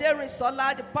Faith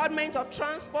Aderisola, Department of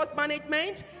Transport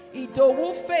Management,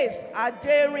 Idowu Faith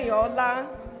Aderiola.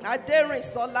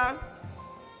 Aderinsola.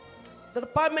 The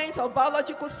Department of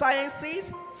Biological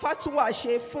Sciences,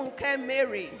 Fatuwashe Funke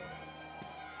Mary.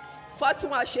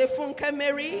 Fatuwashe Funke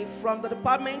Mary from the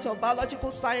Department of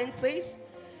Biological Sciences.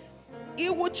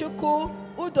 Iwuchukwu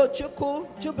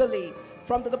Udochukwu Jubilee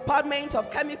from the Department of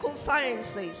Chemical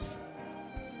Sciences.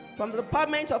 From the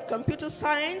Department of Computer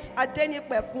Science,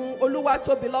 Adenipekun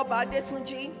Oluwatobiloba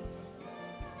Adetunji.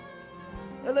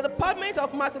 In the Department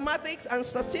of Mathematics and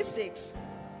Statistics,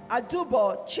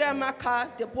 Adubo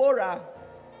Chiamaka Deborah.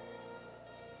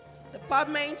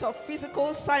 Department of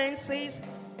Physical Sciences,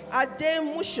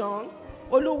 Ademushon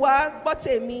Oluwa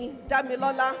Botemi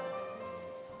Damilola.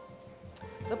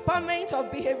 Department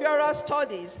of Behavioral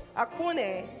Studies,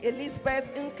 Akune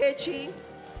Elizabeth Nkechi.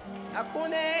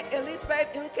 Akune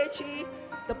Elizabeth Nkechi,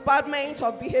 Department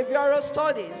of Behavioral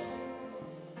Studies.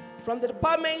 From the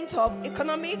Department of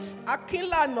Economics,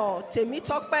 Akinlano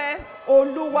Temitokpe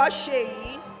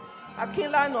Oluwaseyi.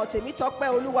 Akinlano Temitokpe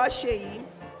Oluwaseyi.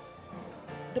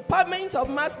 Department of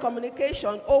Mass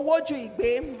Communication, Owoju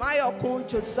Igbe Mayokun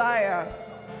Josiah.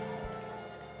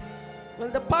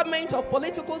 From the Department of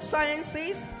Political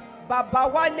Sciences,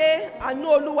 Babawale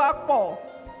Anuoluwapo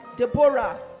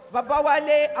Deborah.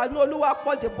 Babawale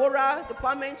Anuoluwapo Deborah,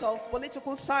 Department of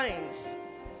Political Science.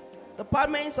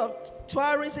 Department of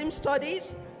Tourism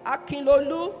Studies,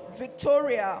 Akinlolu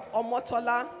Victoria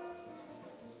Omotola.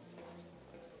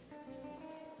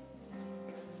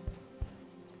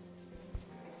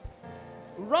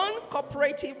 Run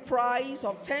Cooperative Prize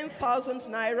of 10,000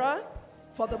 Naira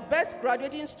for the best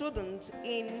graduating student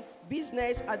in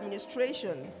Business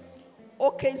Administration,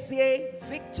 Okezie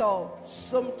Victor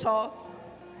Sumto.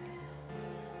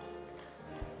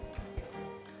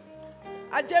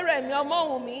 Aderemi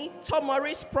Omohumi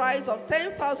Tomoris Prize of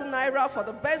 10,000 Naira for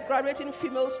the best graduating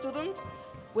female student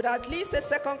with at least a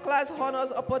second-class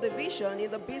honors upper division in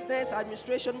the Business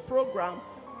Administration program,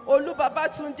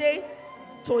 Olubabatunde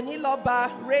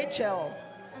Toniloba Rachel.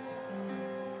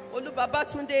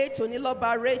 Olubabatunde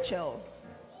Toniloba Rachel.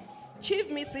 Chief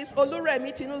Mrs.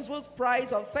 Oluremi Tinubu's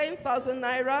Prize of 10,000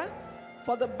 Naira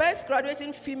for the best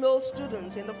graduating female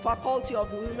student in the Faculty of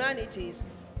Humanities,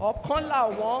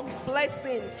 Okonlawon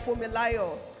Blessing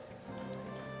Fumilayo.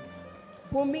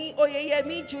 Bumi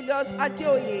Oyeyemi Julius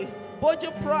Adeoye Bojo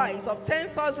Prize of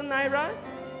 10,000 Naira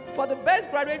for the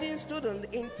best graduating student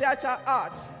in Theatre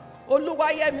Arts,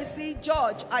 Oluwayemisi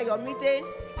George Ayomide.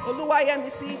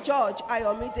 Oluwayemisi George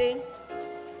Ayomide.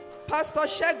 Pastor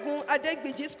Shegun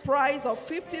Adegbiji's Prize of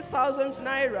 50,000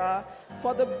 Naira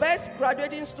for the best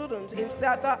graduating student in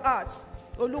Theatre Arts,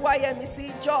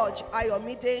 Oluwayemisi George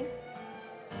Ayomide.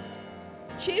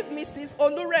 Chief Mrs.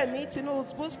 Oluremi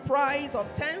Tinubu's Prize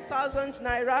of 10,000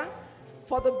 Naira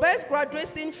for the best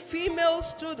graduating female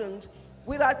student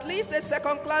with at least a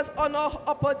second-class honor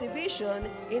upper division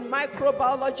in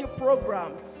microbiology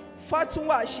program,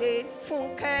 Fatuwashe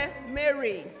Funke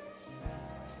Mary.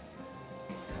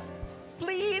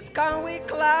 Please, can we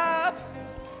clap?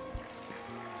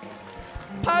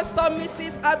 Pastor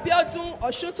Mrs. Abiodun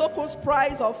Oshuntokun's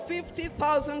Prize of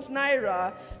 50,000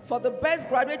 Naira for the best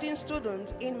graduating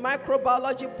student in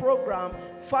microbiology program,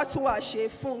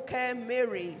 Fatuwashe Funke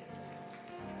Mary.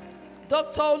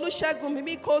 Dr. Olusegun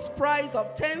Mimiko's Prize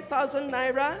of 10,000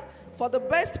 Naira for the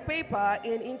best paper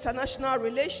in international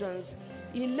relations,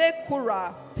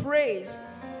 Ilekura Praise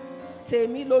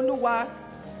Temiloluwa.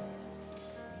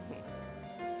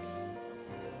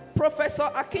 Professor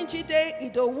Akinjide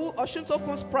Idowu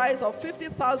Oshuntokun's Prize of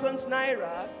 50,000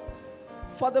 Naira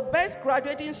for the best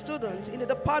graduating student in the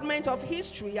Department of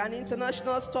History and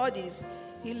International Studies,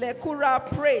 Ilekura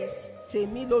Praise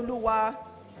Temiloluwa.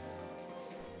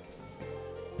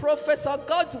 Professor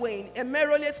Godwin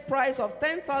Emerole's Prize of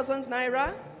 10,000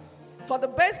 Naira for the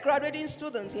best graduating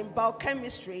student in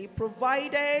biochemistry,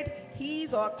 provided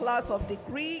his or her class of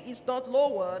degree is not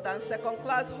lower than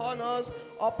second-class honors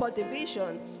upper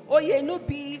division.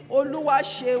 Oyenubi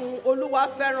Oluwaseun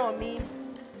Oluwaferanmi.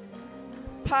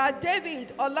 Pa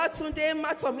David Olatunde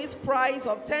Matomi's Prize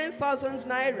of 10,000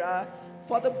 Naira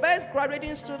for the best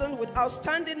graduating student with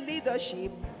outstanding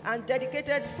leadership and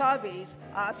dedicated service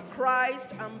as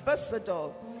Christ Ambassador,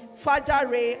 Father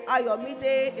Ray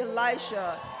Ayomide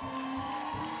Elisha.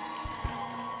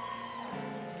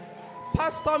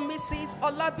 Pastor Mrs.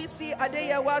 Olabisi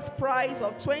Adeyewa's Prize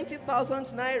of 20,000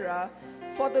 Naira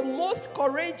for the most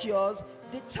courageous,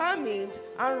 determined,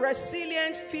 and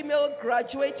resilient female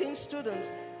graduating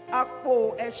student,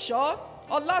 Akpo Esho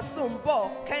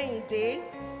Olasumbo Kehinde.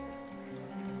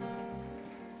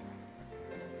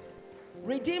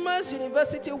 Redeemer'S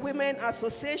University Women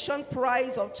Association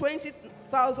Prize of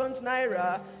 20,000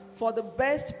 Naira for the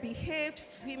best behaved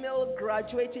female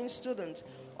graduating student.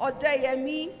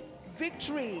 Odeyemi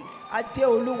Victory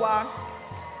Adeoluwa.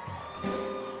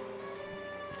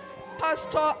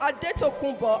 Pastor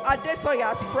Adetokunbo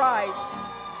Adesoya's prize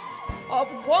of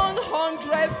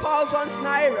 100,000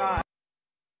 naira.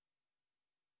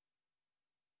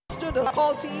 Student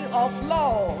Faculty of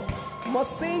Law,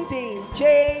 Mosindi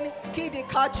Jane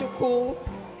Kidikachuku.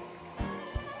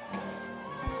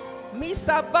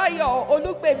 Mr. Bayo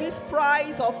Olugbebi's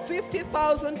prize of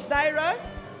 50,000 naira.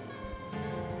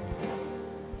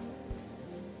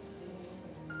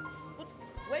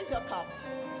 Where's your cap?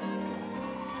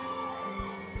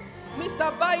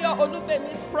 Mr. Bayo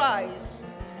Olugbebi's prize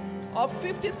of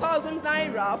 50,000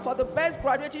 naira for the best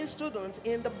graduating student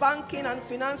in the banking and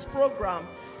finance program,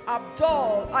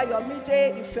 Abdul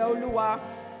Ayomide Ifeoluwa.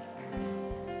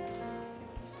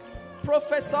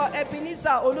 Professor Ebenezer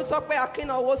Olutope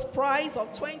Akinowo's prize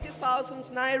of 20,000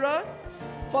 naira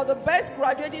for the best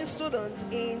graduating student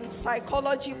in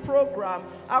psychology program,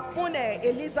 Akune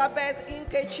Elizabeth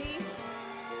Inkechi.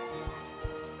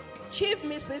 Chief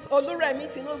Mrs. Oluremi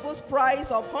Tinubu's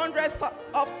prize of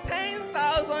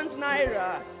 10,000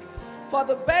 naira for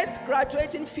the best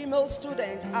graduating female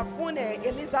student, Akune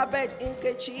Elizabeth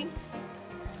Inkechi.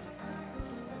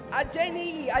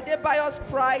 Adeniyi Adebayo's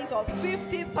prize of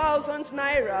 50,000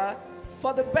 naira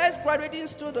for the best graduating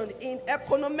student in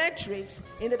econometrics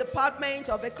in the Department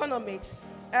of Economics,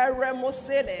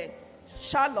 Eremosele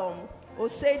Shalom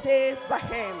Osede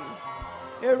Bahem.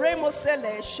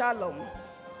 Eremosele Shalom.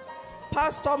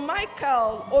 Pastor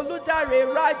Michael Oludare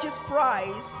Raji's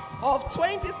prize of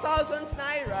 20,000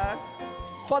 naira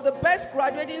for the best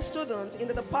graduating student in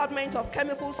the Department of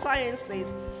Chemical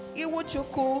Sciences,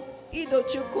 Iwuchukwu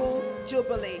Idochukwu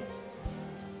Jubilee.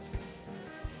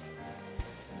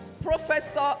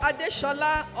 Professor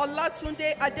Adeshola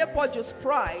Olatunde Adepoju's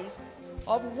prize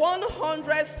of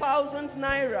 100,000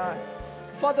 naira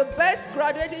for the best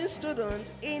graduating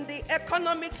student in the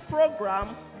economics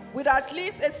program with at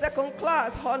least a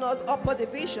second-class honors upper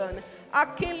division,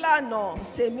 Akinlano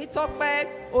Temitope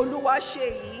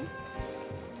Oluwaseyi.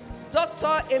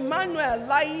 Dr. Emmanuel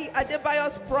Lai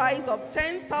Adebayo's prize of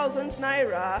 10,000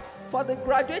 naira for the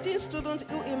graduating student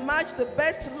who emerged the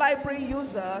best library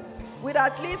user with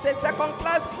at least a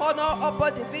second-class honor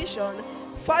upper division,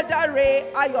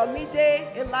 Fadare Ayomide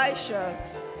Elisha.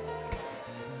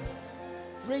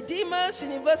 Redeemer'S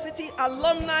University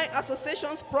Alumni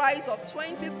Association's prize of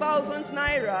 20,000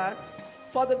 naira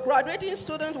for the graduating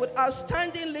student with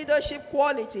outstanding leadership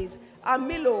qualities,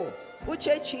 Amilo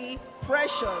Uchechi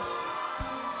Precious.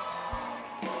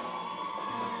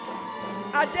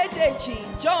 Adedeji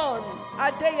John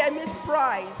Adeyemi's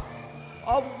prize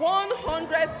of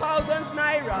 100,000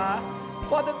 naira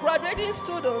for the graduating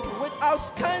student with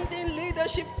outstanding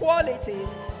leadership qualities,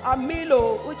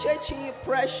 Amilo Uchechi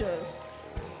Precious.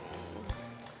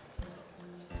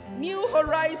 New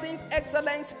Horizons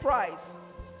Excellence Prize.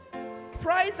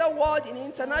 Prize Award in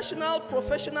International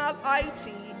Professional IT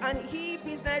and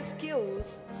E-Business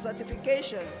Skills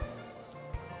Certification.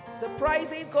 The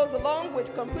prizes goes along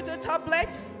with computer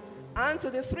tablets and to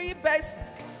the three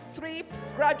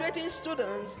graduating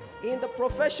students in the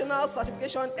professional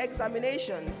certification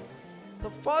examination.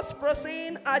 The first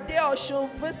person, Osun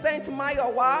Vincent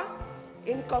Mayowa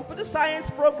in computer science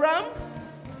program,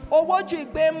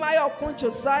 Owojuigbe Mayokun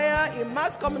Josiah in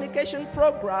mass communication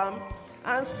program,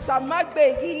 and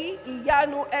Samagbeyi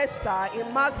Iyanu Esther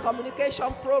in mass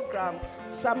communication program.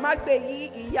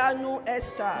 Samagbeyi Iyanu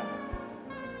Esther.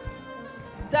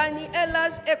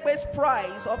 Daniela's Ekpe's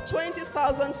prize of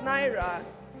 20,000 naira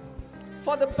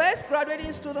for the best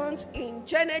graduating student in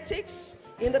genetics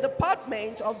in the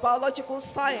Department of Biological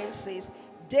Sciences,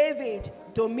 David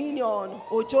Dominion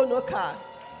Ojonoka.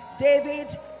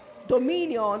 David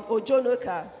Dominion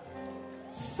Ojonoka.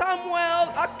 Samuel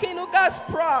Akinuga's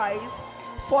prize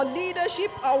for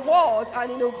leadership award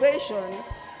and innovation,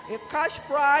 a cash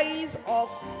prize of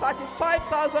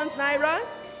 35,000 naira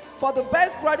for the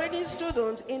best graduating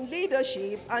student in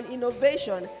leadership and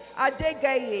innovation,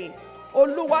 Adegeye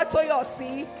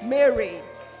Oluwatoyosi Mary.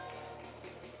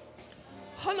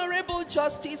 Honorable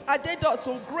Justice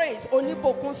Adedotun Grace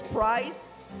Onibokun's prize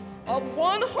of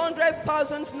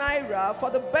 100,000 naira for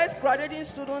the best graduating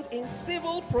student in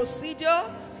civil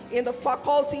procedure in the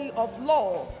Faculty of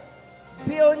Law.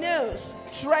 Pioneers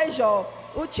Treasure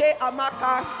Uche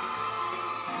Amaka.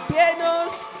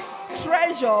 Pioneers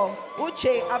Treasure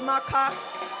Uche Amaka.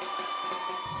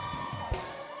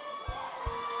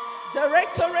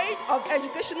 Directorate of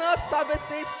Educational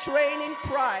Services Training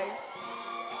Prize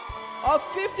of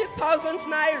 50,000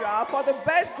 naira for the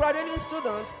best graduating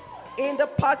student in the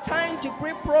part-time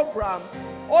degree program,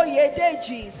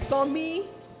 Oyedeji Somi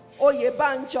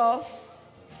Oyebanjo.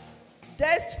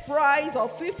 Desk prize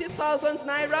of 50,000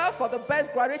 naira for the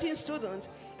best graduating student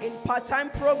in part-time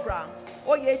program,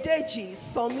 Oyedeji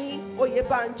Somi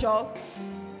Oyebanjo.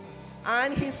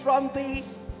 And he's from the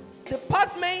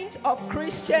Department of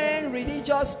Christian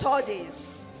Religious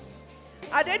Studies.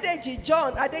 Adedeji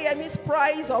John Adeyemi's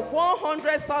prize of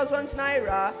 100,000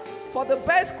 naira for the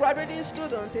best graduating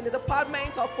student in the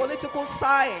Department of Political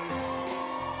Science.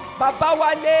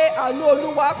 Babawale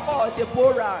Aluoluwapo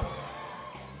Deborah.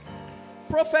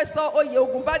 Professor Oye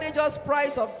Ogunbadejo's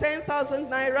prize of 10,000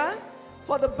 naira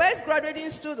for the best graduating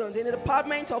student in the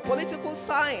Department of Political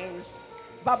Science.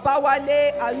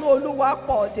 Babawale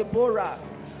Aluoluwapo Deborah.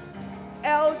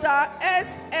 Elder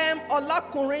S.M.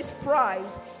 Olakunrin's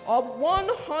prize of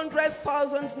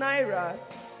 100,000 naira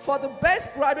for the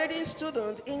best graduating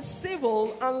student in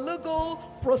civil and legal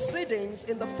proceedings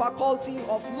in the Faculty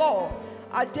of Law.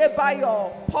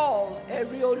 Adebayo Paul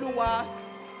Erioluwa.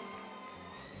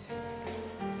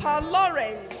 Pa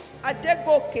Lawrence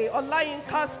Adegoke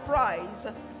Olayinka's prize,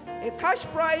 a cash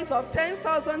prize of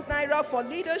 10,000 naira for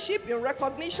leadership in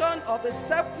recognition of the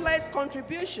selfless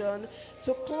contribution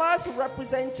to class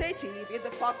representative in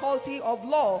the Faculty of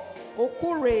Law,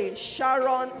 Okure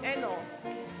Sharon Eno.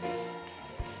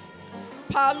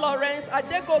 Pa Lawrence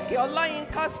Adegoke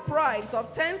Olayinka's prize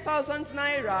of 10,000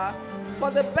 naira for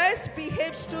the best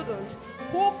behaved student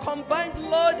who combined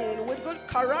learning with good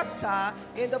character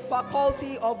in the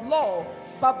Faculty of Law,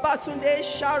 Babatunde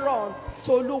Sharon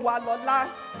Toluwalola.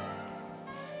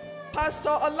 Pastor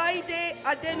Olaide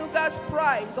Adenuga's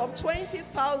prize of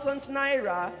 20,000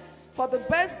 naira for the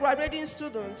best graduating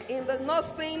student in the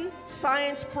Nursing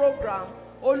Science Program,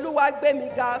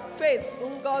 Oluwagbemiga Faith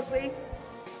Ngozi.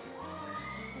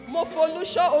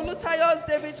 Mofolusho Olutayo's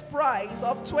David's prize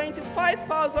of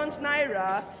 25,000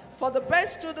 naira for the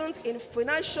best student in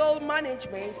financial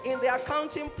management in the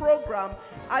accounting program,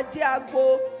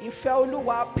 Adiagbo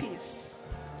Ifeoluwa Peace.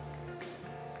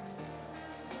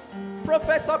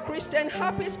 Professor Christian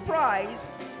Happy's prize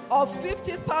of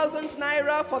 50,000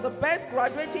 naira for the best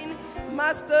graduating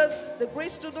master's degree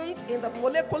student in the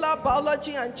molecular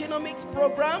biology and genomics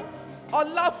program,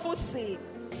 Olafusi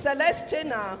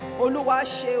Celestina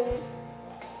Oluwaseun.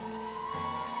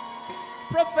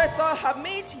 Professor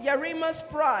Hamid Yarima's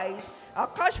prize, a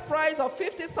cash prize of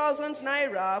 50,000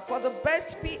 naira for the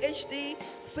best PhD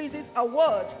thesis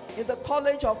award in the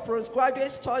College of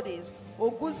Postgraduate Studies,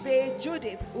 Oguze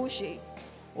Judith Uche.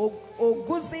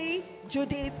 Oguzi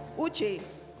Judith Uche.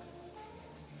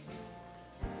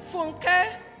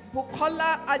 Funke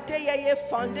Bukola Adeyeye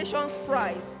Foundation's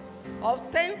prize of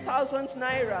 10,000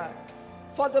 naira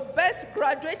for the best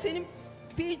graduating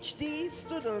PhD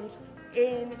student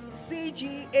in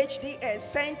CGHDS,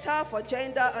 Center for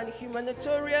Gender and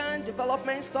Humanitarian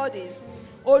Development Studies,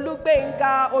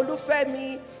 Olugbenga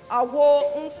Olufemi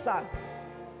Awo Nsa.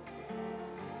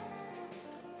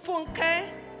 Funke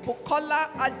Bukola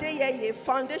Adeyeye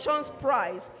Foundation's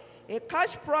prize, a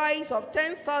cash prize of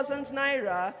 10,000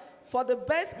 naira for the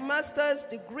best master's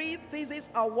degree thesis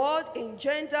award in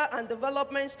Gender and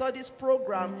Development Studies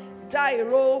program,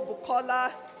 Dairo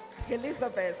Bukola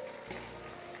Elizabeth.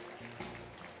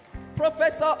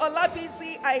 Professor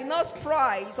Olabisi Aino's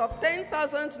prize of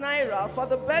 10,000 naira for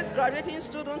the best graduating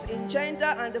student in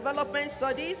Gender and Development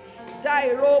Studies,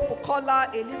 Dairo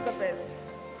Bukola Elizabeth.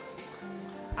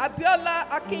 Abiola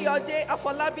Akinyode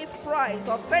Afolabi's prize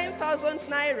of 10,000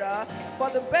 naira for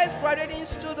the best graduating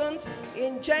student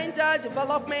in Gender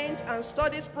Development and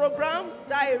Studies program,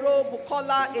 Dairo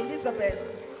Bukola Elizabeth.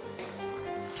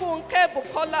 Funke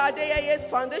Bukola Adeyeye's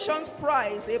Foundation's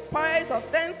prize, a prize of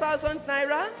 10,000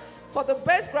 naira for the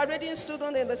best graduating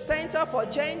student in the Center for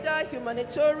Gender,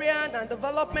 Humanitarian and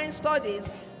Development Studies,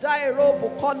 Dairo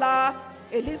Bukola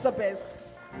Elizabeth.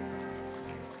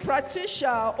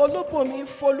 Patricia Olubumi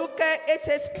Foluke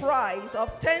Ete's prize of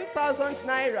 10,000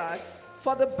 naira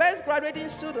for the best graduating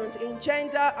student in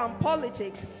Gender and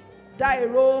Politics,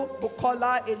 Dairo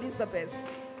Bukola Elizabeth.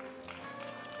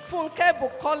 Funke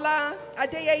Bukola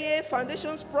Adeyeye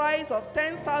Foundation's prize of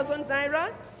 10,000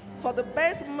 naira for the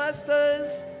best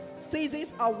Master's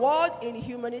Thesis Award in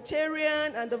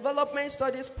Humanitarian and Development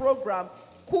Studies program,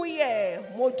 Kuye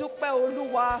Modupe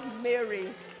Oluwa Mary.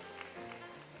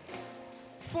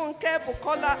 Funke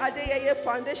Bukola Adeyeye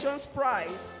Foundation's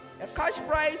prize, a cash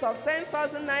prize of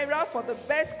 10,000 naira for the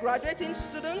best graduating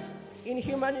students in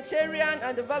Humanitarian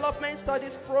and Development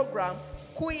Studies program,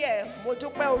 Kuye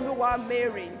Modupe Oluwa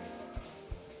Mary.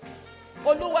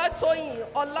 Oluwatoyin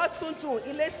Olatuntu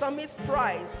Ilesami's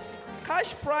prize,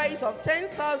 cash prize of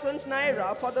 10,000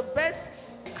 naira for the best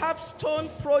capstone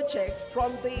project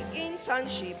from the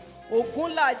internship,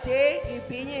 Ogunlade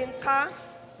Ibiyinka.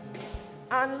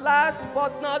 And last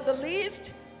but not the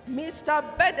least, Mr.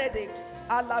 Benedict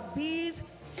Alabi's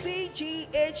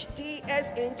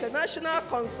CGHDS International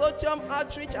Consortium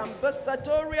Outreach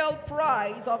Ambassadorial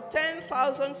Prize of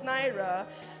 10,000 naira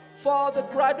for the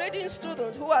graduating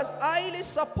student who has highly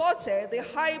supported the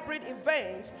hybrid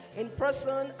events in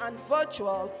person and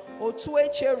virtual,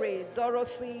 Otuechere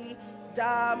Dorothy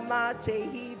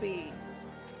Damatehibi.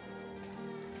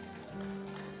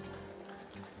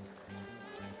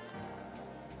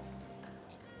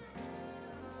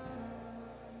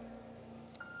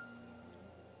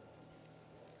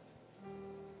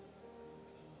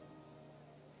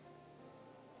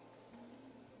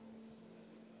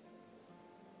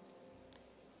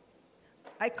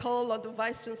 I call on the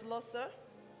Vice Chancellor, sir.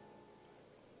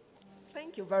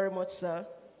 Thank you very much, sir.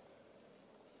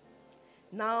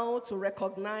 Now to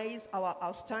recognize our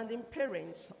outstanding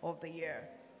parents of the year.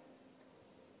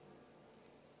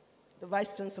 The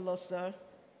Vice Chancellor, sir.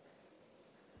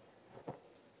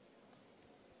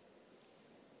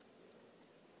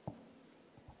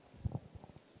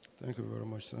 Thank you very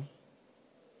much, sir.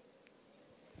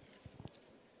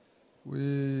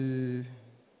 We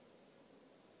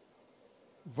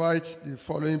invite the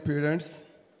following parents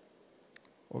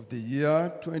of the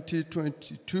year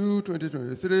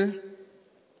 2022-2023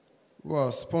 who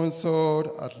have sponsored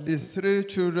at least 3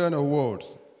 children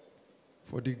awards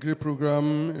for degree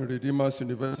program in Redeemer'S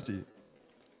University,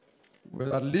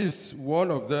 with at least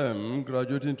one of them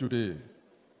graduating today.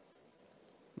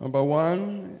 Number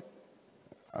 1,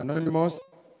 anonymous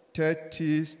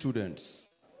 30 students.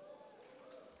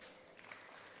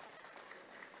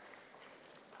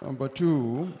 Number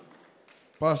 2,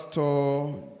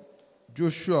 Pastor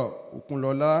Joshua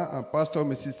Okunlola and Pastor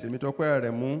Mrs. Temitope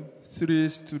Aremu, 3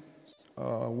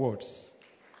 awards.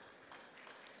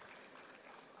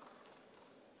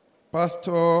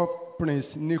 Pastor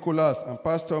Prince Nicholas and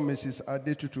Pastor Mrs.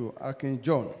 Adetutu Akin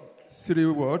John, 3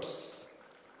 awards.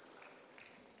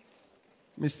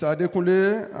 Mr.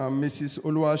 Adekunle and Mrs.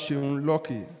 Oluwaseun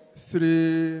Lucky,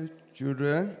 3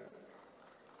 children.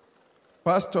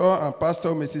 Pastor and Pastor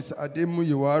Mrs.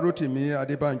 Ademuyiwa Rotimi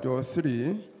Adebanjo,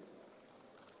 3.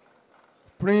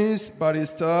 Prince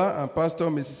Barrister and Pastor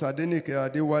Mrs. Adenike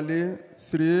Adewale,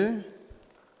 3.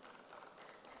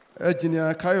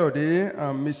 Engineer Kayode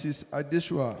and Mrs.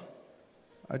 Adeshua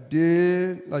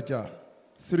Adelaja,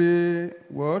 3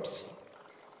 words.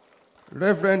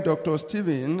 Reverend Dr.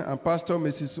 Stephen and Pastor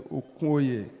Mrs.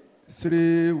 Okoye,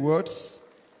 3 words.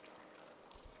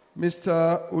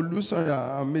 Mr.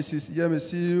 Olusanya and Mrs.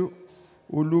 Yemisi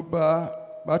Oluba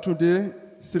Batunde,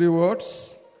 3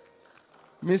 words.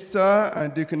 Mr.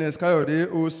 and Deaconess Kayode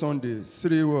O. Sunday,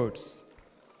 3 words.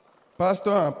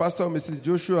 Pastor and Pastor Mrs.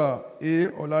 Joshua A.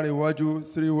 Olarewaju,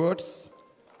 3 words.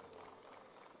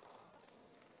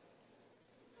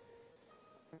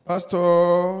 Pastor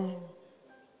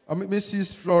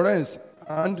Mrs. Florence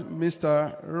and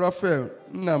Mr. Raphael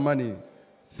Namani,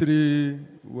 3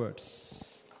 words.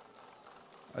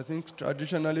 I think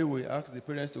traditionally we ask the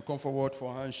parents to come forward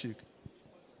for handshake.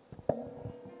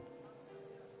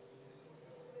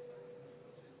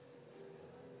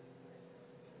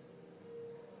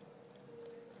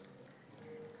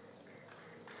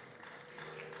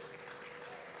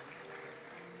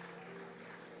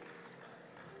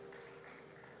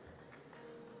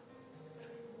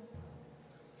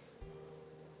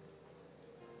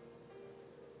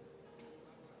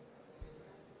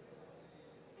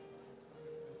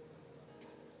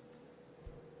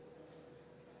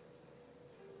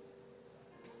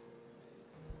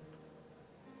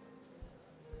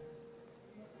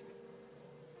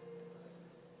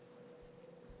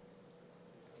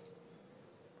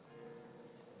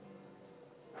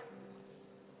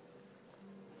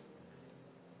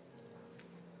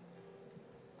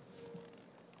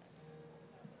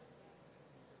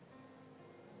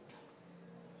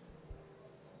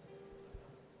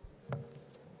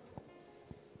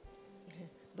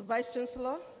 The Vice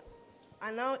Chancellor,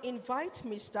 I now invite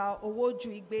Mr.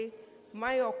 Owojuigbe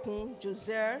Mayokun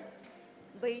Joser,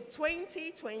 the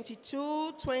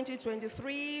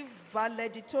 2022-2023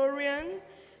 valedictorian,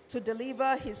 to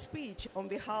deliver his speech on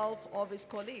behalf of his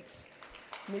colleagues.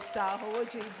 Mr.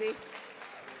 Owojuigbe.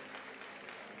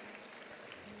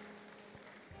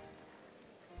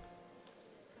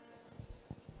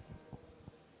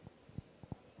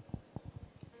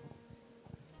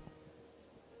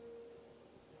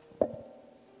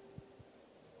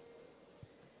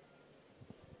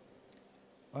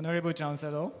 Honorable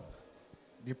Chancellor,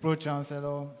 the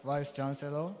Pro-Chancellor,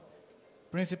 Vice-Chancellor,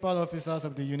 Principal Officers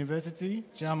of the University,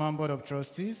 Chairman Board of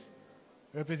Trustees,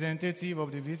 representative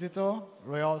of the visitor,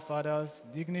 royal fathers,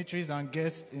 dignitaries and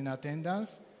guests in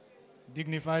attendance,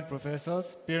 dignified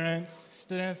professors, parents,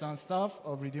 students and staff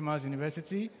of Redeemer'S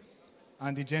University,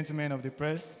 and the gentlemen of the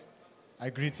press, I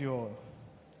greet you all.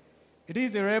 It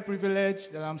is a rare privilege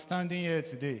that I'm standing here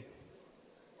today.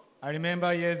 I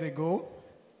remember years ago,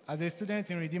 as a student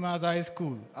in Redeemer'S High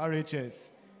School, RHS,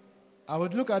 I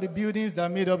would look at the buildings that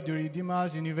made up the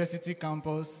Redeemer'S University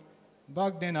campus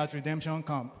back then at Redemption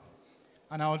Camp,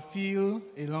 and I would feel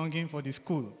a longing for the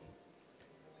school.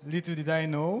 Little did I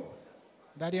know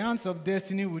that the hands of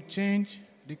destiny would change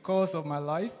the course of my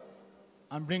life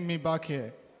and bring me back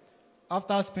here,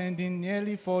 after spending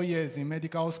nearly 4 years in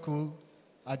medical school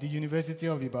at the University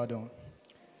of Ibadan.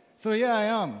 So here I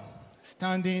am,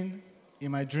 standing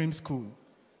in my dream school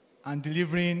and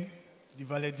delivering the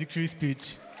valedictory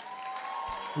speech.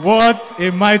 What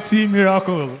a mighty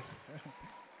miracle.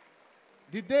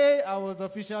 The day I was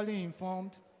officially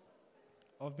informed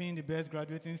of being the best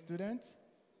graduating student,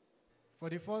 for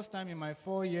the first time in my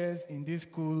 4 years in this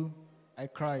school, I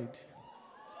cried.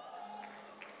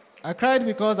 I cried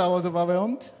because I was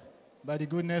overwhelmed by the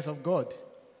goodness of God.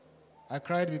 I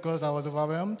cried because I was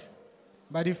overwhelmed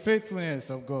by the faithfulness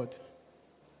of God.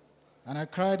 And I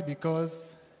cried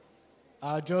because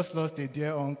I had just lost a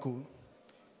dear uncle.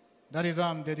 That is why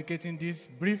I'm dedicating this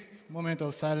brief moment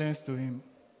of silence to him.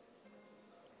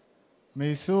 May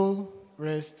his soul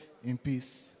rest in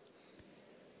peace.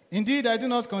 Indeed, I do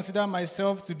not consider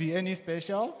myself to be any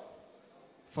special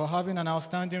for having an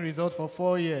outstanding result for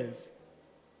 4 years.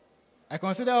 I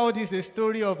consider all this a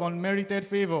story of unmerited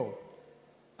favor,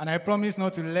 and I promise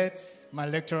not to let my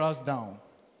lecturers down.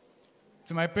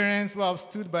 To my parents who have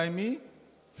stood by me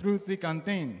through thick and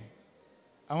thin,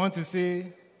 I want to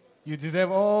say, you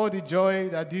deserve all the joy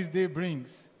that this day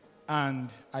brings, and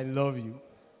I love you.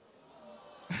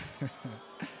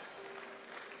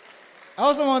 I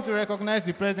also want to recognize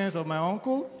the presence of my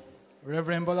uncle,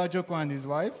 Reverend Bolajoko, and his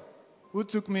wife, who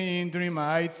took me in during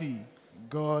my IT.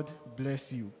 God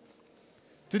bless you.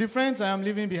 To the friends I am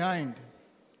leaving behind,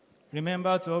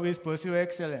 remember to always pursue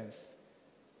excellence.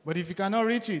 But if you cannot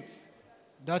reach it,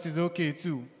 that is okay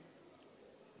too.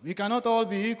 We cannot all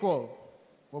be equal,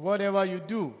 but whatever you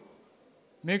do,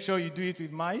 make sure you do it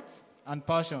with might and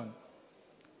passion.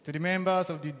 To the members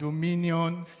of the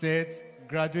Dominion Set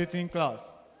graduating class,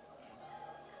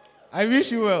 I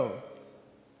wish you well.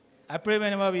 I pray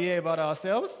whenever we hear about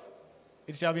ourselves,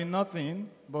 it shall be nothing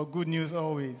but good news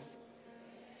always.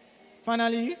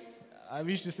 Finally, I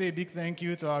wish to say a big thank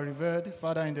you to our revered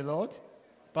Father in the Lord,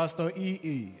 Pastor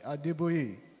E.A.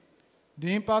 Adeboye.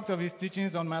 The impact of his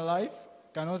teachings on my life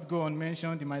cannot go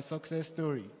unmentioned in my success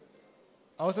story.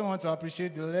 I also want to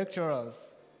appreciate the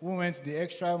lecturers who went the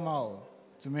extra mile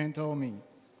to mentor me.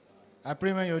 I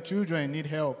pray when your children need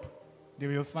help, they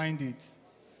will find it.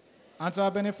 And to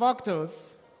our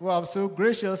benefactors who have so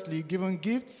graciously given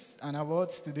gifts and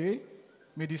awards today,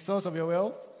 may the source of your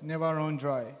wealth never run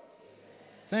dry.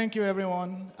 Thank you,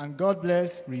 everyone, and God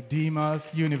bless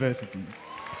Redeemer'S University.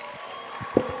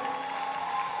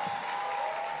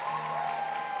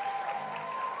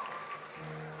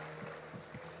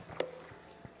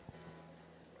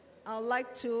 I'd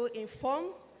like to inform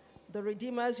the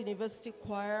Redeemer'S University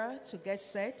Choir to get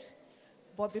set.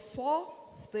 But before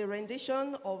the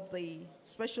rendition of the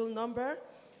special number,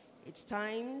 it's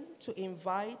time to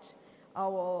invite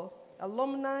our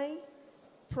alumni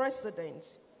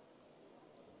president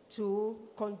to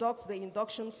conduct the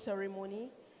induction ceremony.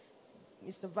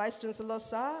 Mr. Vice Chancellor,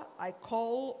 sir, I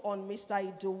call on Mr.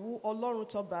 Idowu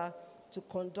Olorutoba to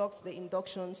conduct the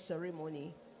induction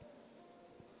ceremony.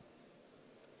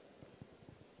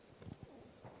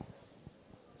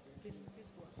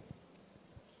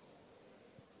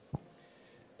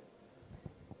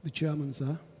 The chairman,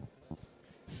 sir.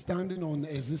 Standing on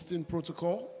existing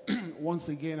protocol, once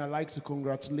again, I'd like to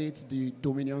congratulate the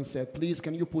Dominion set. Please,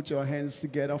 can you put your hands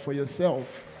together for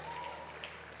yourself?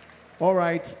 All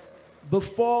right.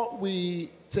 Before we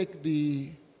take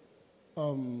the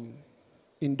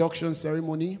induction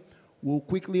ceremony, we'll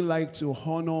quickly like to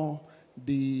honor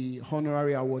the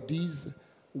honorary awardees.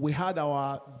 We had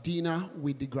our dinner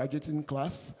with the graduating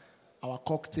class, our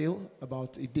cocktail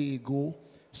about a day ago.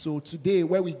 So today,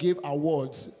 where we gave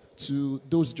awards to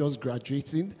those just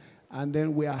graduating, and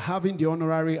then we are having the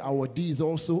honorary awardees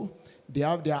also. They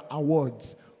have their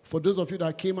awards. For those of you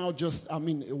that came out just, a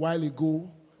while ago,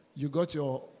 you got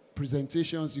your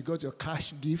presentations, you got your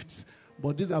cash gifts,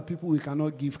 but these are people we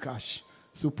cannot give cash.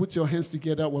 So put your hands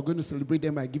together. We're going to celebrate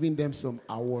them by giving them some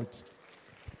awards.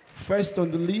 First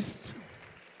on the list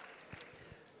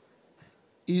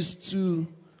is to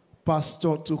Pastor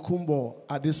Tokumbo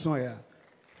Adesoya.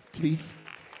 Please.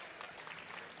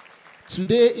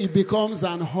 Today he becomes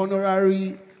an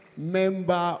honorary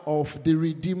member of the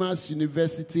Redeemer'S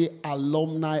University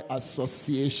Alumni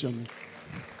Association.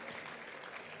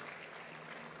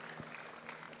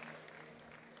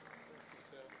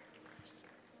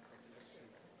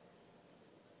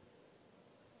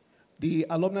 The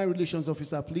Alumni Relations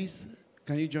Officer, please,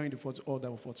 can you join the order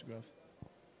of photographs?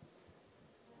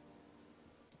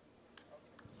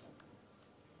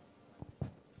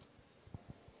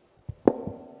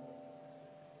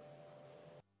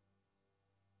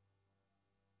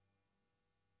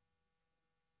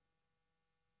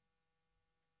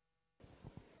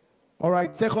 All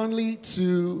right, secondly,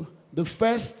 to the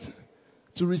first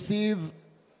to receive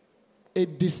a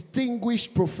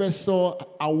Distinguished Professor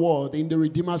Award in the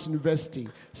Redeemer'S University.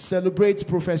 Celebrate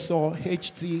Professor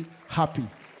H.T. Happy.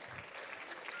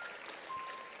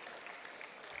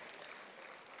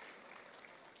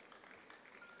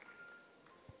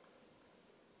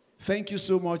 Thank you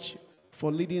so much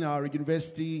for leading our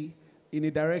university in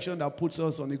a direction that puts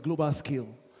us on a global scale.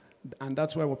 And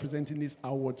that's why we're presenting this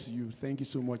award to you. Thank you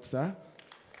so much, sir.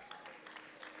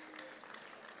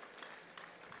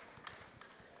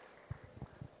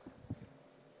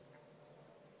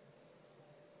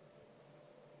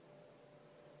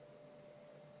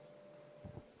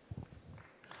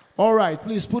 All right,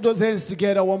 please put those hands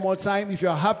together one more time if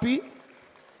you're happy.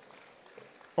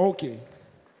 Okay.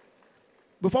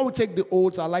 Before we take the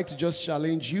oath, I'd like to just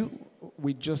challenge you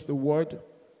with just a word.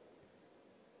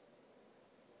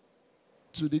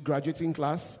 To the graduating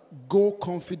class, go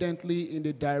confidently in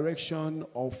the direction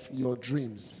of your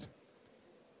dreams.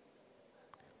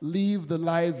 Live the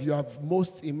life you have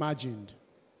most imagined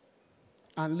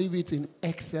and live it in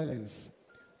excellence.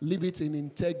 Live it in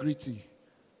integrity.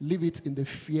 Live it in the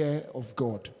fear of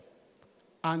God.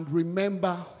 And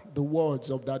remember the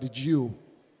words of Daddy Jew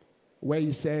where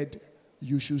he said,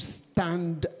 you should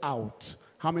stand out.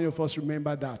 How many of us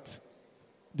remember that?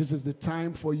 This is the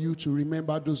time for you to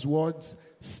remember those words,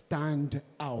 stand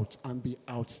out and be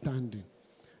outstanding.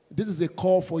 This is a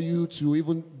call for you to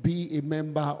even be a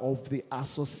member of the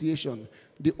association.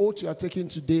 The oath you are taking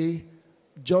today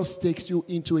just takes you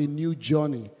into a new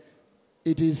journey.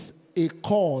 It is a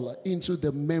call into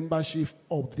the membership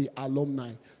of the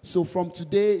alumni. So from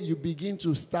today, you begin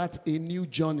to start a new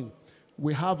journey.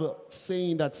 We have a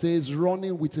saying that says,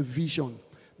 running with a vision.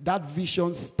 That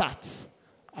vision starts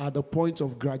at the point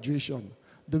of graduation.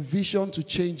 The vision to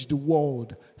change the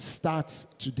world starts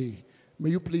today.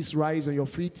 May you please rise on your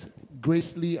feet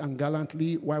gracefully and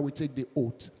gallantly while we take the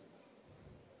oath.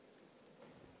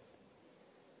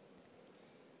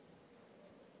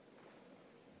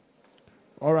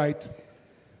 All right.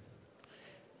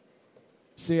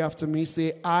 Say after me,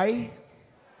 say, I,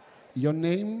 your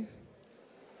name,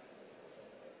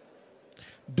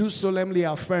 do solemnly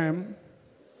affirm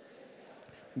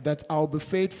that I'll be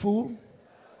faithful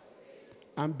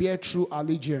and bear true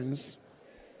allegiance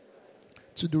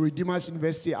to the Redeemer'S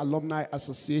University Alumni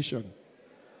Association,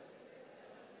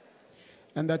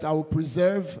 and that I will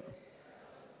preserve,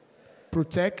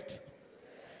 protect,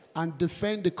 and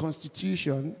defend the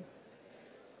Constitution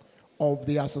of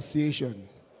the association.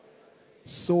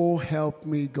 So help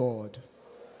me God.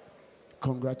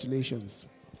 Congratulations.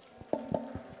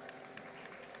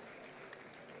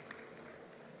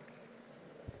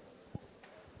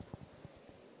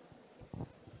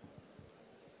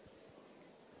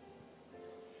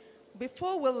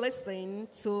 Before we listen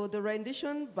to the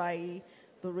rendition by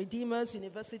the Redeemer'S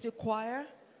University Choir,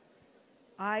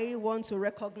 I want to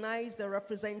recognize the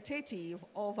representative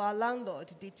of our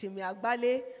landlord, the Timi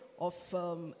Agbale of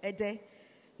Ede,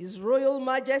 His Royal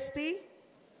Majesty,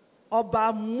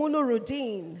 Oba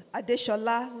Munurudin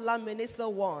Adeshola Lamenisa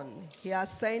I. He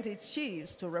has sent his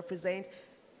chiefs to represent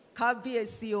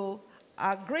Kabiesio.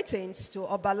 Our greetings to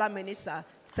Oba Lamenisa.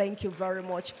 Thank you very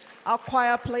much. Our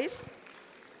choir, please.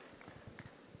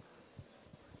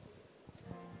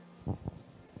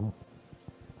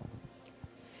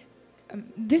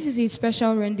 This is a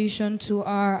special rendition to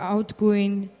our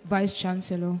outgoing Vice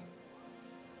Chancellor.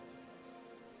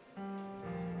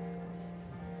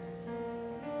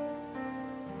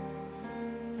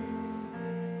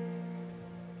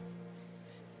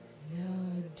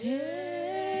 The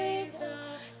day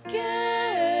that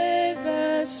gave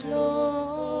us,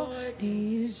 Lord,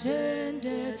 is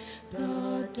ended.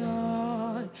 The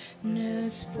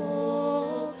darkness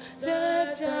falls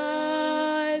that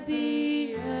I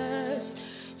behest.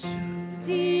 To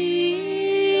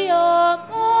thee, O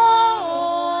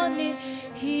morning,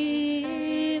 he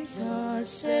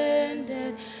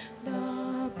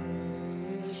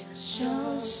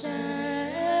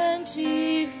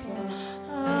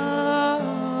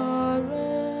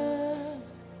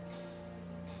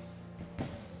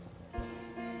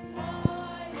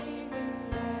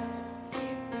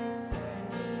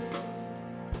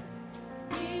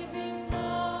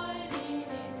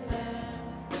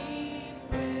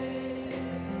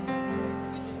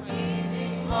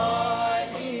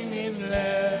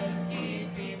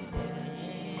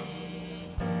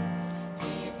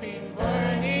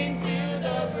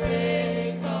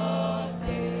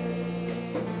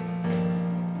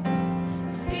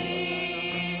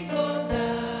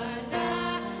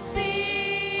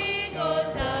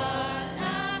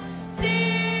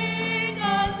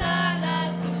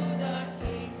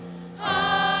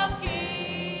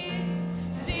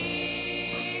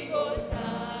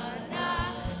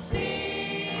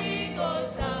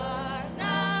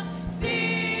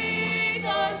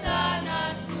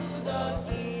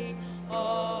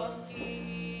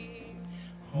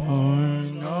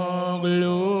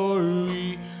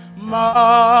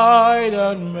bright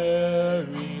and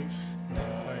merry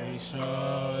night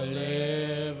shall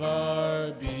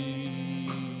ever be.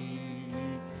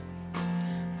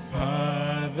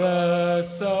 Father,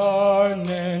 Son,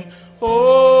 and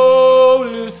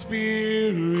Holy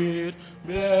Spirit,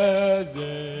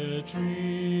 blessed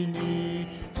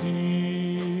Trinity,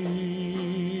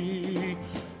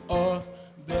 of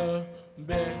the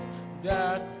best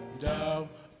that thou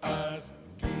hast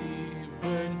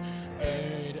given,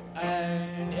 earth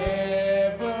and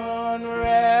heaven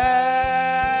render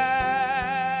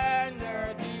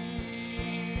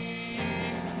thee.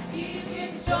 Give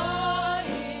him joy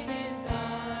in his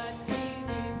heart, give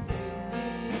him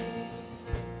praise.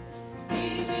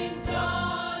 Give him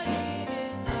joy in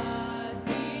his heart,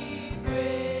 we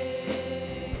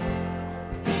pray.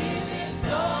 Give him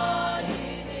joy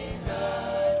in his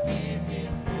heart, give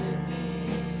him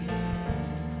praise.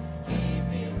 Keep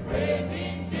him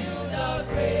praising till the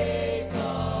break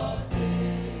of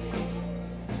day.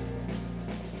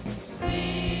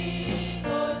 Sing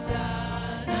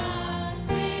Hosanna,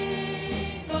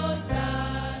 sing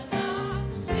Hosanna,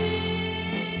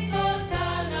 sing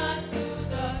Hosanna to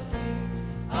the King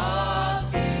of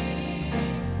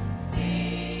Kings.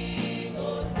 Sing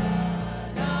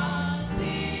Hosanna,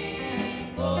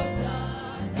 sing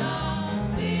Hosanna,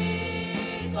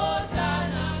 sing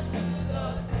Hosanna to the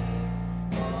King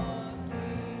of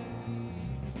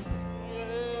Kings.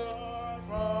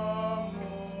 From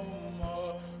whom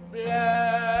all blessings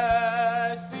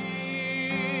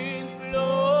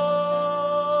flow,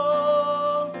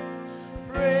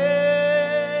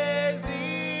 praise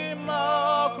him,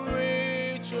 all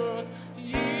creatures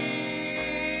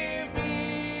ye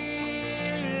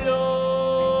below.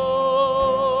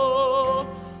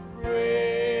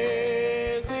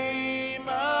 Praise him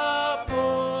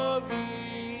above the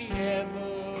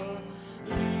heavenly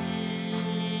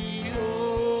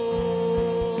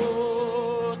hosts.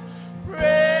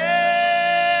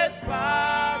 Praise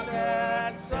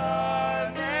Father,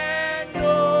 Son, and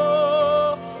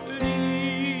Holy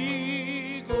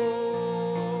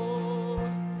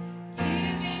Ghost.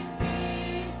 Give him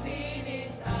peace in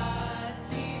his heart,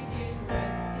 keep him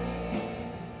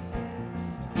resting.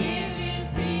 Give him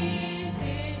peace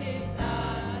in his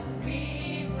heart, we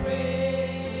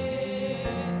pray.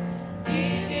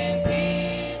 Give him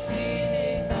peace in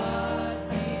his heart,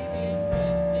 keep him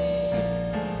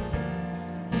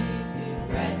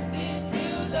resting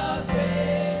till the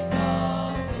break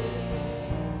of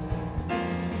day.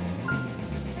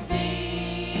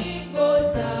 Sing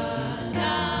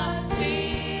Hosanna,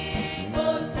 sing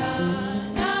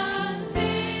Hosanna,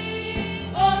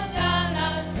 sing Hosanna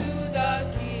to the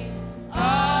King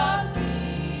of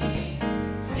Kings.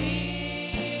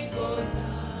 Sing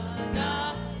Hosanna,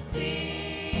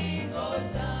 sing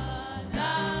Hosanna,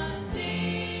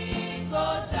 sing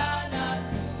Hosanna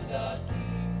to the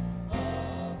King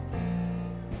of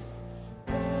Kings.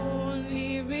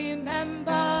 Only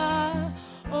remembered,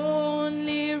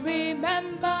 only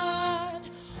remembered,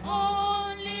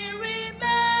 only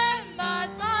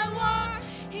remembered by what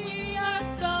he has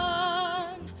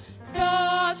done.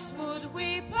 Thus would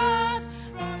we pass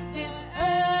from this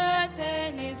earth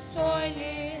and its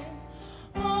toiling.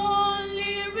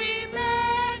 Only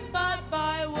remembered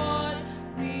by what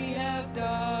we have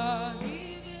done.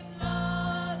 Give him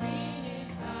love in his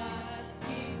heart,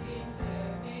 give him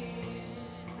serving.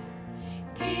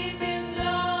 Give him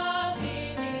love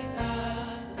in his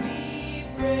heart, we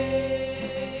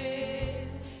pray.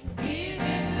 Give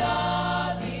him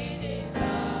love in his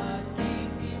heart,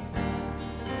 keep him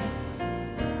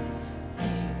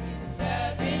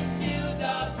serving till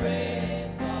the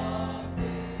break of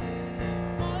day.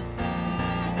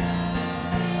 Hosanna,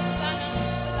 Hosanna,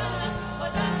 Hosanna,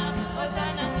 Hosanna,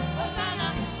 Hosanna,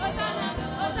 Hosanna,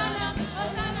 Hosanna,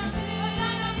 Hosanna,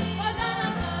 Hosanna, Hosanna,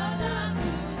 Hosanna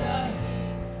to the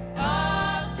King of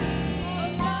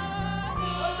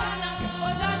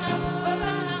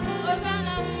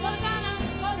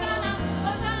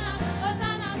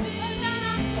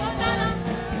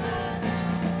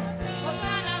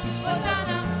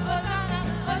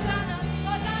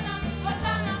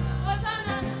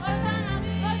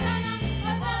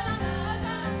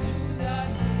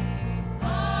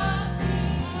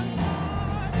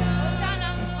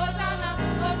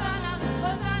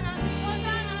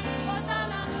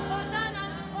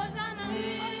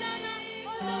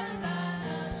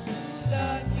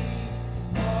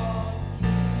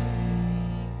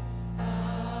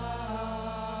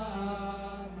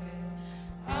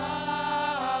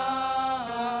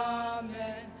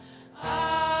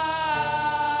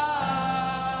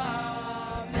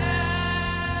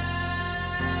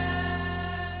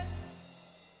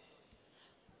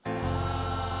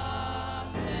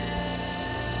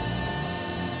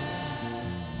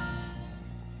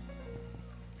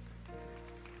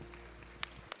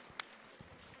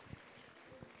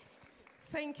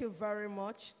Thank you very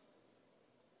much.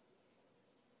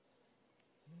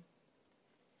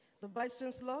 The Vice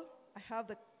Chancellor, I have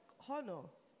the honor,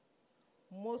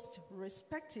 most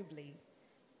respectively,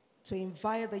 to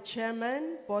invite the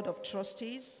Chairman, Board of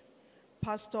Trustees,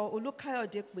 Pastor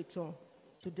Olukayode Kwiton,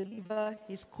 to deliver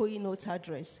his keynote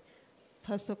address.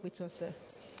 Pastor Kwiton, sir.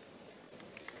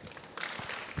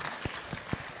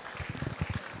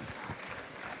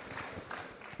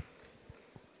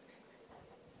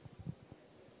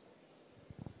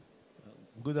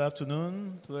 Good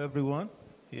afternoon to everyone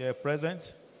here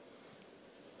present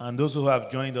and those who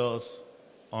have joined us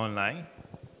online.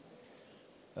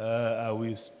 I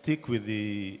will stick with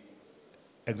the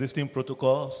existing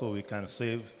protocol so we can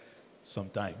save some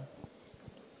time.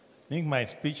 In my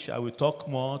speech, I will talk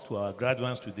more to our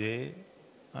graduates today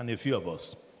and a few of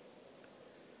us.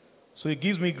 So it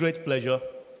gives me great pleasure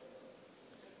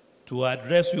to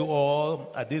address you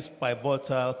all at this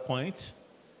pivotal point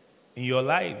in your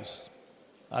lives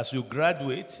as you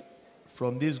graduate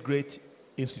from this great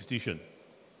institution.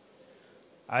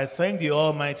 I thank the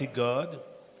Almighty God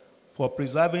for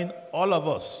preserving all of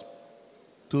us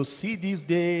to see this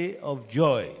day of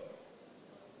joy.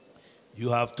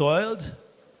 You have toiled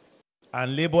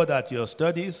and labored at your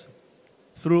studies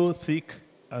through thick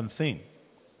and thin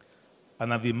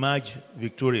and have emerged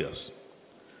victorious.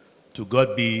 To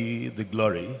God be the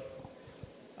glory.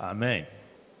 Amen.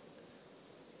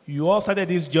 You all started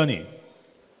this journey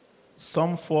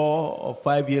some 4 or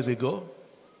 5 years ago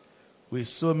with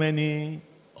so many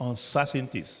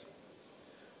uncertainties.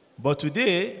 But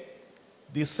today,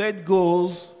 the set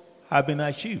goals have been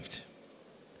achieved.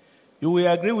 You will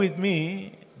agree with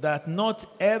me that not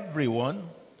everyone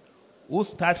who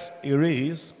starts a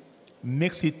race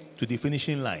makes it to the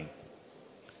finishing line.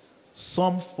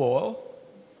 Some fall,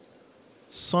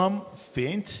 some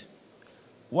faint,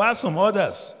 while some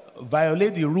others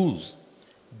violate the rules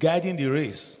guiding the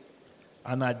race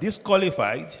and are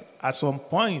disqualified at some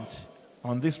point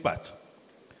on this path.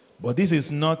 But this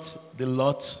is not the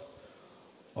lot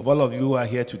of all of you who are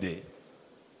here today.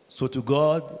 So to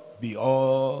God be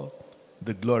all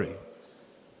the glory.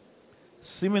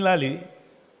 Similarly,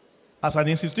 as an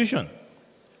institution,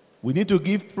 we need to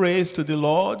give praise to the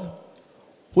Lord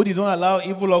who did not allow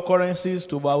evil occurrences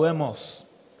to overwhelm us,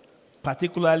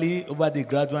 particularly over the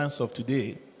graduates of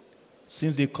today,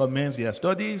 since they commenced their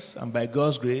studies and by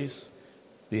God's grace,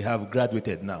 they have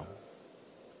graduated now.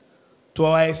 To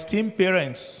our esteemed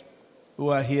parents who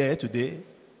are here today,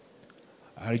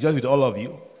 I rejoice with all of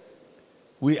you.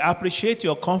 We appreciate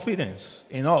your confidence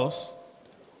in us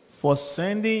for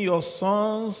sending your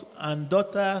sons and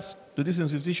daughters to this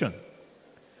institution.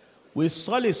 We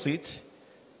solicit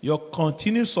your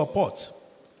continued support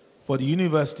for the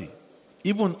university,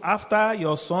 even after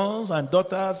your sons and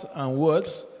daughters and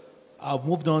wards have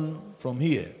moved on from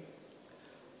here.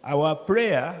 Our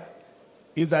prayer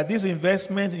is that this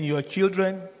investment in your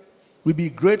children will be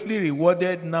greatly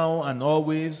rewarded now and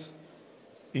always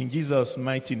in Jesus'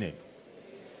 mighty name.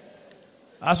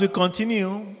 As we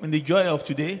continue in the joy of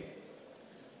today,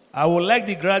 I would like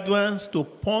the graduates to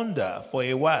ponder for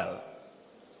a while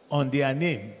on their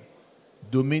name,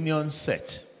 Dominion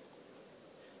Set.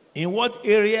 In what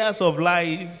areas of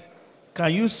life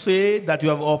can you say that you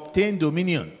have obtained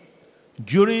dominion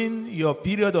during your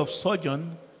period of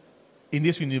sojourn in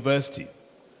this university?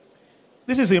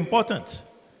 This is important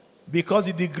because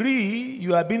the degree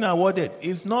you have been awarded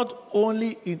is not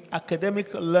only in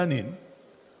academic learning,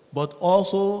 but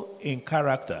also in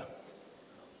character.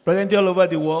 Presently all over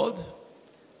the world,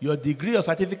 your degree or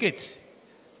certificate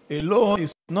alone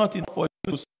is not enough for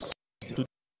you to succeed.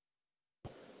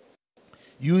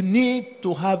 You need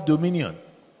to have dominion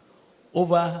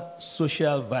over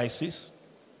social vices.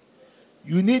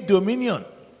 You need dominion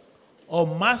or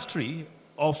mastery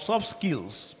of soft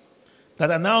skills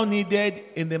that are now needed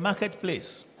in the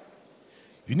marketplace.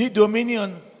 You need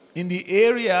dominion in the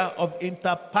area of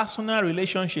interpersonal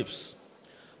relationships.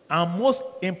 And most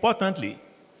importantly,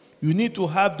 you need to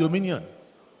have dominion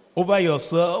over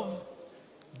yourself,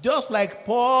 just like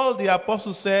Paul the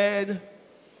Apostle said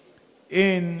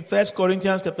in 1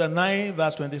 Corinthians chapter 9,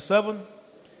 verse 27.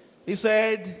 He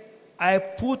said, I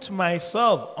put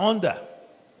myself under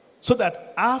so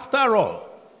that after all,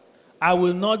 I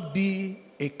will not be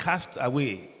a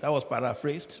castaway. That was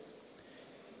paraphrased.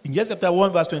 In Genesis chapter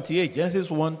 1, verse 28, Genesis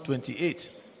 1,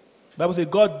 28, the Bible says,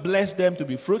 God blessed them to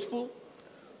be fruitful,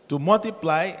 to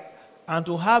multiply, and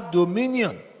to have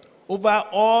dominion over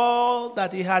all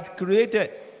that he had created.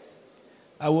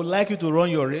 I would like you to run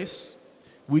your race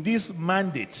with this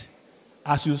mandate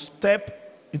as you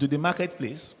step into the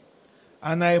marketplace.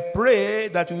 And I pray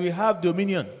that you will have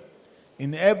dominion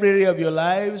in every area of your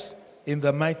lives in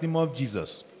the mighty name of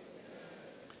Jesus.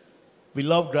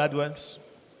 Beloved graduates,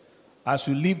 as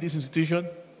you leave this institution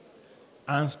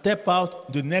and step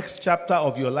out the next chapter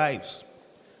of your lives,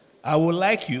 I would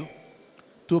like you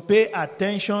to pay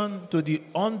attention to the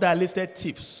underlisted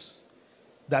tips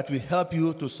that will help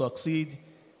you to succeed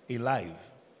in life.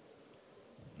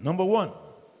 Number one,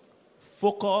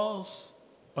 focus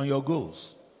on your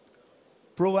goals.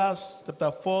 Proverbs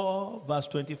chapter 4, verse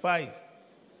 25.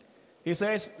 It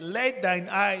says, let thine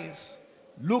eyes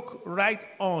look right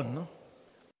on,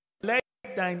 let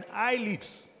thine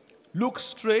eyelids look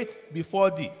straight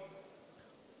before thee.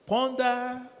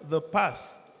 Ponder the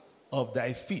path of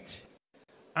thy feet,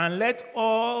 and let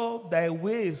all thy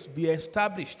ways be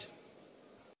established.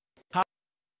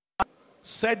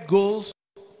 Set goals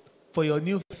for your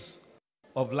new phase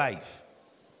of life.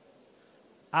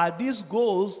 Are these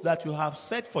goals that you have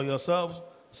set for yourselves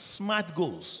SMART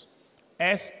goals?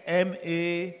 SMART.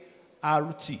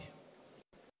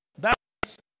 That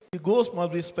means the goals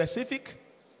must be specific,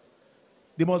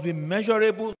 they must be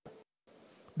measurable,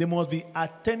 they must be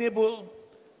attainable,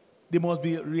 they must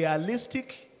be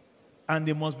realistic, and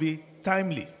they must be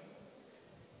timely.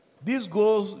 These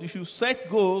goals, you should set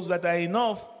goals that are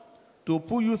enough to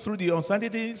pull you through the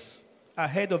uncertainties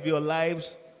ahead of your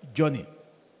life's journey.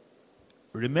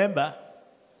 Remember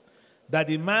that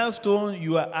the milestone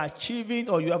you are achieving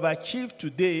or you have achieved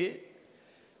today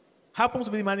happens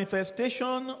to be the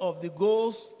manifestation of the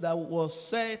goals that was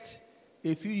set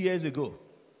a few years ago.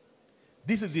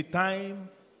 This is the time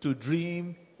to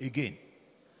dream again.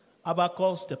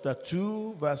 Habakkuk chapter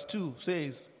 2, verse 2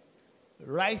 says,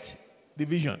 write the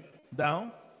vision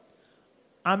down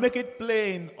and make it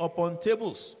plain upon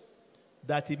tables,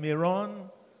 that he may run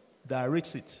that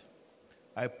reads it.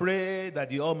 I pray that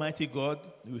the Almighty God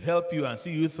will help you and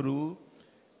see you through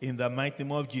in the mighty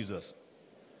name of Jesus.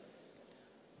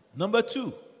 Number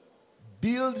two,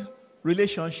 build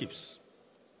relationships.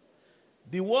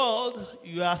 The world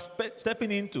you are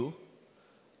stepping into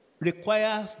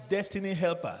requires destiny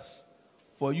helpers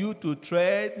for you to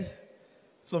tread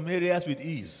some areas with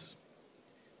ease.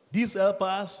 These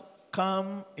helpers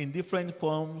come in different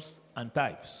forms and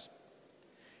types.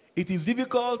 It is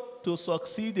difficult to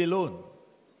succeed alone.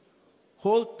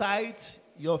 Hold tight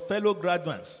your fellow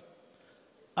graduates,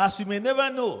 as you may never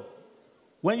know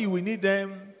when you will need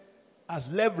them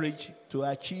as leverage to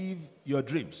achieve your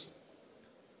dreams.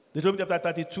 Deuteronomy chapter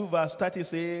 32, verse 30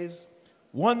 says,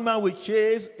 one man will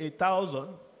chase 1,000,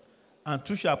 and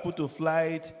two shall put to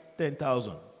flight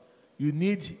 10,000. You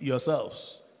need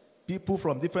yourselves. People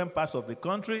from different parts of the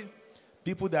country,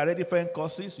 people that are different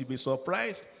courses. You'll be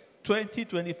surprised. 20,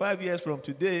 25 years from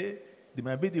today, they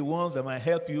might be the ones that might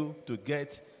help you to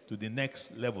get to the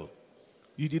next level.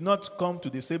 You did not come to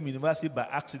the same university by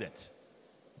accident.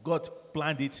 God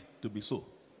planned it to be so.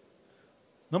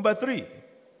 Number three,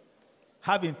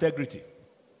 have integrity.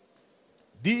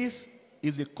 This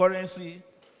is the currency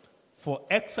for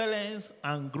excellence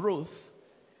and growth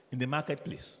in the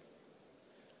marketplace.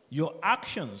 Your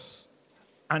actions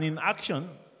and inaction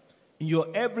in your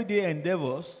everyday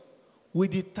endeavors will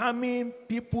determine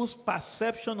people's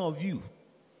perception of you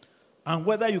and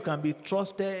whether you can be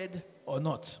trusted or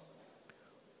not.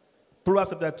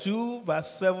 Proverbs chapter 2,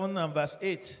 verse 7 and verse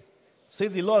 8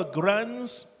 says, the Lord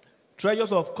grants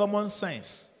treasures of common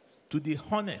sense to the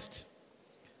honest,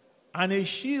 and a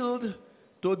shield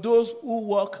to those who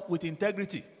walk with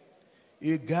integrity.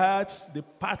 He guards the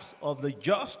paths of the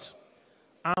just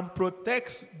and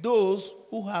protects those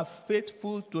who are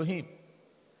faithful to him.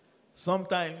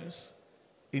 Sometimes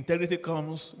integrity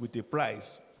comes with a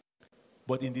price,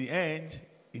 but in the end,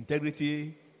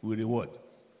 integrity will reward.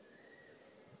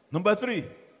 Number three,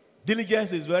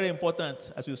 diligence is very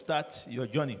important as you start your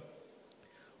journey.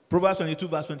 Proverbs 22,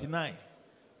 verse 29.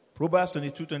 Proverbs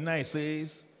 22, 29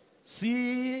 says,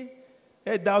 see,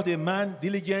 thou a man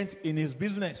diligent in his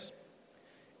business.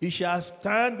 He shall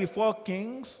stand before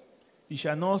kings, he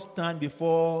shall not stand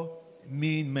before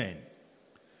mean men.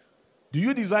 Do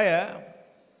you desire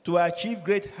to achieve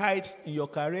great heights in your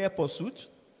career pursuit?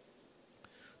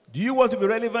 Do you want to be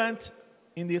relevant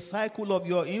in the cycle of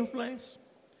your influence?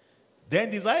 Then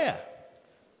desire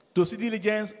to see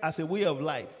diligence as a way of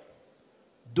life.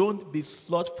 Don't be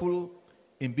slothful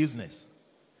in business.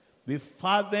 Be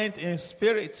fervent in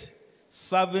spirit,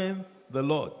 serving the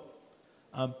Lord.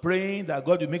 I'm praying that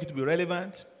God will make it to be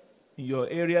relevant in your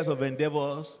areas of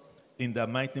endeavors in the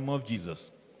mighty name of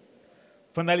Jesus.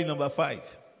 Finally, number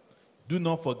 5, do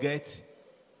not forget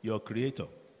your Creator.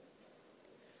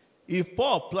 If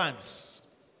Paul plants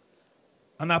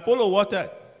and Apollo watered,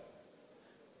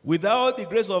 without the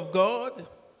grace of God,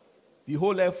 the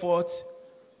whole effort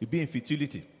will be in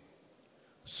futility.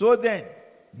 So then,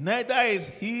 neither is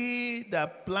he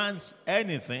that plants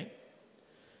anything,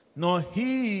 nor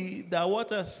he that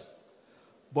waters,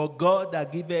 but God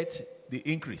that giveth the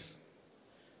increase.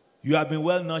 You have been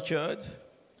well nurtured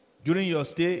during your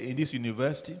stay in this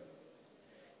university.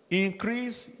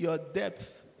 Increase your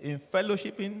depth in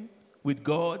fellowshipping with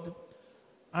God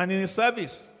and in His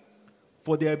service,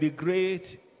 for there will be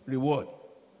great reward.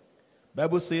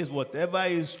 Bible says, whatever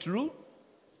is true,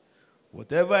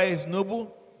 whatever is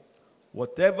noble,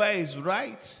 whatever is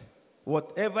right,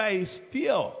 whatever is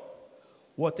pure,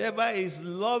 whatever is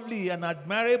lovely and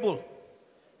admirable,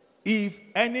 if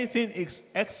anything is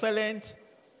excellent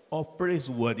or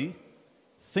praiseworthy,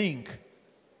 think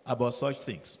about such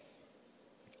things.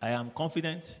 I am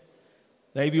confident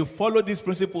that if you follow these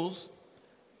principles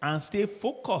and stay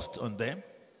focused on them,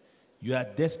 you are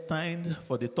destined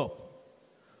for the top.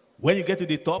 When you get to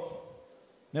the top,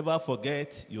 never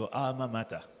forget your alma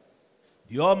mater.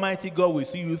 The Almighty God will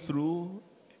see you through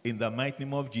in the mighty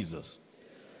name of Jesus.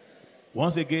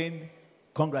 Once again,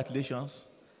 congratulations,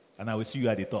 and I will see you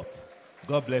at the top.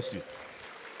 God bless you.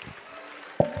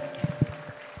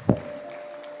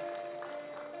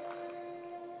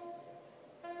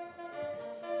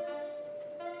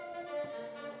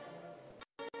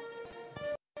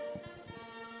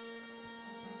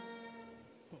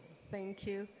 Thank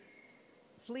you.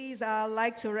 Please, I'd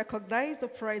like to recognize the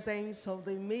presence of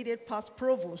the immediate past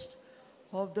provost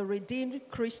of the Redeemed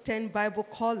Christian Bible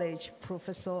College,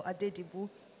 Professor Adedibu.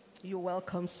 You're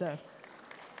welcome, sir.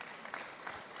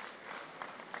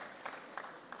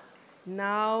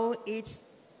 Now it's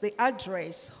the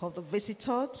address of the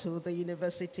visitor to the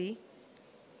university.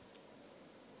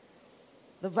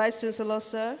 The Vice Chancellor,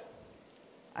 sir,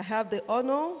 I have the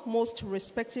honor, most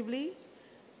respectively,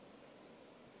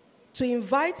 to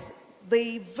invite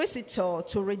the visitor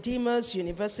to Redeemer'S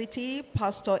University,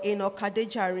 Pastor Enoch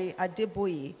Adejare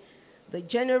Adeboye, the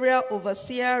General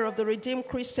Overseer of the Redeemed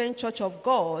Christian Church of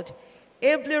God,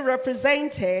 ably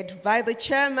represented by the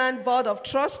Chairman Board of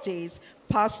Trustees,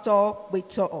 Pastor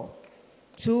Wito'o,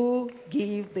 to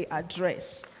give the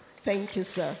address. Thank you,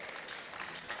 sir.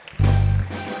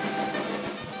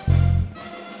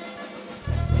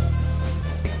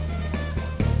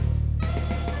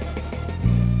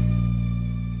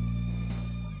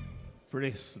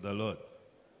 Praise the Lord.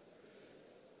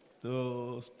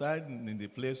 To stand in the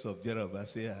place of General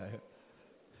Overseer,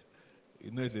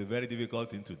 it's a very difficult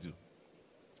thing to do.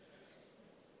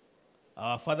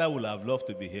 Our father would have loved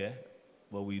to be here,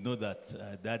 but we know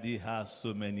that Daddy has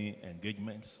so many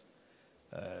engagements.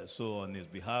 So on his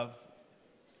behalf,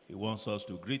 he wants us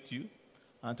to greet you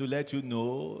and to let you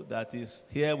know that he's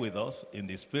here with us in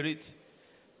the spirit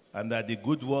and that the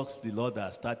good works the Lord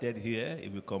has started here, he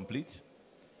will complete.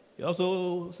 He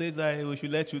also says that we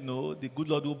should let you know the good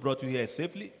Lord who brought you here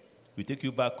safely will take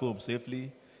you back home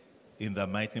safely in the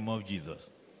mighty name of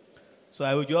Jesus. So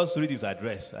I will just read his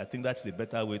address. I think that's a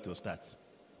better way to start.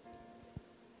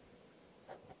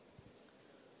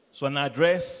 So an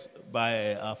address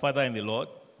by our father in the Lord,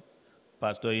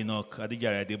 Pastor Enoch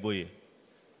Adejare Adeboye,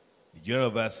 the General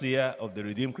Overseer of the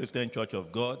Redeemed Christian Church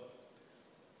of God,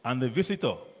 and the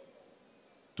visitor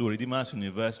to Redeemer'S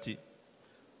University,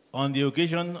 on the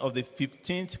occasion of the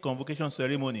 15th convocation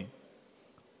ceremony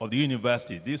of the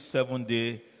university, this 7th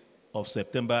day of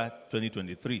September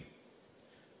 2023.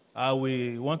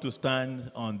 We want to stand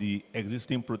on the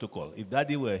existing protocol. If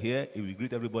Daddy were here, he will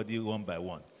greet everybody one by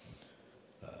one.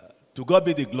 To God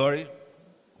be the glory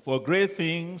for great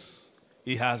things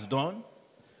he has done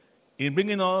in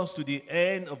bringing us to the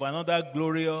end of another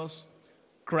glorious,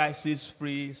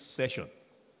 crisis-free session.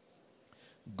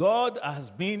 God has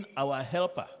been our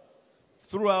helper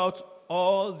throughout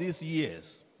all these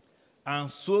years, and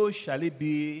so shall it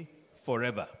be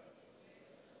forever.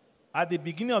 At the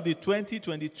beginning of the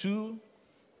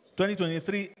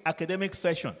 2022-2023 academic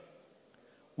session,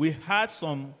 we had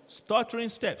some stuttering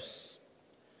steps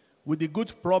with the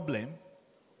good problem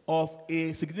of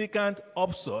a significant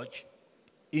upsurge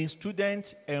in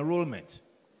student enrollment,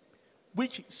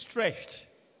 which stretched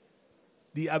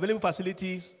the available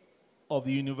facilities of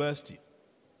the university.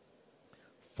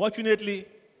 Fortunately,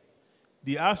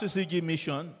 the RCCG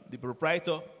mission, the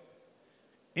proprietor,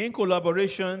 in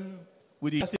collaboration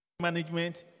with the university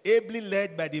management, ably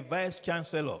led by the Vice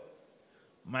Chancellor,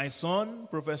 my son,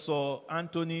 Professor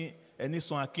Anthony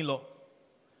Enison Akinlo,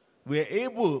 were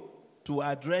able to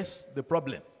address the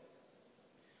problem.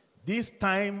 This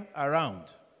time around,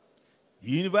 the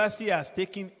university has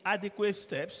taken adequate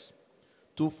steps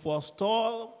to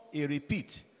forestall a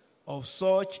repeat of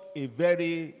such a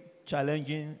very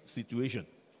challenging situation.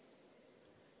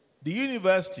 The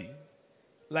university,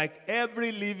 like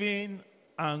every living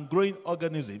and growing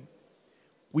organism,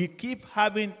 we keep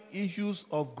having issues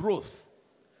of growth.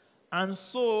 And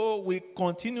so we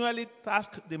continually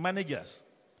task the managers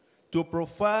to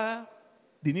provide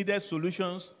the needed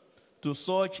solutions to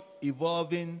such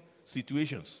evolving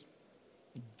situations.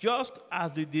 Just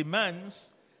as the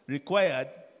demands required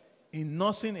in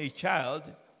nursing a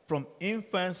child from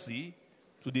infancy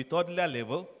to the toddler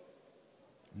level,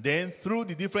 then through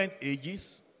the different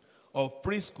ages of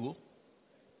preschool,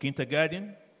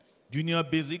 kindergarten, junior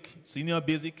basic, senior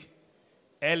basic,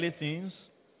 early teens,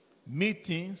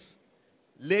 mid-teens,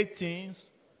 late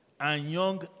teens, and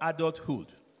young adulthood,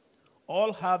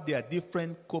 all have their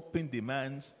different coping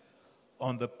demands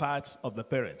on the part of the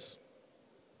parents.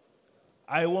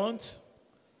 I want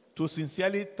to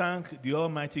sincerely thank the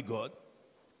Almighty God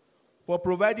for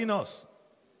providing us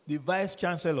the Vice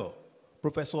Chancellor,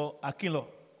 Professor Akinlo.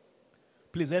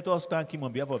 Please let us thank him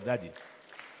on behalf of Daddy.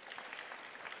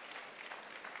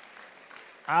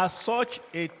 At such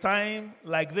a time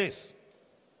like this,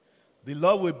 the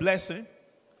Lord will bless him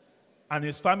and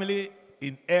his family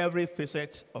in every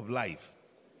facet of life.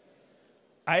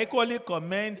 I equally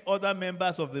commend other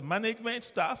members of the management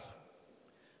staff,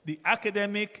 the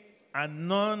academic and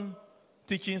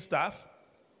non-teaching staff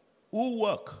who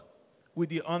work with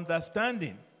the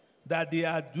understanding that they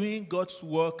are doing God's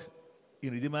work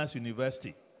in Redeemer'S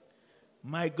University.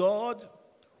 My God,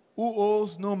 who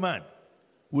owes no man,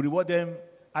 will reward them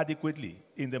adequately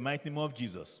in the mighty name of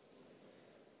Jesus.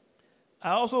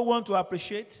 I also want to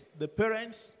appreciate the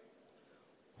parents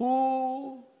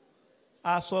who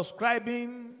are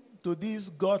subscribing to this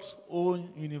God's own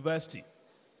university.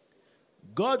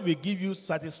 God will give you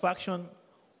satisfaction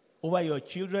over your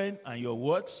children and your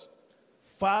words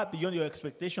far beyond your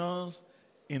expectations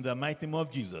in the mighty name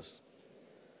of Jesus.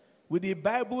 With the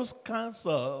Bible's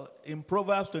counsel in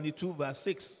Proverbs 22, verse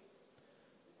 6,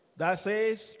 that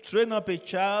says, train up a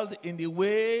child in the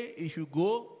way he should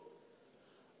go,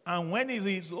 and when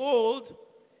he is old,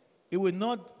 he will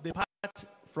not depart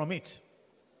from it.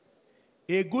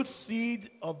 A good seed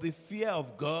of the fear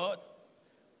of God,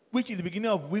 which is the beginning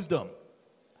of wisdom,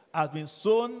 has been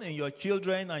sown in your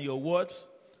children and your words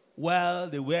while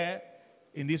they were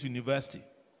in this university.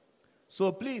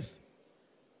 So please,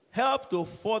 help to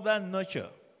further nurture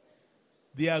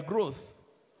their growth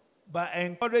by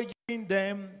encouraging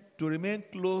them to remain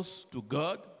close to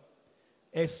God,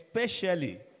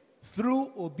 especially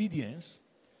through obedience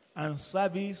and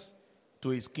service to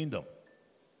his kingdom.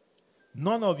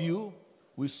 None of you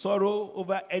will sorrow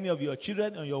over any of your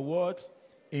children and your words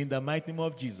in the mighty name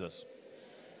of Jesus.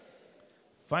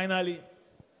 Finally,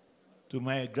 to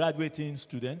my graduating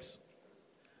students,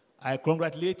 I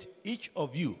congratulate each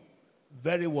of you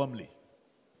very warmly.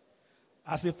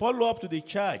 As a follow-up to the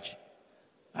charge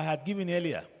I had given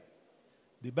earlier,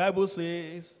 the Bible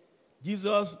says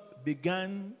Jesus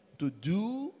began to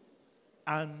do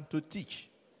and to teach.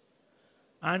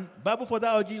 And Bible further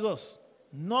urged Jesus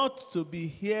not to be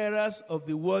hearers of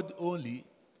the word only,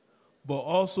 but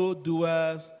also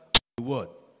doers of the word.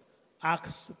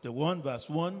 Acts chapter 1, verse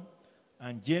 1,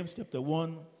 and James chapter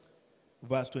 1,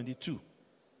 verse 22.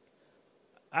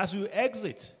 As you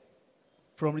exit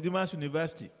from Redeemer'S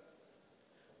University,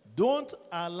 don't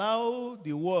allow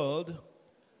the world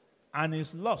and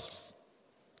its lusts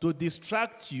to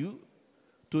distract you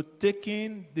to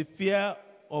taking the fear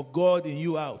of God in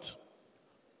you out.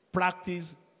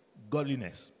 Practice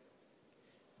godliness.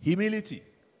 Humility.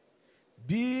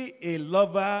 Be a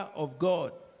lover of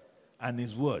God and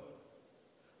his word.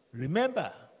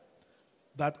 Remember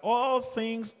that all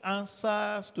things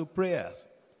answers to prayers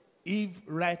if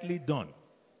rightly done.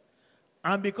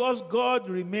 And because God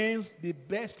remains the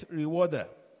best rewarder,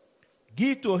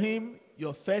 give to him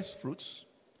your first fruits,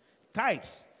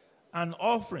 tithes, and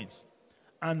offerings,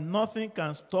 and nothing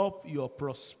can stop your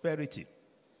prosperity.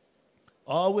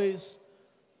 Always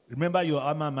remember your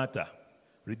alma mater,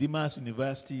 Redeemer'S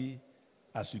University,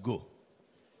 as you go.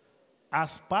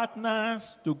 As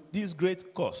partners to this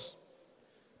great cause,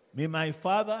 may my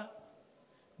Father,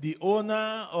 the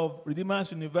owner of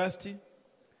Redeemer'S University,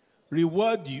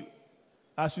 reward you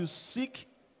as you seek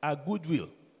a goodwill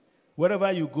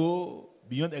wherever you go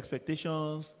beyond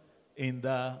expectations in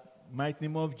the mighty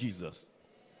name of Jesus.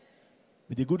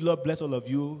 May the good Lord bless all of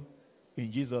you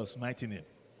in Jesus' mighty name.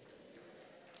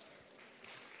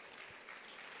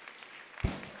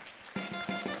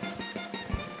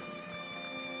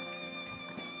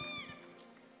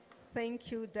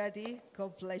 Thank you, Daddy.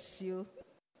 God bless you.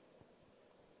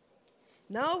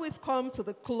 Now we've come to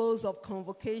the close of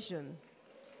convocation.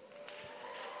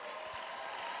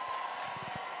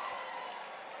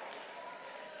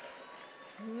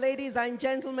 ladies and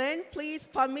gentlemen, please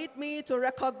permit me to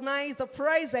recognize the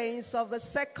presence of the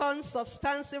second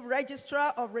substantive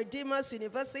registrar of Redeemer'S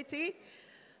University,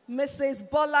 Mrs.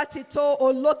 Bola Tito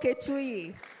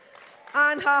Oloketui,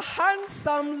 and her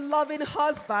handsome, loving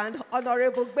husband,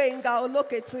 Honorable Benga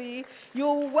Oloketui.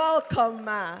 You're welcome,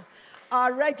 ma.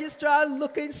 Our registrar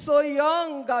looking so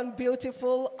young and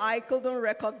beautiful, I couldn't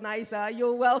recognize her.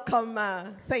 You're welcome, ma.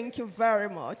 Thank you very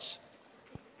much.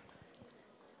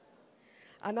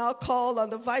 And I'll call on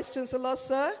the Vice Chancellor,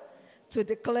 sir, to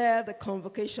declare the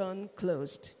convocation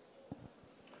closed.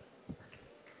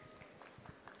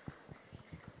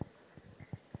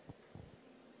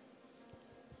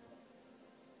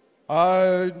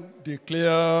 I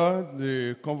declare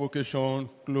the convocation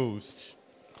closed.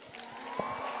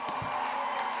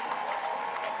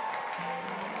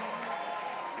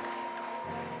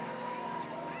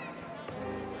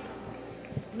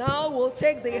 Now we'll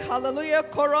take the Hallelujah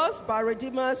Chorus by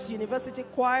Redeemer'S University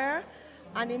Choir,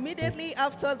 and immediately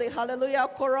after the Hallelujah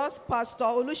Chorus, Pastor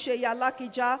Oluseyi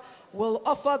Alakija will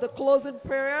offer the closing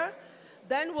prayer.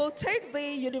 Then we'll take the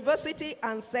university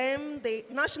anthem, the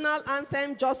national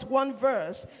anthem, just one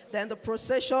verse. Then the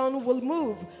procession will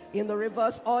move in the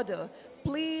reverse order.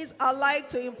 Please, I'd like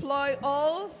to employ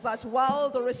all that while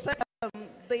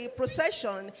the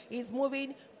procession is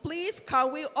moving, please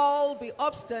can we all be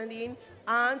upstanding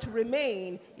and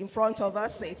remain in front of our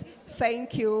seats.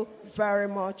 Thank you very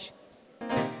much.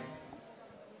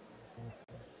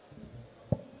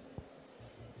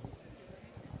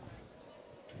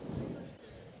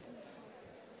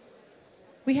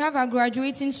 We have our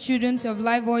graduating students of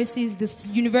Live Voices, the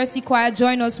University Choir,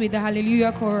 join us with the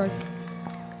Hallelujah Chorus.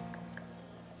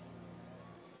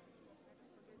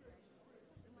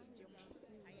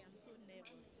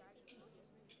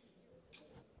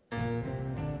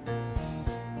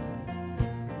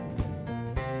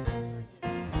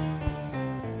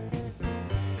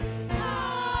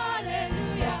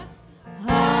 Hallelujah,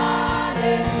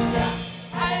 hallelujah,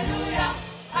 hallelujah,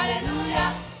 hallelujah,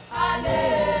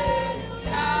 hallelujah,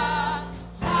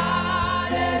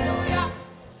 hallelujah,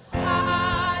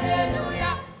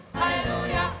 hallelujah,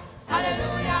 hallelujah,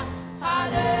 hallelujah,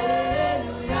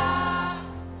 hallelujah.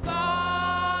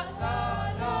 God,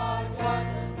 God, Lord God,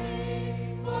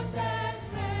 omnipotent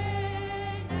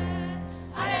reigneth.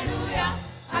 Hallelujah,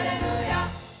 hallelujah,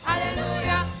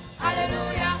 hallelujah,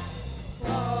 hallelujah.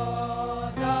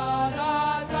 God, the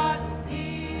Lord God,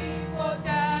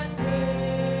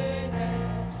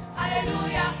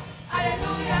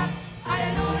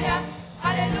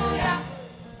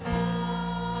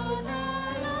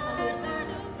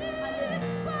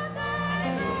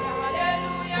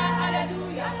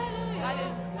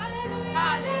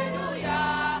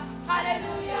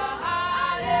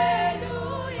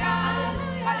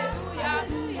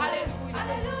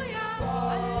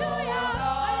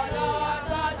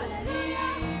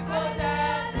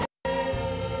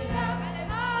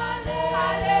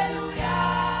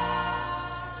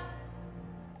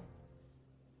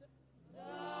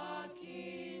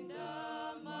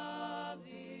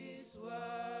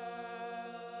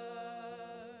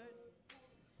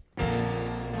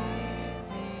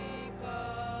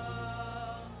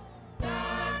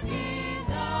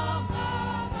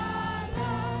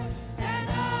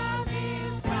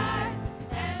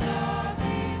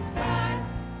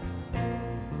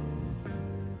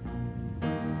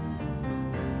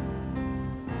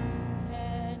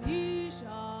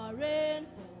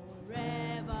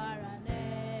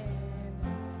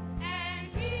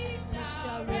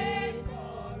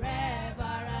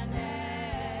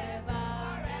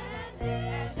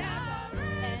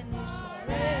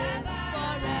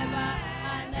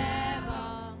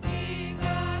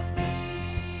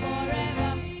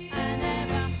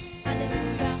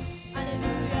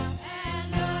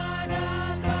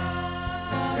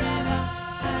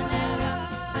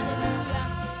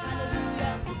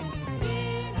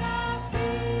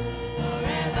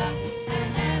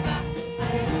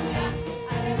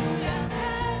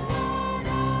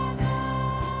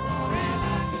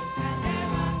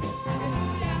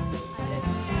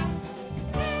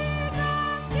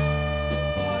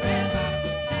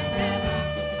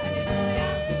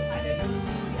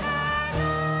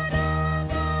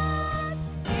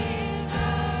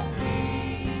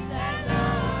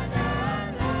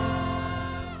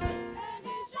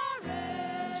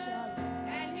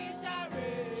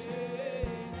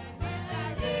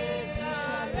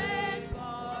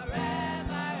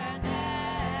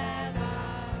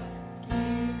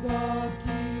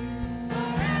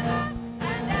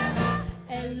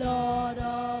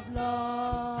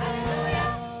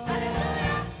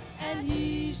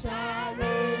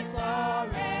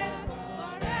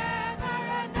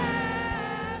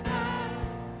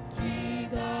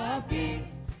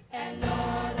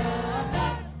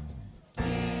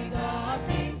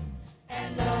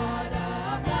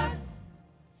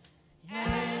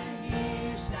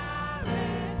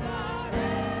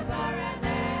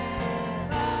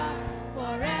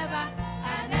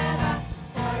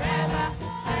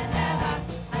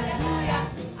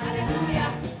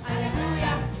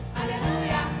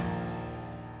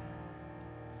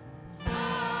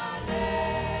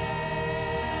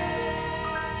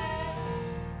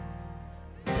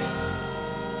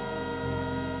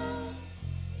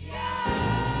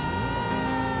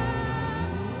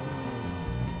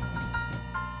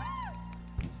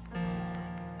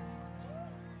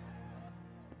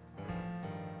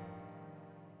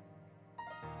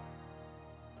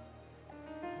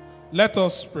 Let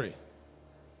us pray.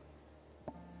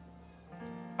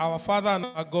 Our Father and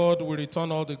our God, we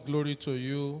return all the glory to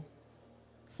you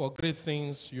for great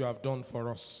things you have done for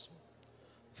us.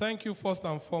 Thank you first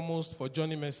and foremost for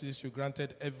journey mercies you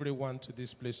granted everyone to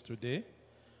this place today.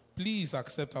 Please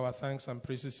accept our thanks and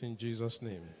praises in Jesus'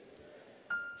 name.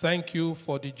 Thank you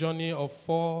for the journey of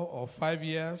 4 or 5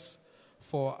 years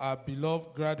for our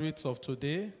beloved graduates of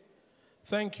today.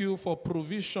 Thank you for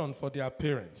provision for their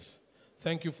parents.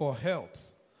 Thank you for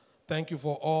health. Thank you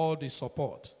for all the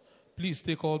support. Please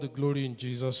take all the glory in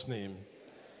Jesus' name.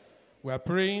 We are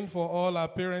praying for all our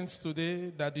parents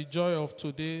today that the joy of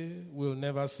today will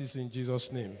never cease in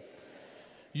Jesus' name.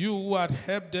 You who had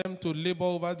helped them to labor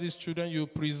over these children, you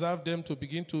preserve them to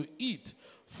begin to eat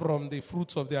from the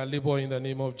fruits of their labor in the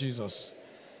name of Jesus.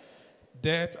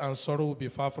 Death and sorrow will be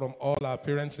far from all our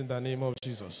parents in the name of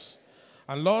Jesus.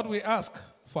 And Lord, we ask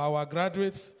for our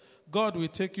graduates, God will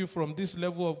take you from this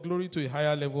level of glory to a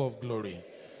higher level of glory.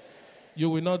 You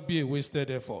will not be a wasted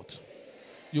effort.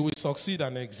 You will succeed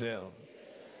and excel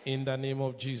in the name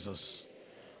of Jesus.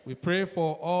 We pray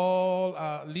for all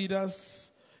our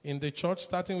leaders in the church,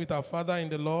 starting with our father in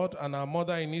the Lord and our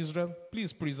mother in Israel.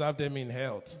 Please preserve them in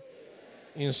health,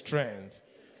 in strength,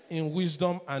 in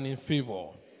wisdom, and in favor.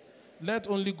 Let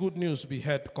only good news be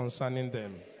heard concerning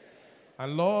them.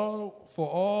 And Lord, for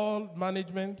all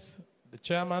management, the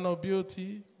chairman of BOT,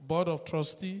 board of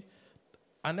trustee,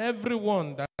 and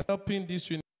everyone that is helping this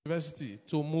university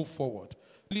to move forward,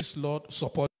 please, Lord,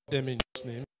 support them in Jesus'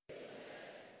 name.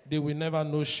 They will never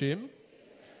know shame.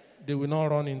 They will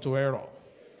not run into error.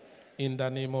 In the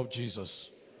name of Jesus.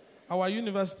 Our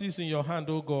university is in your hand,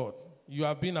 oh God. You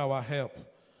have been our help.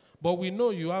 But we know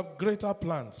you have greater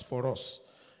plans for us.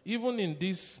 Even in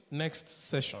this next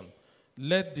session,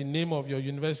 let the name of your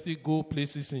university go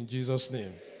places in Jesus'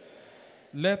 name.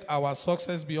 Let our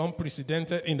success be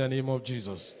unprecedented in the name of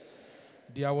Jesus.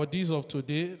 The awardees of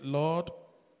today, Lord,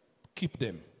 keep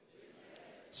them.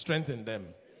 Strengthen them.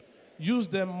 Use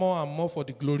them more and more for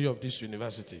the glory of this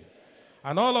university.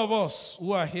 And all of us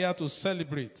who are here to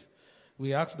celebrate,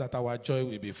 we ask that our joy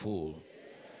will be full.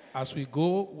 As we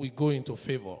go into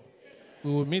favor.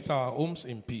 We will meet our homes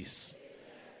in peace.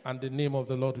 And the name of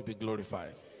the Lord will be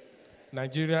glorified.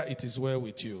 Nigeria, it is well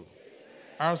with you.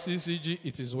 RCCG,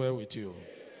 it is well with you.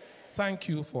 Thank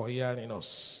you for hearing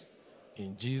us.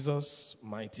 In Jesus'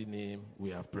 mighty name we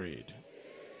have prayed.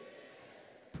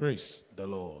 Praise the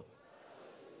Lord.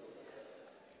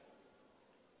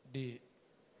 The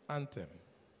anthem.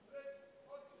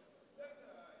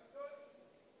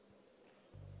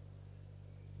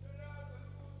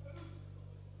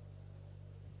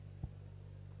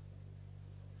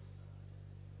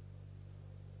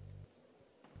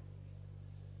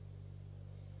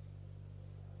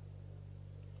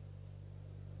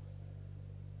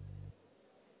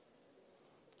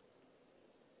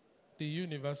 The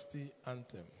university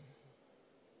anthem.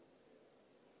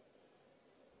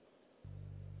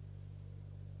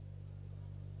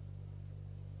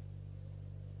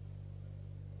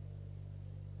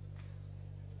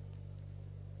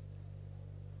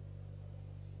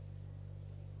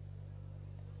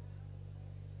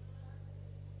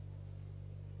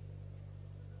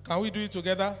 Can we do it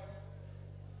together?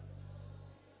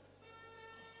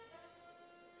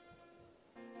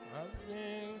 Has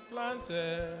been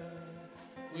planted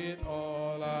with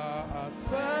all our hearts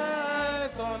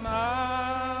set on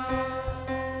high,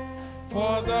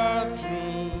 for the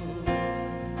truth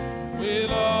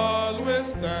will always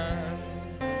stand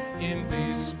in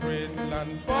this great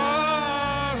land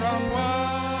far and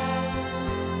wide.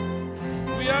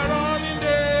 We are running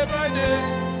day by day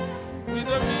with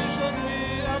a vision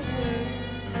we have seen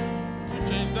to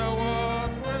change the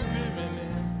world we're living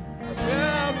in as we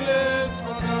are blessed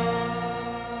for God.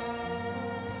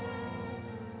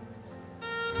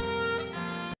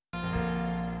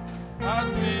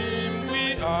 Our team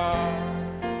we are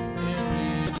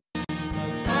in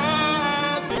Redeemer'S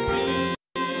varsity,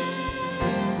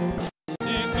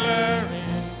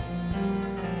 declaring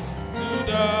to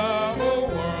the whole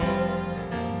world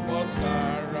what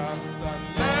character and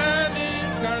learning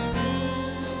can do.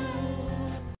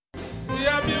 We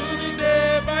are building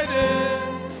day by day,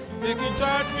 taking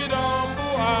charge with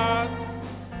humble hearts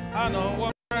and on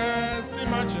what press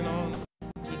imagine on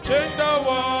to change the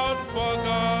world for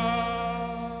God.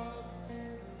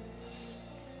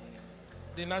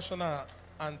 The national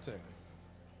anthem.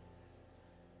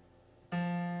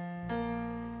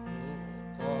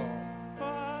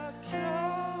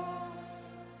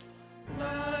 Compatriots,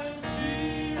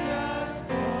 Nigeria's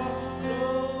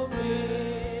call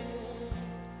obey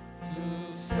to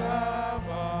serve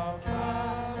our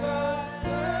father's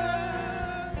land.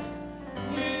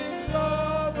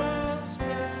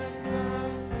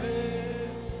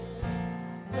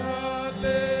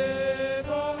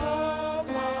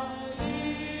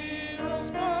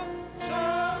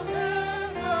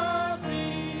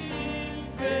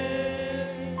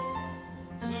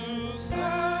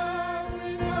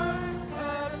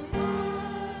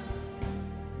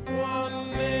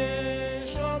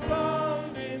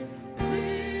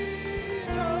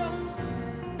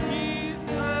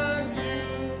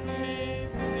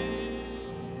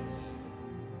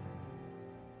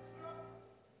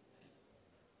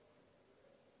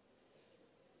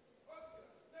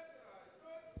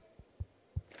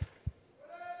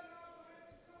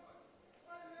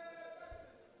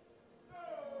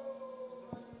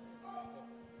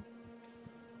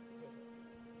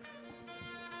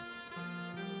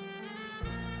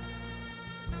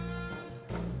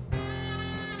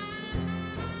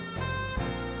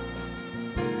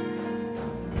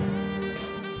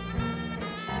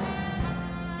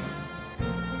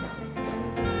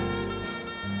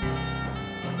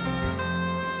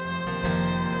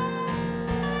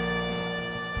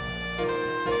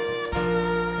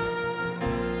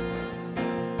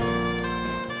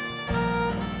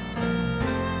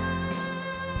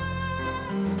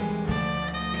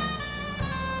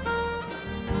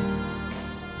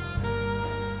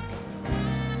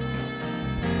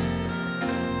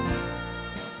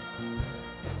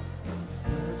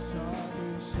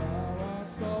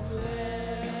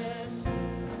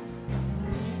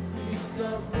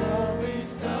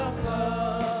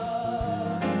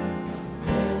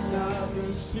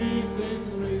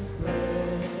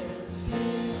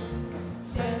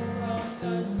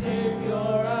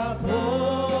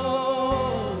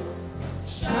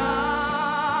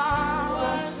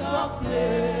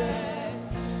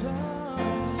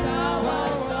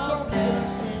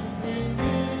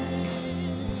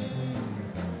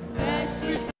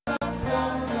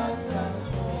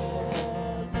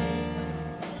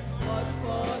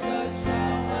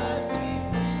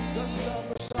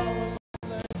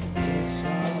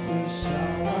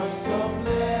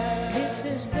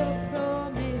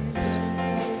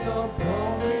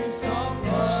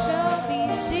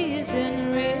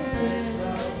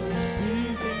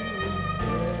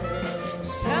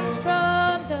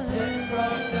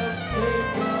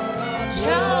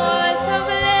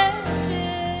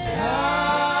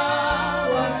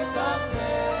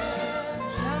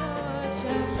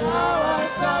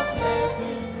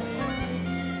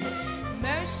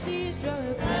 mercies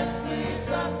drop Mercies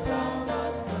drop round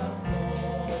us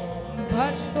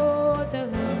but for the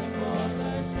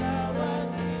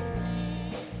showers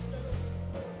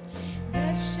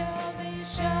there shall be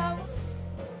showers,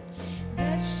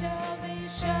 there shall be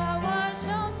showers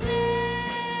of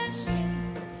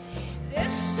blessing.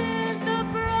 This is the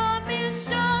promise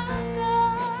of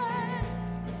God.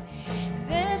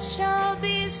 There shall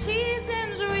be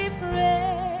seasons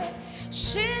refreshing,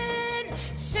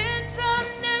 sent from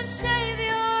the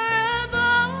Savior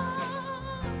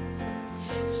above.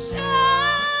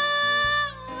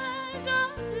 Showers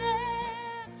of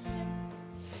blessing,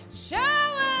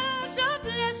 showers of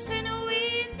blessing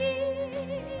we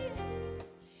need.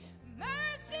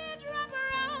 Mercy drop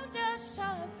around us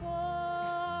are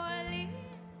falling,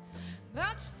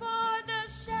 but for the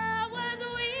showers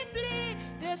we plead.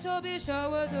 There shall be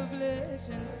showers of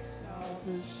blessing.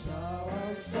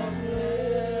 showers of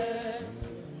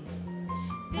blessing.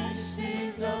 This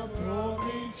is the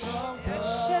promise of There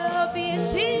God. shall be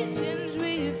seasons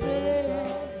refreshed,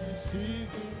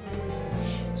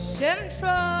 sent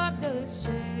from the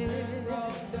Savior.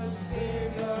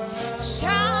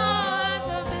 Showers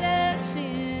of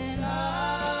blessing,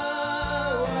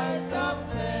 Showers of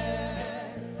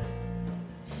blessing.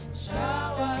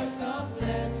 Showers of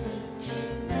blessing.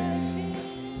 mercy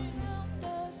from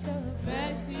the Savior.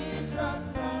 Mercy drop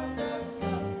from the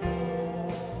sun.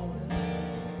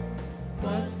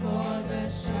 But for the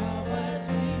showers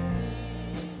we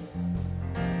need.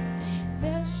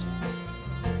 There shall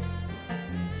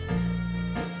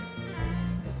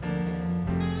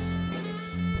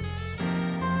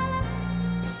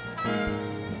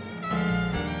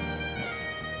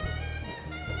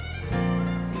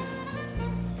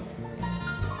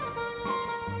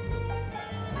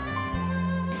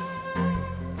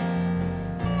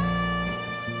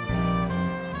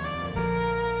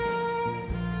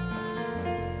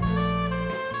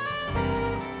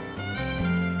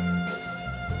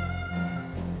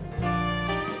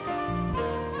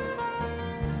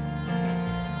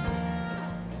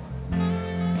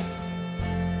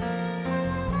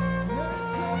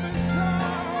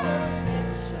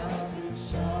be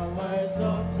showers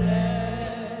of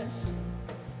blessing.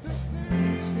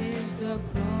 This is the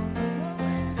promise.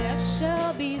 There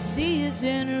shall be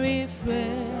season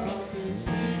refreshed,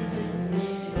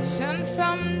 sent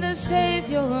from the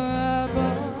Savior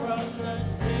above.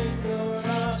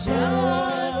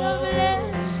 Showers of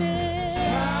blessing,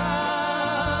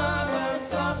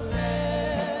 Showers of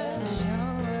blessing.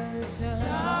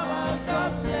 showers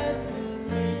of blessing.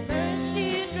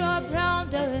 mercy drop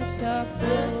round us are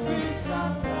Mercy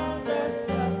drop round us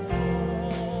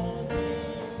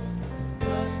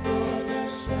but for the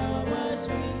showers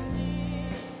we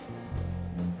need.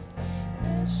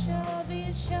 There shall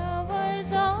be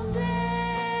showers of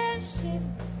blessing.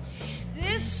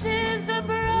 This is the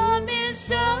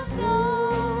promise of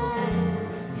God.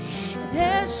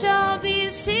 There shall be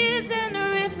season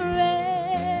refreshing,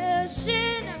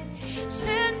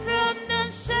 sent from the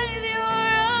Savior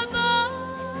above.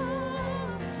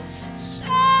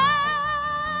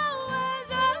 Showers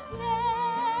of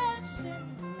blessing,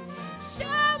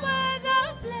 showers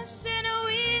of blessing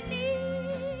we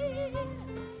need.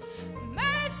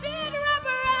 Mercy wrap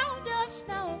around us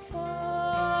now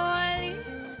falling,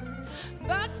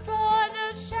 but for the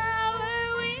shower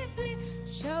we plead.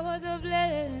 Showers of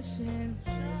blessing.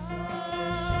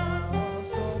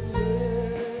 Showers of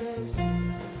blessing.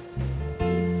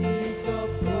 This is the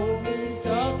promise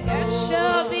of There God.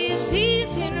 shall be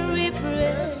season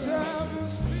refreshed,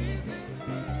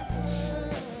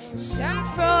 sent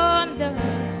from the